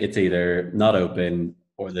say it's either not open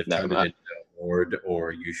or they've turned it into a ward,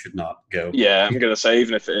 or you should not go. Yeah, I'm gonna say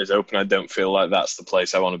even if it is open, I don't feel like that's the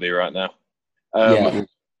place I want to be right now.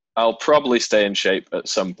 I'll probably stay in shape at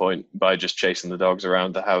some point by just chasing the dogs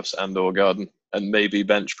around the house and or garden, and maybe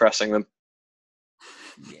bench pressing them.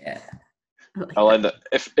 Yeah. I'll end up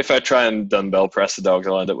if I try and dumbbell press the dogs,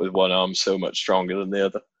 I'll end up with one arm so much stronger than the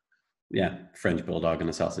other. Yeah, French bulldog and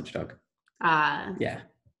a sausage dog. Yeah.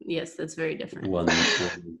 Yes, that's very different. One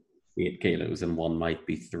 8 kilos and one might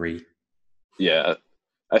be 3. Yeah,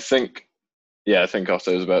 I think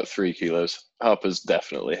Otto's about 3 kilos. Harper's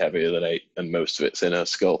definitely heavier than 8, and most of it's in her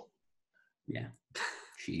skull. Yeah,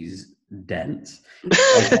 she's dense.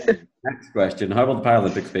 Okay. Next question: how will the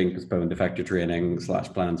Paralympics being postponed affect your training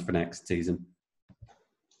 / plans for next season?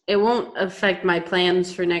 It won't affect my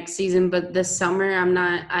plans for next season, but this summer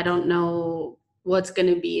I don't know what's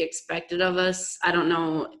going to be expected of us. I don't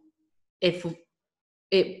know if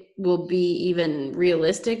it will be even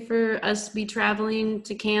realistic for us to be traveling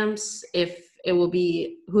to camps. If it will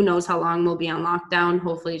be, who knows how long we'll be on lockdown.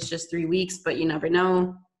 Hopefully it's just 3 weeks, but you never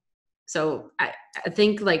know. So I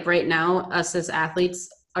think like right now, us as athletes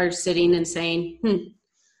are sitting and saying,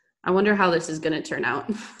 I wonder how this is going to turn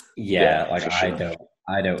out. Yeah, like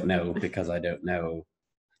I don't know, because I don't know.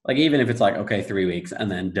 Like, even if it's like, okay, 3 weeks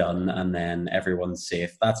and then done and then everyone's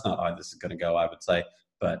safe, that's not how this is going to go, I would say.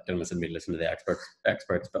 But don't listen to me, listen to the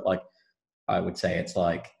experts. But like, I would say it's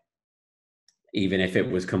like, even if it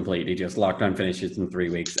was completely just lockdown finishes in 3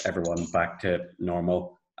 weeks, everyone back to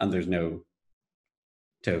normal, and there's no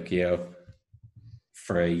Tokyo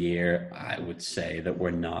for a year, I would say that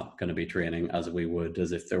we're not going to be training as we would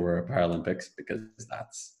as if there were a Paralympics, because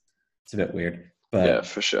it's a bit weird. But yeah,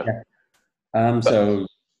 for sure. Yeah. So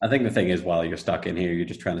I think the thing is, while you're stuck in here, you're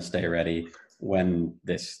just trying to stay ready. When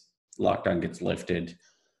this lockdown gets lifted,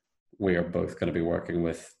 we are both going to be working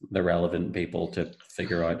with the relevant people to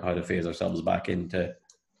figure out how to phase ourselves back into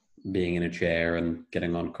being in a chair and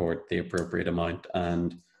getting on court the appropriate amount.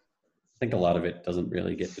 And I think a lot of it doesn't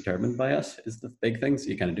really get determined by us, is the big thing. So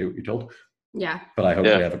you kind of do what you're told. Yeah. But I hope we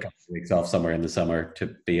have a couple of weeks off somewhere in the summer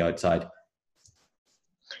to be outside.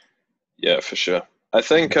 Yeah, for sure. I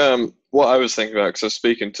think what I was thinking about, because I was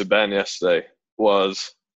speaking to Ben yesterday,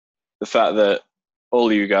 was the fact that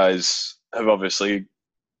all you guys have obviously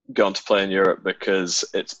gone to play in Europe because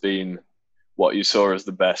it's been what you saw as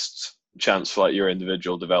the best chance for like your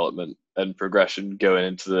individual development and progression going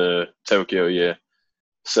into the Tokyo year.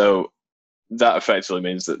 So that effectively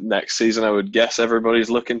means that next season, I would guess everybody's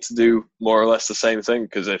looking to do more or less the same thing,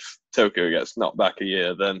 because if Tokyo gets knocked back a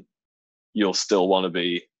year, then you'll still want to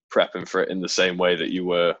be prepping for it in the same way that you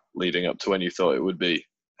were leading up to when you thought it would be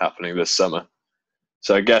happening this summer.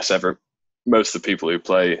 So I guess most of the people who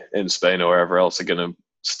play in Spain or wherever else are going to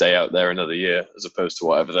stay out there another year, as opposed to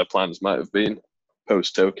whatever their plans might have been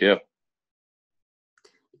post-Tokyo.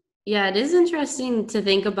 Yeah, it is interesting to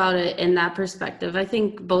think about it in that perspective. I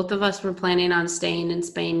think both of us were planning on staying in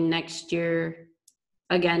Spain next year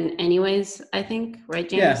again anyways, I think. Right,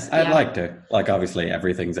 James? Yeah, I'd like to. Like, obviously,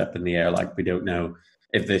 everything's up in the air. Like, we don't know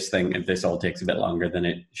if this all takes a bit longer than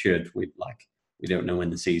it should. We don't know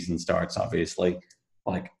when the season starts, obviously.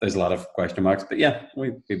 Like, there's a lot of question marks. But yeah,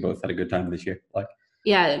 we both had a good time this year. Like,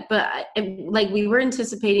 yeah, but like we were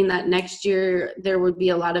anticipating that next year there would be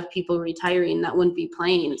a lot of people retiring that wouldn't be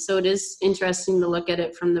playing. So it is interesting to look at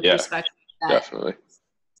it from the perspective that definitely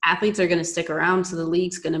athletes are going to stick around. So the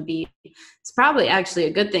league's going to be, it's probably actually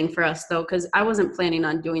a good thing for us though, because I wasn't planning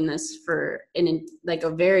on doing this for like a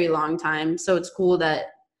very long time. So it's cool that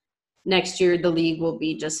next year the league will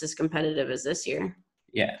be just as competitive as this year.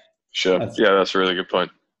 Yeah, sure. That's a really good point.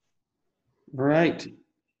 Right.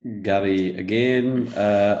 Gabby, again,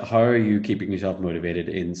 how are you keeping yourself motivated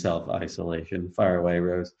in self-isolation? Fire away,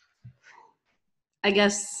 Rose. I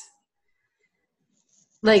guess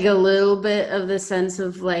like a little bit of the sense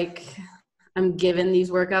of like I'm given these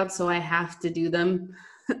workouts, so I have to do them.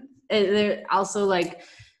 And they're also like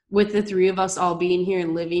with the three of us all being here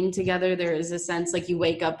and living together, there is a sense like you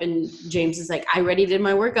wake up and James is like, I already did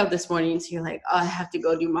my workout this morning. So you're like, oh, I have to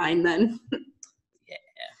go do mine then.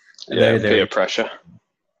 Yeah, peer pressure.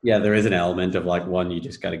 Yeah, there is an element of like, one, you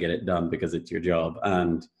just got to get it done because it's your job.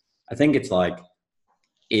 And I think it's like,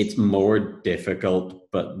 it's more difficult,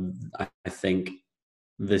 but I think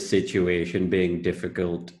the situation being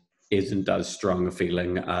difficult isn't as strong a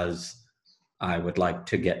feeling as I would like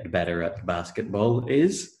to get better at basketball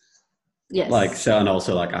is. Yes. Like, so, and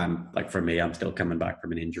also like, I'm like, for me, I'm still coming back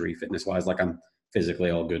from an injury fitness wise. Like, I'm physically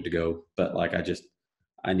all good to go, but like,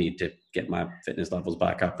 I need to get my fitness levels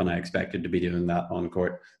back up, and I expected to be doing that on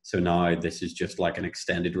court. So now this is just like an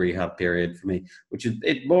extended rehab period for me, which is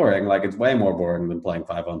it's boring. Like, it's way more boring than playing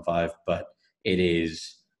 5-on-5, but it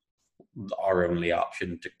is our only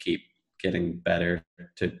option to keep getting better,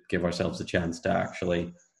 to give ourselves a chance to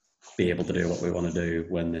actually be able to do what we want to do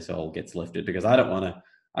when this all gets lifted. Because I don't want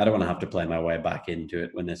to have to play my way back into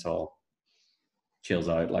it when this all chills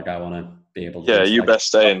out. Like, I want to be able to you best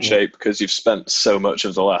stay in shape, because you've spent so much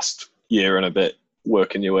of the last year and a bit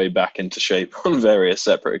working your way back into shape on various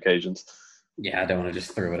separate occasions. Yeah, I don't want to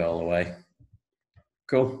just throw it all away.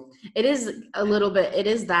 Cool. It is a little bit, it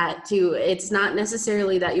is that too. It's not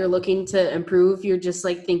necessarily that you're looking to improve. You're just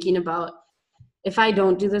like thinking about, if I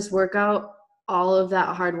don't do this workout, all of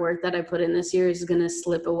that hard work that I put in this year is going to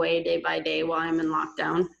slip away day by day while I'm in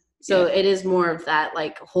lockdown. So It is more of that,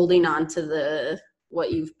 like holding on to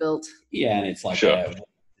what you've built. Yeah, and it's like,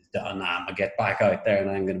 done. I'm gonna get back out there and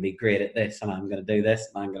I'm gonna be great at this and I'm gonna do this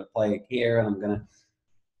and I'm gonna play here and I'm gonna,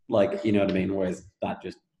 like, you know what I mean? Whereas that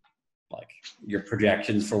just, like, your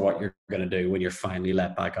projections for what you're gonna do when you're finally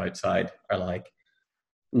let back outside are like,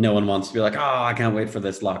 no one wants to be like, oh, I can't wait for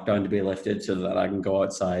this lockdown to be lifted so that I can go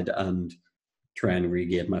outside and try and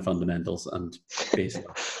regain my fundamentals. And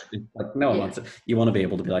basically, like, no one wants it. You want to be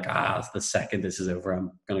able to be like, the second this is over,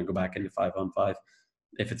 I'm going to go back into 5-on-5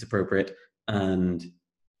 if it's appropriate and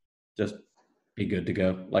just be good to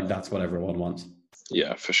go. Like, that's what everyone wants.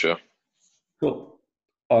 Yeah, for sure. Cool.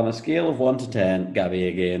 On a scale of 1 to 10, Gabby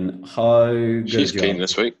again, how good She's keen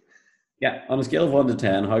this week. Yeah, on a scale of 1 to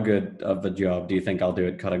 10, how good of a job do you think I'll do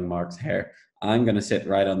at cutting Mark's hair? I'm going to sit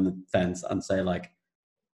right on the fence and say like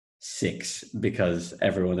 6, because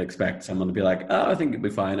everyone expects someone to be like, oh, I think it'll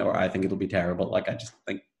be fine, or I think it'll be terrible. Like, I just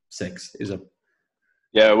think 6 is a...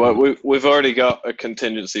 Yeah, well, we've already got a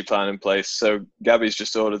contingency plan in place. So Gabby's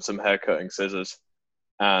just ordered some hair cutting scissors,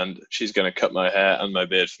 and she's going to cut my hair and my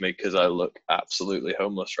beard for me because I look absolutely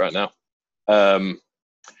homeless right now.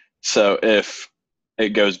 So if it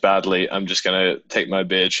goes badly, I'm just going to take my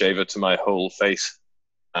beard shaver to my whole face,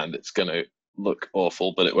 and it's going to look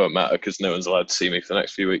awful, but it won't matter because no one's allowed to see me for the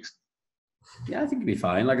next few weeks. Yeah, I think it'll be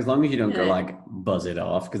fine. Like, as long as you don't go like buzz it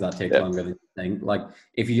off, because that takes longer than you think. Like,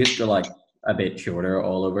 if you just go like a bit shorter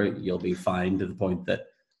all over, you'll be fine to the point that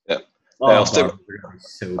I'll stick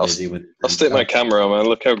my camera on, man.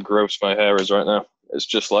 Look how gross my hair is right now. It's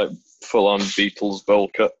just like full on Beatles bowl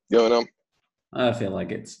cut going on. I feel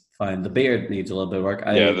like it's fine. The beard needs a little bit of work.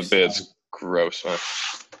 The beard's gross, man.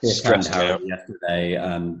 Stressed me out yesterday,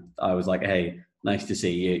 and I was like, "Hey, nice to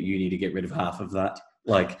see you. You need to get rid of half of that."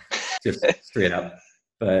 Like, just straight up.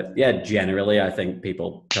 But yeah, generally, I think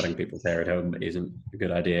cutting people's hair at home isn't a good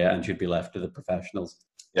idea and should be left to the professionals.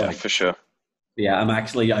 Yeah, like, for sure. Yeah,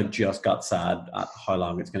 I just got sad at how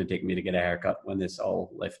long it's going to take me to get a haircut when this all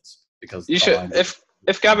lifts. Because you should,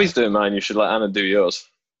 if Gabby's doing mine, you should let Anna do yours.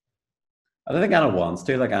 I don't think Anna wants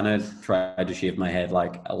to. Like, Anna tried to shave my head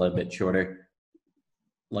like a little bit shorter,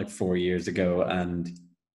 like 4 years ago, and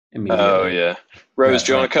immediately. Oh yeah, Rose,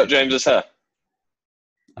 do you want to cut James's hair?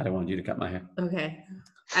 I don't want you to cut my hair. Okay,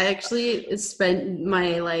 I actually spent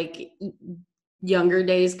my like younger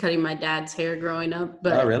days cutting my dad's hair growing up,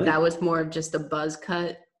 but that was more of just a buzz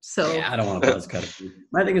cut. So yeah, I don't want a buzz cut.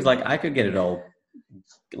 My thing is, like, I could get it all.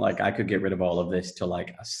 Like, I could get rid of all of this to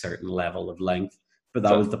like a certain level of length. But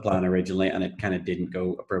that was the plan originally, and it kind of didn't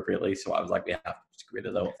go appropriately. So I was like, we have to just get rid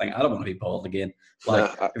of the whole thing. I don't want to be bald again. Like,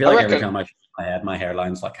 I feel like every time I shave my head, my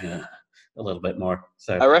hairline's like a little bit more.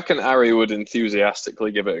 So I reckon Ari would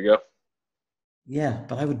enthusiastically give it a go. Yeah,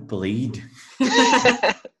 but I would bleed.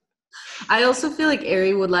 I also feel like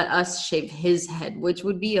Ari would let us shave his head, which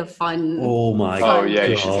would be a fun. Oh my god! Oh yeah,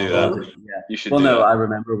 you should do that. Yeah, you should. Well, no, I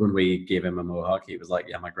remember when we gave him a mohawk, he was like,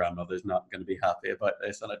 "Yeah, my grandmother's not going to be happy about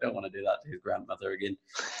this, and I don't want to do that to his grandmother again."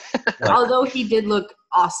 Like, although he did look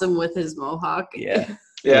awesome with his mohawk. Yeah,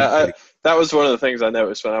 yeah. That was one of the things I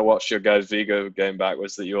noticed when I watched your guys' Vigo game back,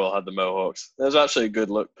 was that you all had the mohawks. There was actually a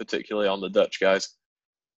good look, particularly on the Dutch guys.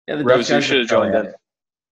 Yeah, the Rose, Dutch guys you should have joined in.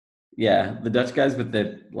 Yeah, the Dutch guys with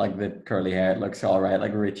the curly hair, it looks all right.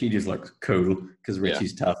 Like, Richie just looks cool because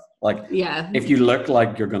Richie's tough. Like, if you look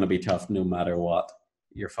like you're going to be tough no matter what,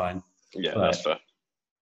 you're fine. Yeah, that's fair.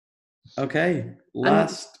 Okay,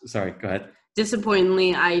 sorry, go ahead.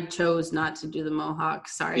 Disappointingly, I chose not to do the mohawk.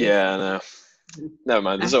 Sorry. Yeah, no. Never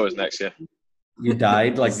mind, there's always next year. You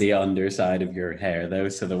dyed like the underside of your hair though,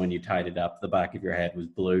 so that when you tied it up, the back of your head was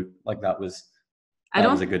blue. Like, that was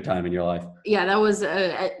a good time in your life. Yeah, that was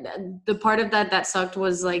the part of that sucked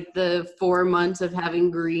was like the 4 months of having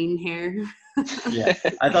green hair. Yeah,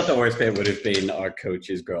 I thought the worst bit would have been our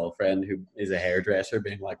coach's girlfriend, who is a hairdresser,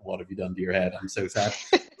 being like, "What have you done to your head? I'm so sad."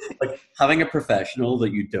 Like, having a professional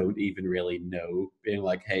that you don't even really know being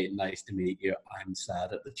like, "Hey, nice to meet you. I'm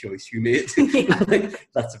sad at the choice you made." Like,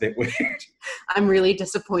 that's a bit weird. I'm really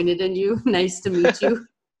disappointed in you. Nice to meet you.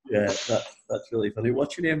 Yeah, that's really funny.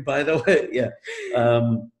 What's your name, by the way? Yeah.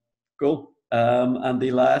 Cool. And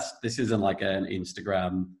the last, this isn't like an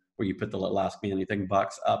Instagram where you put the little ask me anything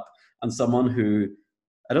box up, and someone who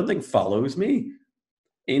I don't think follows me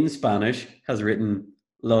in Spanish has written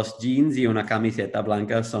 "Los jeans y una camiseta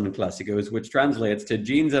blanca son clásicos," which translates to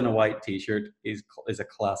 "jeans and a white t-shirt is a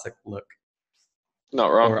classic look." Not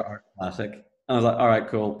wrong. Or are classic. I was like, all right,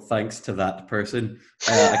 cool. Thanks to that person.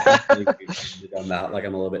 I can't believe we've done that. Like,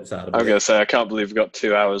 I'm a little bit sad about it. I'm going to say, I can't believe we've got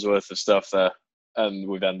 2 hours worth of stuff there, and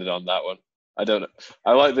we've ended on that one. I don't know.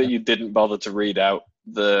 I like that you didn't bother to read out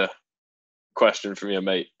the question from your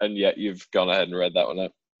mate, and yet you've gone ahead and read that one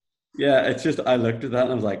out. Yeah, it's just I looked at that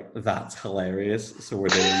and I was like, that's hilarious. So we're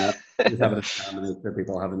doing that. Just having a time that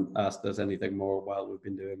people haven't asked us anything more while we've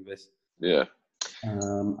been doing this. Yeah.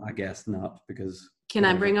 I guess not because. Can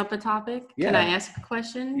I bring up a topic? Yeah. Can I ask a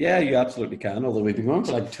question? Yeah, you absolutely can. Although we've been going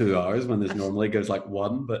for like 2 hours when this normally goes like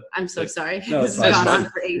 1, but I'm so sorry. No, This has gone on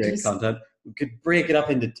for great ages. content. We could break it up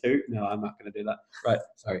into 2. No, I'm not going to do that. Right.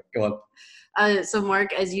 Sorry. Go on. So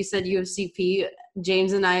Mark, as you said, you have CP.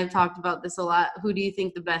 James and I have talked about this a lot. Who do you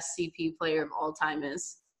think the best CP player of all time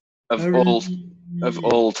is? Of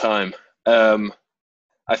all time,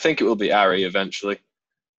 I think it will be Ari eventually.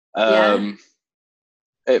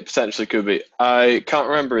 It potentially could be. I can't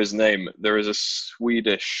remember his name. There is a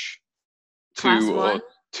Swedish 2 or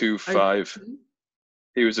 2.5.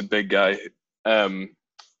 He was a big guy.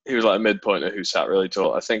 He was like a mid-pointer who sat really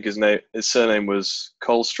tall. I think his surname was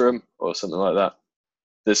Kolstrom or something like that.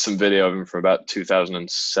 There's some video of him from about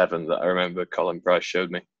 2007 that I remember Colin Price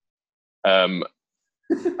showed me. I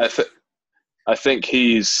think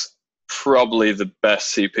he's probably the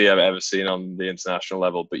best CP I've ever seen on the international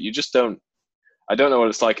level, but you just don't. I don't know what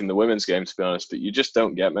it's like in the women's game, to be honest, but you just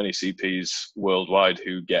don't get many CPs worldwide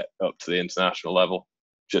who get up to the international level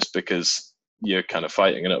just because you're kind of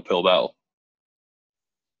fighting an uphill battle.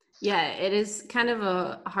 Yeah, it is kind of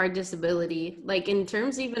a hard disability. Like in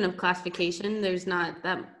terms even of classification, there's not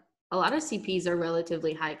that a lot of CPs are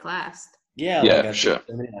relatively high classed. Yeah, like sure.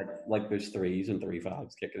 Like there's 3s and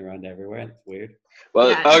 3.5s kicking around everywhere. It's weird. Well,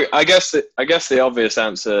 yeah. I guess the obvious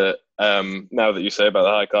answer now that you say about the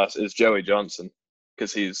high class is Joey Johnson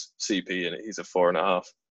because he's CP and he's a 4.5.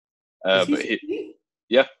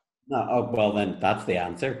 Yeah. No, oh well, then that's the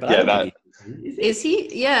answer. But yeah, is he?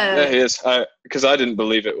 Yeah. Yeah, he is. Because I didn't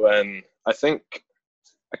believe it when I can't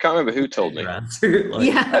remember who told me.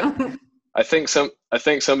 Yeah. I think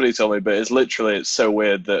somebody told me, but it's so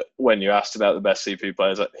weird that when you asked about the best CP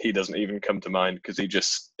players, he doesn't even come to mind because he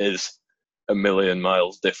just is a million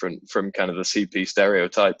miles different from kind of the CP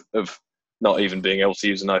stereotype of not even being able to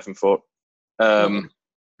use a knife and fork.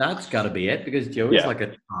 That's got to be it because Joey's like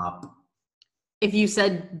a top. If you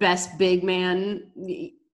said best big man,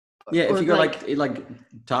 yeah. If you go like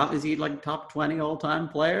top, is he like top 20 all time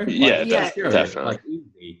player? Yeah, definitely. Like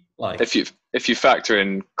easy. Like if you factor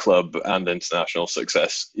in club and international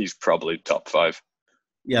success, he's probably top 5.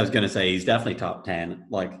 Yeah, I was going to say he's definitely top 10.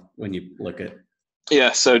 Like when you look at.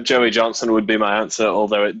 Yeah, so Joey Johnson would be my answer,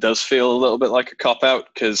 although it does feel a little bit like a cop-out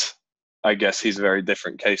because I guess he's a very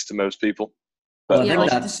different case to most people. But I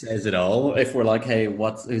think that says it all. If we're like, hey,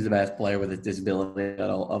 who's the best player with a disability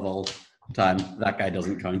of all time? That guy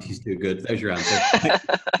doesn't count. He's too good. There's your answer.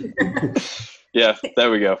 Yeah,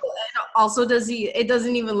 there we go. And also, it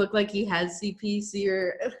doesn't even look like he has CP, so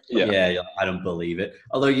you're... Yeah, I don't believe it.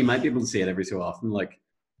 Although you might be able to see it every so often. Like,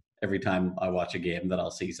 every time I watch a game that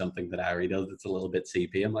I'll see something that Ari does that's a little bit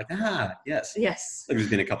CP, I'm like, yes. Yes. There's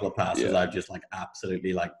been a couple of passes I've just like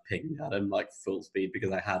absolutely like pinged at him like full speed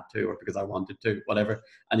because I had to or because I wanted to, whatever.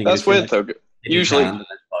 And that's weird though. Usually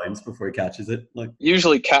points before he catches it. Like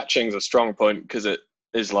usually catching's a strong point because it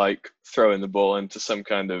is like throwing the ball into some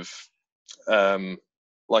kind of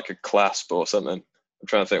like a clasp or something. I'm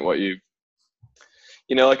trying to think what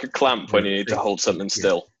like a clamp when you need to hold something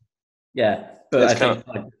still. Yeah. But I think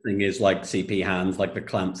like the thing is like CP hands, like the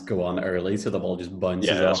clamps go on early, so the ball just bounces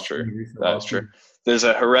off. Yeah, that's true. That's true. There's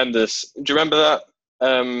a horrendous. Do you remember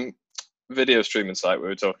that video streaming site we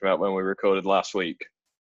were talking about when we recorded last week?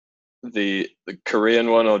 The Korean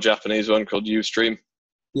one or Japanese one called Ustream.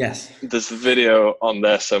 Yes. There's a video on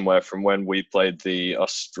there somewhere from when we played the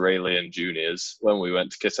Australian juniors when we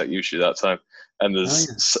went to Kitak Yushu that time, and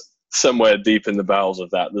there's. Somewhere deep in the bowels of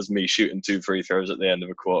that, there's me shooting 2 free throws at the end of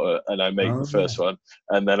a quarter, and I make the first one,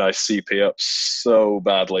 and then I CP up so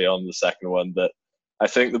badly on the second one that I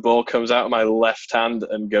think the ball comes out of my left hand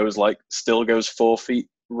and still goes 4 feet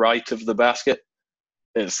right of the basket.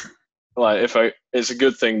 It's like it's a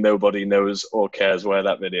good thing nobody knows or cares where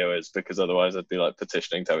that video is because otherwise I'd be like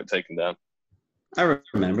petitioning to have it taken down. I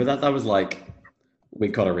remember that. That was like. We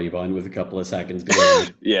caught a rebound with a couple of seconds to go.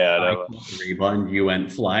 Yeah, I know. Rebound, you went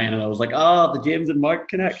flying, and I was like, the James and Mark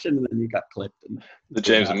connection, and then you got clipped. The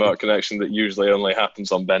James and Mark connection that usually only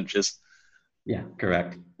happens on benches. Yeah,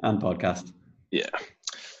 correct. And podcast. Yeah.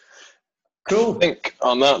 Cool. I think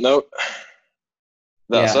on that note,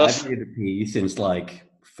 that's us. I've made a pee since like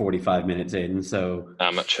 45 minutes in, so...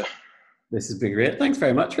 Amateur. This has been great. Thanks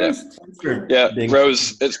very much, Rose.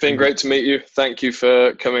 Rose, it's been great to meet you. Thank you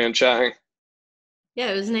for coming and chatting.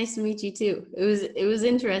 Yeah, it was nice to meet you too. It was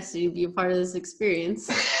interesting to be a part of this experience.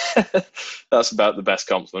 That's about the best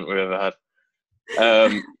compliment we've ever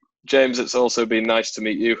had. James, it's also been nice to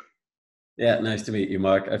meet you. Yeah, nice to meet you,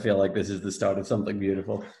 Mark. I feel like this is the start of something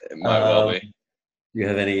beautiful. It might well be. Do you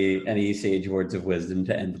have any sage words of wisdom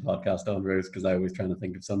to end the podcast on, Rose? Because I was trying to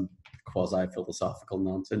think of some quasi-philosophical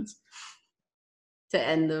nonsense. To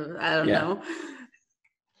end I don't know.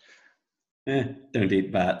 Don't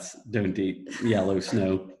eat bats. Don't eat yellow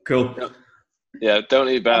snow. Cool. Yeah, don't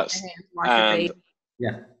eat bats. And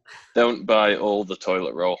don't buy all the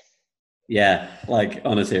toilet roll. Yeah, like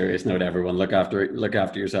on a serious note, everyone look after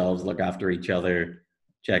yourselves, look after each other,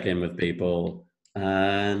 check in with people,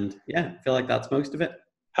 and I feel like that's most of it.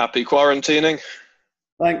 Happy quarantining.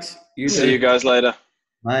 Thanks. See you guys later.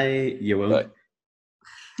 Bye. You won't.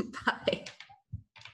 Bye. Bye.